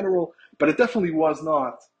mitzvah in general, but it definitely was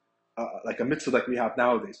not like a mitzvah like we have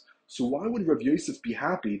nowadays. So why would Rav Yosef be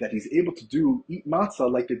happy that he's able to eat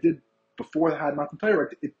matzah like they did before they had Matan Torah?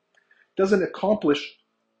 It doesn't accomplish.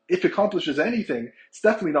 If it accomplishes anything, it's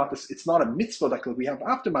definitely not this. It's not a mitzvah like we have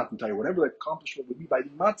after Matan Torah. Whatever the accomplishment would be by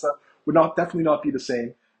eating matzah would definitely not be the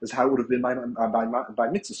same as how it would have been by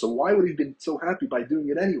mitzvah. So why would he have been so happy by doing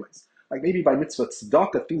it anyways? Like maybe by mitzvah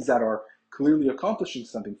tzedakah, things that are clearly accomplishing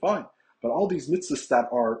something, fine. But all these mitzvahs that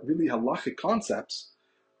are really halachic concepts,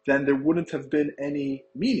 then there wouldn't have been any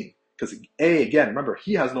meaning. Because again, remember,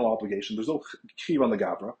 he has no obligation. There's no chiv on the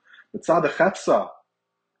gavra. Mitzad chepsa,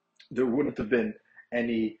 there wouldn't have been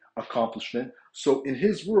any accomplishment. So in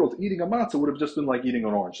his world, eating a matzah would have just been like eating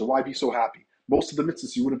an orange. So why be so happy? Most of the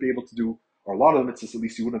mitzvahs you wouldn't be able to do, or a lot of the mitzvahs at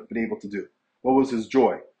least you wouldn't have been able to do. What was his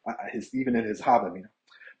joy? Even in his havamina.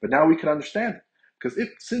 But now we can understand it. Because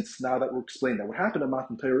since now that we're explaining that what happened in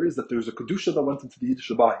Matan Torah is that there's a kedusha that went into the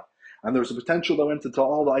Yiddish Abayim, and there's a potential that went into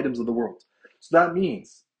all the items of the world. So that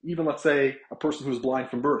means, even let's say a person who's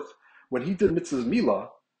blind from birth, when he did mitzvah's Mila,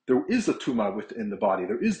 there is a tuma within the body.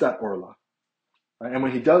 There is that orla. And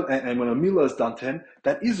when he does, and when a Mila is done to him,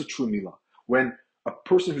 that is a true Mila. When a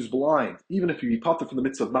person who's blind, even if he be potter from the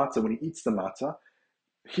mitzvah of matzah, when he eats the matzah,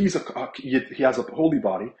 he has a holy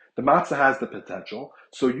body. The matzah has the potential.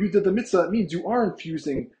 So you did the mitzvah. It means you are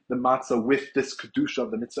infusing the matzah with this kedusha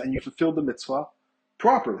of the mitzvah, and you fulfilled the mitzvah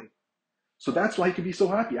properly. So that's why he could be so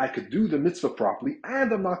happy. I could do the mitzvah properly,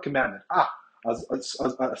 and I'm not commanded.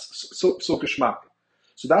 So kishmak.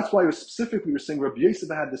 So that's why specifically we're saying Rabbi Yosef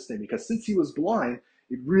had this thing, because since he was blind,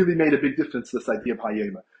 it really made a big difference, this idea of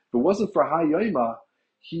Hayoma. If it wasn't for Hayoma,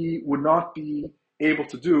 he would not be able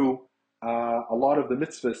to do a lot of the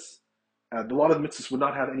mitzvahs. A lot of the mitzvahs would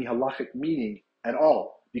not have any halachic meaning at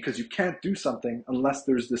all, because you can't do something unless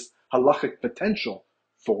there's this halachic potential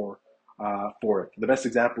for it. The best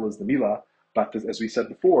example is the Mila, but as we said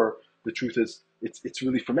before, the truth is it's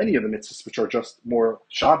really for many of the mitzvahs which are just more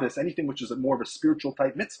Shabbos, anything which is more of a spiritual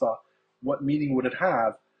type mitzvah, what meaning would it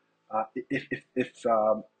have if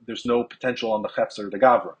there's no potential on the chefs or the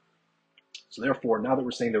gavra? So therefore, now that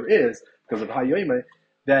we're saying there is, because of Hayoma,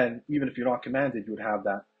 then even if you're not commanded, you would have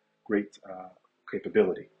that great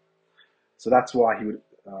capability. So that's why he would.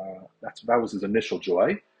 That was his initial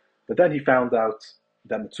joy. But then he found out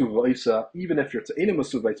that Mitzvah Isa, even if you're Ta'ina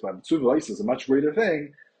Mitzvah Isa, Mitzvah Isa is a much greater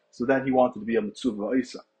thing. So then he wanted to be a Mitzvah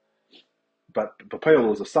Isa. But Papayel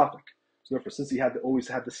was a suffix. So therefore, since he always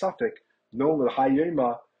had the suffix, knowing the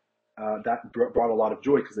Hayema, that brought a lot of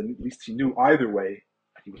joy, because at least he knew either way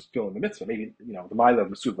he was fulfilling the mitzvah. Maybe the Ma'ila of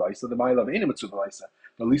Mitzvah Isa, the Ma'ila of Eina Mitzvah Isa.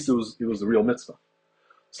 But at least it was the real mitzvah.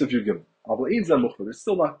 So if you give him, it's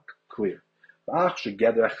still not clear. That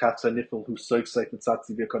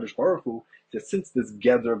since this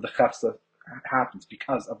gather of the chafsa happens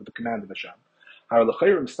because of the command of Hashem, it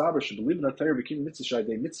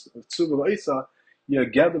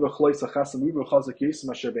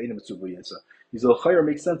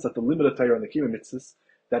makes sense that the limit of Torah and the kiyum mitzvahs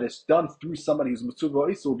that is done through somebody who's mitzvah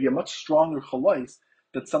isa will be a much stronger chalais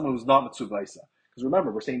than someone who's not mitzvah isa. Because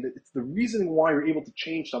remember, we're saying that it's the reasoning why you're able to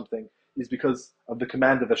change something is because of the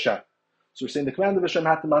command of Hashem. So we're saying the command of Hashem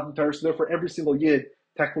had the Matan Torah, so therefore every single Yid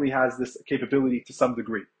technically has this capability to some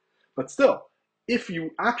degree. But still, if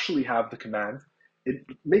you actually have the command, it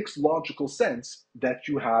makes logical sense that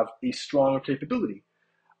you have a stronger capability.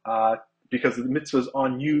 Because the mitzvah is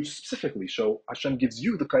on you specifically. So Hashem gives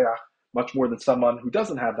you the kayach much more than someone who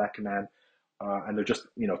doesn't have that command, and they're just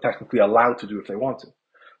technically allowed to do if they want to.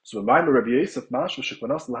 So in Maimar Rabbi Yosef Mashva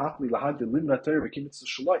Shekvanas Lahakli Lahad Limna Torah V'Kimitz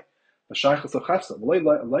Shalai V'Shaychas of Chafsa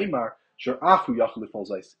Leimar Sher Afu Yachli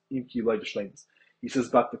Falzais Im Ki Lei B'Shleimus. He says,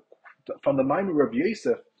 but from the Maimar Rabbi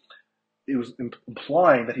Yosef, it was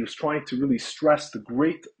implying that he was trying to really stress the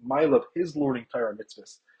great mile of his learning Torah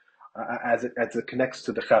mitzvahs as it connects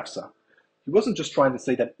to the Chafsa. He wasn't just trying to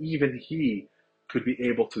say that even he could be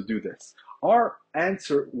able to do this. Our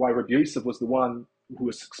answer why Rabbi Yosef was the one who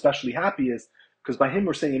was especially happy is because by him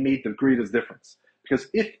we're saying it made the greatest difference. Because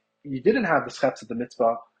if he didn't have the Chefs of the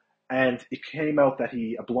mitzvah and it came out that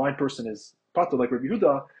a blind person is patur like Rabbi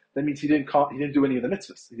Yehuda, that means he didn't do any of the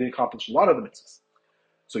mitzvahs. He didn't accomplish a lot of the mitzvahs.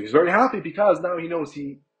 So he's very happy because now he knows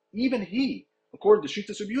even he, according to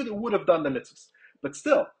Shittas Rabbi Yehuda, would have done the mitzvahs. But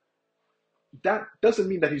still, that doesn't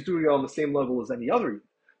mean that he's doing it on the same level as any other.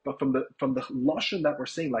 But from the lashon that we're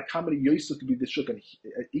saying, like how many Yosef to be the shuk and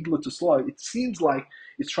igla to slaw, it seems like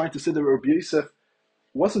it's trying to say that Rabbi Yosef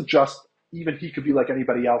wasn't just even he could be like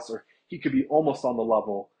anybody else, or he could be almost on the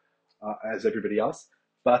level as everybody else,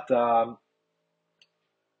 but that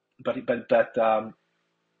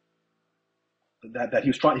he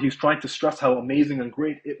was trying to stress how amazing and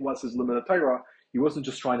great it was his limit of Torah. He wasn't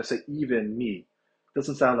just trying to say even me. It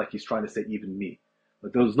doesn't sound like he's trying to say even me.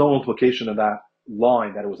 But there was no implication in that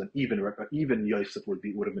line that it was an even Yosef would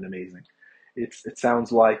have been amazing. It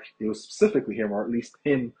sounds like it was specifically him, or at least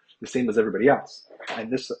him, the same as everybody else.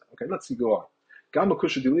 And this, okay, let's see, go on. Also,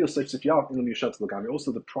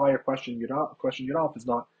 the prior question Yudalf is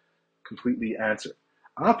not completely answered.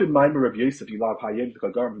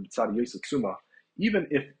 Even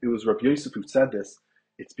if it was Rabbi Yosef who said this,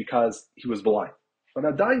 it's because he was blind. But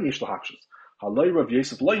Adayin yesh lahakshus. Halay Rabbi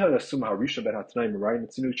Yosef loy hayasum harisha ben hatanayim merayim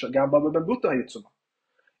mitzinu gam baba ben buta hayatzuma.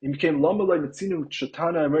 Im came lamalay mitzinu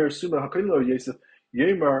shatana amer suma hakayim Yosef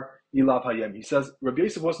yemer ilav hayem. He says Rabbi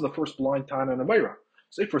Yosef wasn't the first blind Tana and Amira.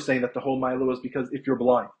 So if we're saying that the whole Milo was because if you're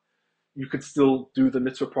blind, you could still do the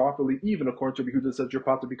mitzvah properly, even according to Yehuda says you're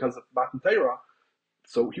potter because of Matan Torah.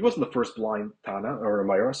 So he wasn't the first blind Tana or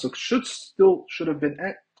Amira. So should have been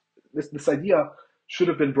this idea should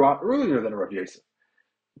have been brought earlier than Rabbi Yosef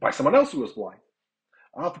by someone else who was blind.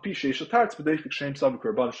 Even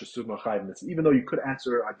though you could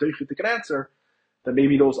answer a could answer that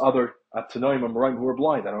maybe those other Tanoim and Moraim who were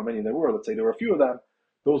blind, I don't know how many there were, let's say there were a few of them,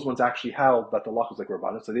 those ones actually held that the law was like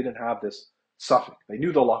Rabbanan, so they didn't have this suffix. They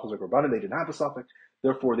knew the law was like Rabbanan, they didn't have the suffix,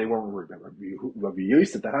 therefore they weren't worried. Rabbi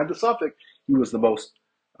Yosef that had the suffix, he was the most,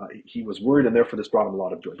 he was worried, and therefore this brought him a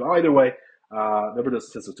lot of joy. But either way, nevertheless,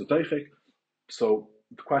 it says it's a Taifik, so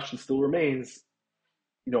the question still remains,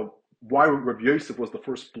 why Rabbi Yosef was the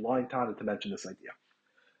first blind Tana to mention this idea.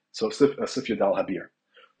 So Sifya Dal Habir.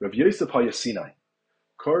 Rabbi Yosef Hayasinai.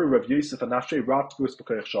 Kori Rabbi Yosef Anashe Rat Gus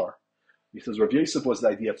B'Koyach Shar. He says Rabbi Yosef was the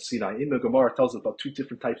idea of Sinai. In the Gemara, it tells us about two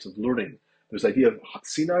different types of learning. There's the idea of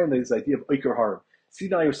Sinai and there's the idea of Iker Harim.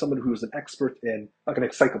 Sinai is someone who is an expert in, like an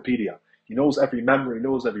encyclopedia. He knows every memory, he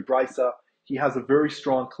knows every brisa. He has a very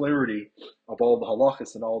strong clarity of all the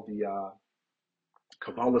halachas and all the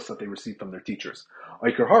Kabbalahs that they receive from their teachers.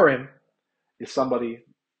 Iker Harim is somebody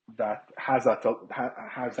that has that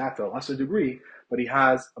to a lesser degree, but he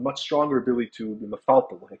has a much stronger ability to be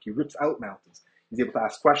mefaltal, like he rips out mountains. He's able to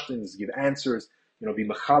ask questions, give answers, be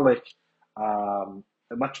mechalik,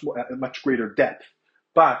 a much greater depth.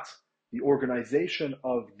 But the organization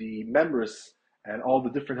of the members and all the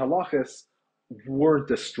different halachas weren't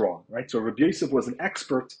as strong, right? So Rabbi Yosef was an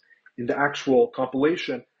expert in the actual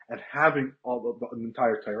compilation and having all the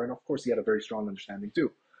entire Torah, and of course he had a very strong understanding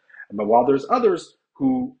too. But while there's others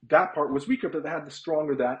who that part was weaker, but they had the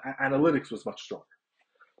stronger, that analytics was much stronger.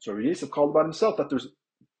 So Rabbi Yosef called about himself that there's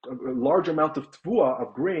a large amount of tvua,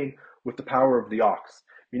 of grain, with the power of the ox.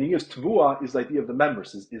 Meaning is tvua is the idea of the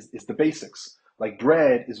members, is the basics. Like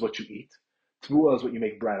bread is what you eat. Tvua is what you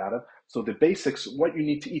make bread out of. So the basics, what you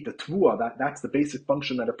need to eat, the tvua, that's the basic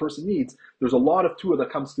function that a person needs. There's a lot of tvua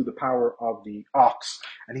that comes through the power of the ox.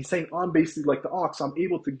 And he's saying, I'm basically like the ox. I'm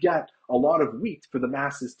able to get a lot of wheat for the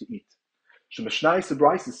masses to eat. Because the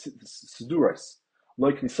Brisis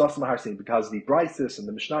and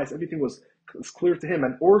the Mishnais, everything was clear to him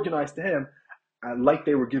and organized to him, like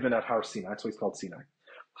they were given at Har Sinai. That's why it's called Sinai.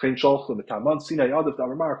 Therefore,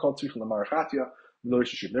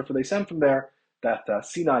 they sent from there that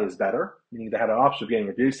Sinai is better, meaning they had an option of getting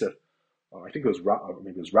Rabbi Yosef. I think it was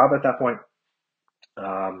maybe it was Rab at that point,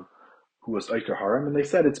 who was Iker Harim, and they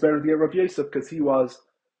said it's better to get Rabbi Yosef because he was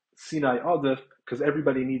Sinai Adif, because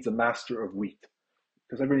everybody needs a master of wheat,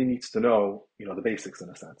 because everybody needs to know, the basics in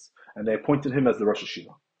a sense, and they appointed him as the Rosh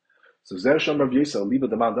Hashiva. So Zersham Rabbi Yosef liba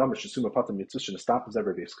demand damish shesuma patam mitzvah stop as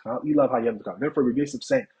Rabbi Yosef. Ilav hayem dekam. Therefore, Rabbi Yosef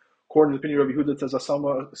saying, according to the opinion of Rabbi Yehuda, it says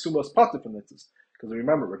asuma is patam from mitzvahs, because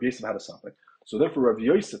remember Rabbi Yosef had a suffix. So therefore, Rabbi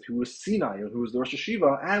Yosef, who was Sinai and who was the Rosh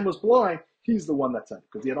Hashiva and was blind, he's the one that said,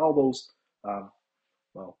 because he had all those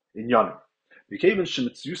in Yanim. Yekevin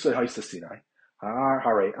shemitzusay haisa Sinai.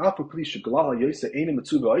 Hare afu kli sheglaha Yosef ene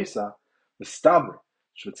mitzuva isa mistaber.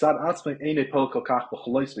 He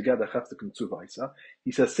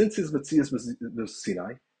says, since his Metzias was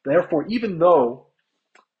Sinai, therefore, even though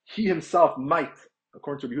he himself might,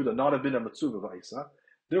 according to Yehuda, not have been a Metzuva V'Isa,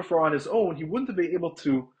 therefore on his own, he wouldn't have been able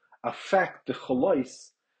to affect the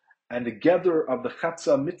Cholois and the gather of the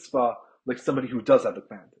Chatza Mitzvah like somebody who does have the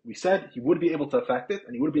command. We said he would be able to affect it,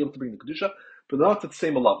 and he would be able to bring the Kedusha, but not at the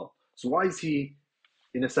same level. So why is he,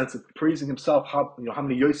 in a sense, of praising himself? How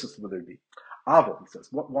many Yosefs would there be? Avol, he says,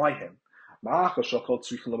 why him?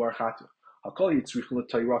 So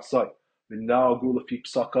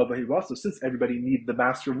since everybody needed the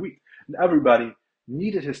master of wheat, and everybody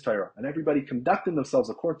needed his Torah, and everybody conducted themselves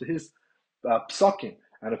according to his psakim,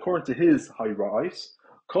 and according to his hayra'is,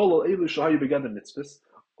 kol elu shahayu begeder mitzvahs,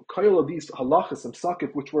 kol of these halachas and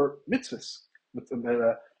psakim which were mitzvahs,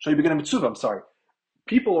 shahayu begeder mitzvah, I'm sorry.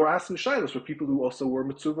 People were asking shaylos for people who also were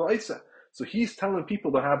mitzvah isa. So he's telling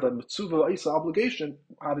people to have a mitzvah isa obligation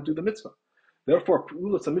how to do the mitzvah. Therefore,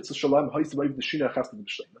 pu'ulat mitzvah shalom ha'isa b'ayiv d'shina chassid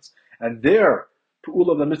b'shleimus. And their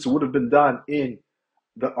pu'ulat of the mitzvah would have been done in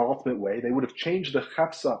the ultimate way. They would have changed the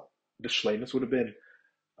chapsa b'shleimus, would have been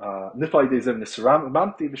nifai dezev nisram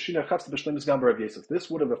mamti v'shina chapsa b'shleimus gam b'Rav Yosef. This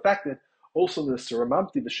would have affected also the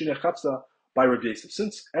siramamti v'shina chapsa by Rav Yosef.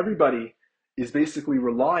 Since everybody is basically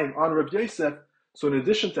relying on Rav Yosef, so in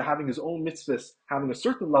addition to having his own mitzvahs, having a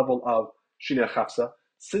certain level of shina chapsa,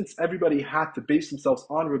 since everybody had to base themselves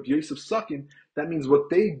on Rav Yosef's sakim, that means what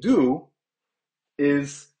they do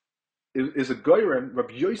is a goyrim.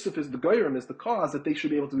 Rav Yosef is the goyrim, is the cause that they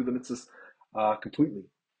should be able to do the mitzvahs completely.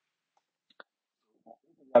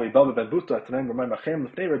 But the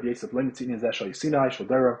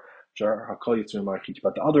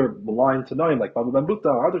other line Tanaim, like Baba Ben Buta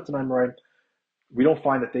or other Tanaim, we don't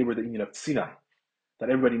find that they were the union of Sinai, that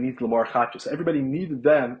everybody needs Lamar Chachas. Everybody needed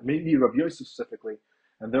them, maybe Rav Yosef specifically,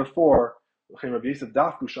 and therefore,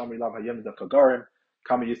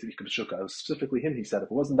 specifically him, he said, if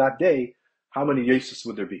it wasn't that day, how many Yosefs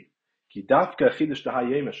would there be? He says,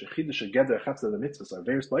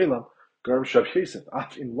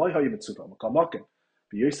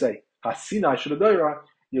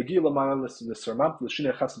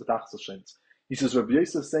 Rabbi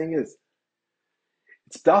Yosef saying is,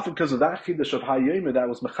 it's dafka because of that chiddush of Hayom that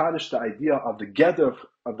was mechadish the idea of the gather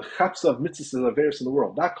of the chapsa of mitzvahs and avers in the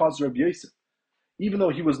world. That caused Rabbi Yosef, even though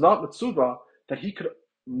he was not mitzvah, that he could,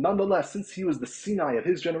 nonetheless, since he was the Sinai of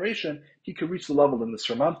his generation, he could reach the level in the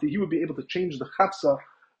Shramanti. He would be able to change the chapsa,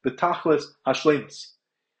 the tachlis hashlemus.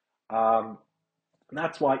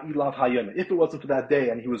 That's why Ilav Hayom. If it wasn't for that day,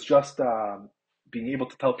 and he was just being able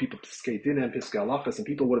to tell people Piskei Din and Piskei Halachas, and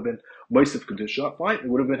people would have been Moisef Kedusha, fine, it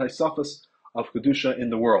would have been Haisafas of Kedusha in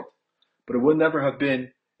the world. But it would never have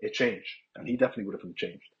been a change. And he definitely would have been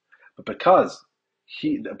changed. But because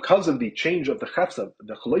of the change of the chapsa,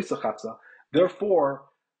 the chaloisa chapsa, therefore,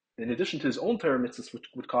 in addition to his own Torah mitzvahs, which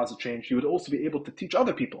would cause a change, he would also be able to teach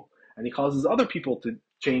other people. And he causes other people to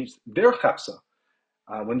change their chapsa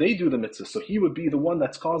when they do the mitzvah. So he would be the one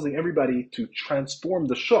that's causing everybody to transform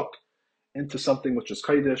the shuk into something which is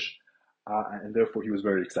kodesh, and therefore he was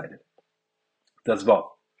very excited. That's Vav.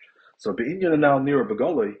 So be'inyan now near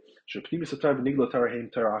begoloi, shepnimis atar v'niglo tar heim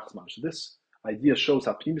tar achman. So this idea shows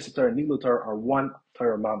how pnimis atar and niglo tar are one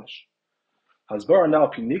tar mamish. Hasbar now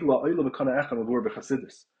pinigla oila v'kana echan v'vur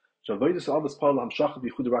b'chasidus. Shavoidus avos pal hamshach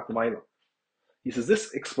v'yichud rak l'mayla. He says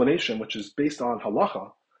this explanation, which is based on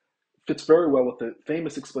halacha, fits very well with the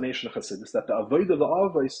famous explanation of Chassidus, that the avodah, the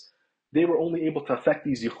avos, they were only able to affect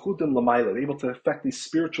these yichudim l'mayla, able to affect these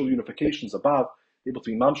spiritual unifications above, able to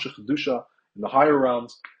be mamshech kedusha in the higher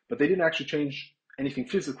realms, but they didn't actually change anything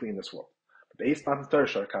physically in this world. When it was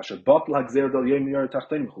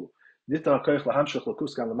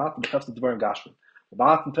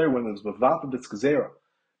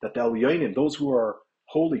that the Elyonim, those who are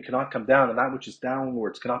holy, cannot come down, and that which is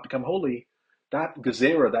downwards cannot become holy, that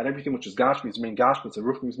gezerah, that everything which is gashmis, main gashmis, and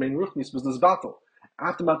ruchnis, main ruchnis, was this battle.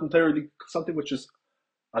 After Matan Torah, something which is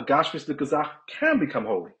a gashmis, the gazach, can become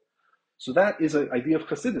holy. So that is an idea of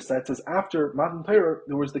Chassidus. That says after Matan Torah,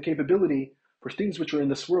 there was the capability for things which are in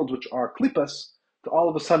this world, which are klippas, to all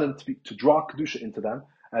of a sudden to draw kedusha into them,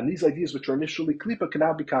 and these ideas which are initially klipa can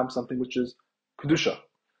now become something which is kedusha.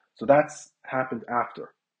 So that's happened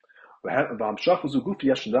after. And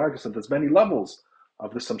there's many levels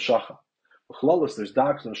of this hamshacha. There's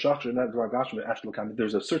darks and hamshacha.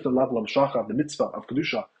 There's a certain level of hamshacha of the mitzvah of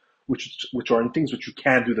kedusha, which are in things which you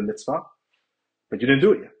can do the mitzvah, but you didn't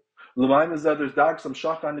do it yet. There's darks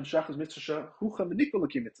hamshacha and hamshacha's mitzvah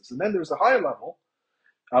and then there's a higher level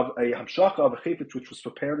of a hamshacha of a chayfetz which was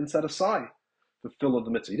prepared and set aside to fulfill the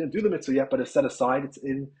mitzvah. You didn't do the mitzvah yet, but it's set aside. It's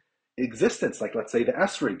in existence. Like let's say the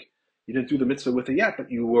esrig, you didn't do the mitzvah with it yet, but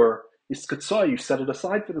you were iskatzah. You set it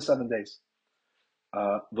aside for the 7 days.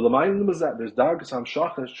 There's dargas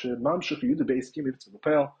hamshacha shemamshich yuda beiskim mitzvah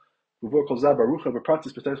lepel uvor kol zeh barucha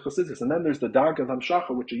v'pratis b'teres chasidus, and then there's the darga of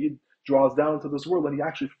hamshacha which a yid draws down into this world, and he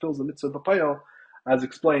actually fulfills the mitzvah b'payel, as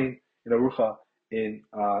explained in Arucha in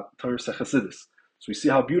Torah Chasidus. So we see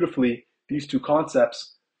how beautifully these two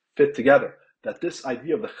concepts fit together. That this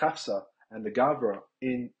idea of the chafsa and the gavra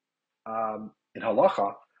in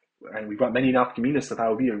halacha and we brought many nafkaminas of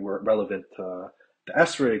how we were relevant to the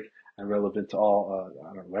esrig and relevant to all,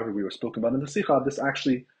 I don't know, whatever we were spoken about in the Sicha. This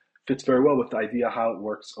actually fits very well with the idea how it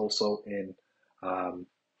works also in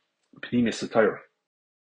Pnimis Torah.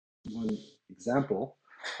 One example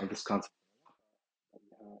of this concept,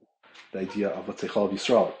 the idea of let's say Chalav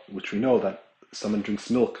Yisrael, which we know that someone drinks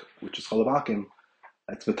milk, which is Chalav Akim,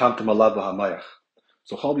 it's Metamtem Alav V'Hamayach.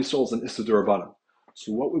 So Chalav Yisrael is an Issa D'Rabbanan.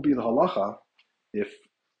 So what would be the halacha if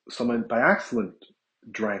someone by accident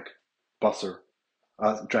drank basar,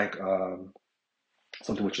 drank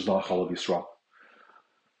something which is not Chalav Yisrael?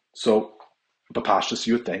 So the Parshas,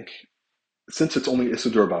 you would think, since it's only Issa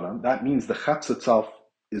D'Rabbanan, that means the chetz itself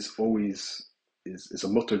is always is a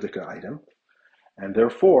mutter dika item, and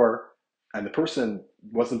therefore, and the person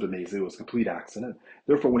wasn't b'mezeh, it was a complete accident.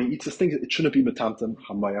 Therefore, when he eats this thing, it shouldn't be metamtem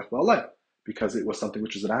hamayach v'aleh, because it was something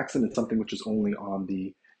which is an accident. It's something which is only on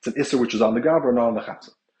it's an isser which is on the gavra, not on the chetz.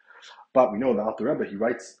 But we know the Alter Rebbe, he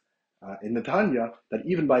writes in the Tanya that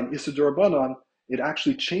even by an isser d'Rabbanan, it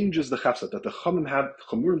actually changes the chafsa, that the Chachamim had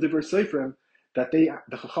chamurim divrei seifrim, that the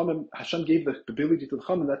Chachamim, Hashem gave the ability to the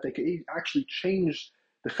Chachamim that they could actually change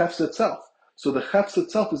the chafsa itself. So the chafsa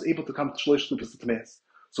itself is able to come to shleish lupas t'meis.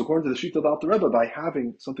 So according to the Shita of the Alter Rebbe, by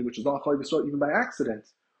having something which is not Chalav Yisrael, even by accident,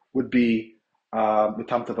 would be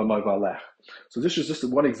mitamta v'may v'alech. So this is just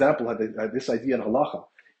one example of this idea in halacha.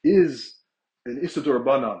 Is an Issa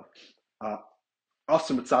D'Rabbanan Asr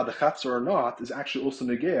mitzad the chatzer or not, is actually also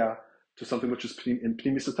negea to something which is in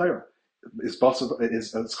Pnimis Torah. Is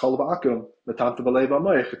chalav akum metamta v'lei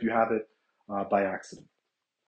v'amayich if you have it by accident.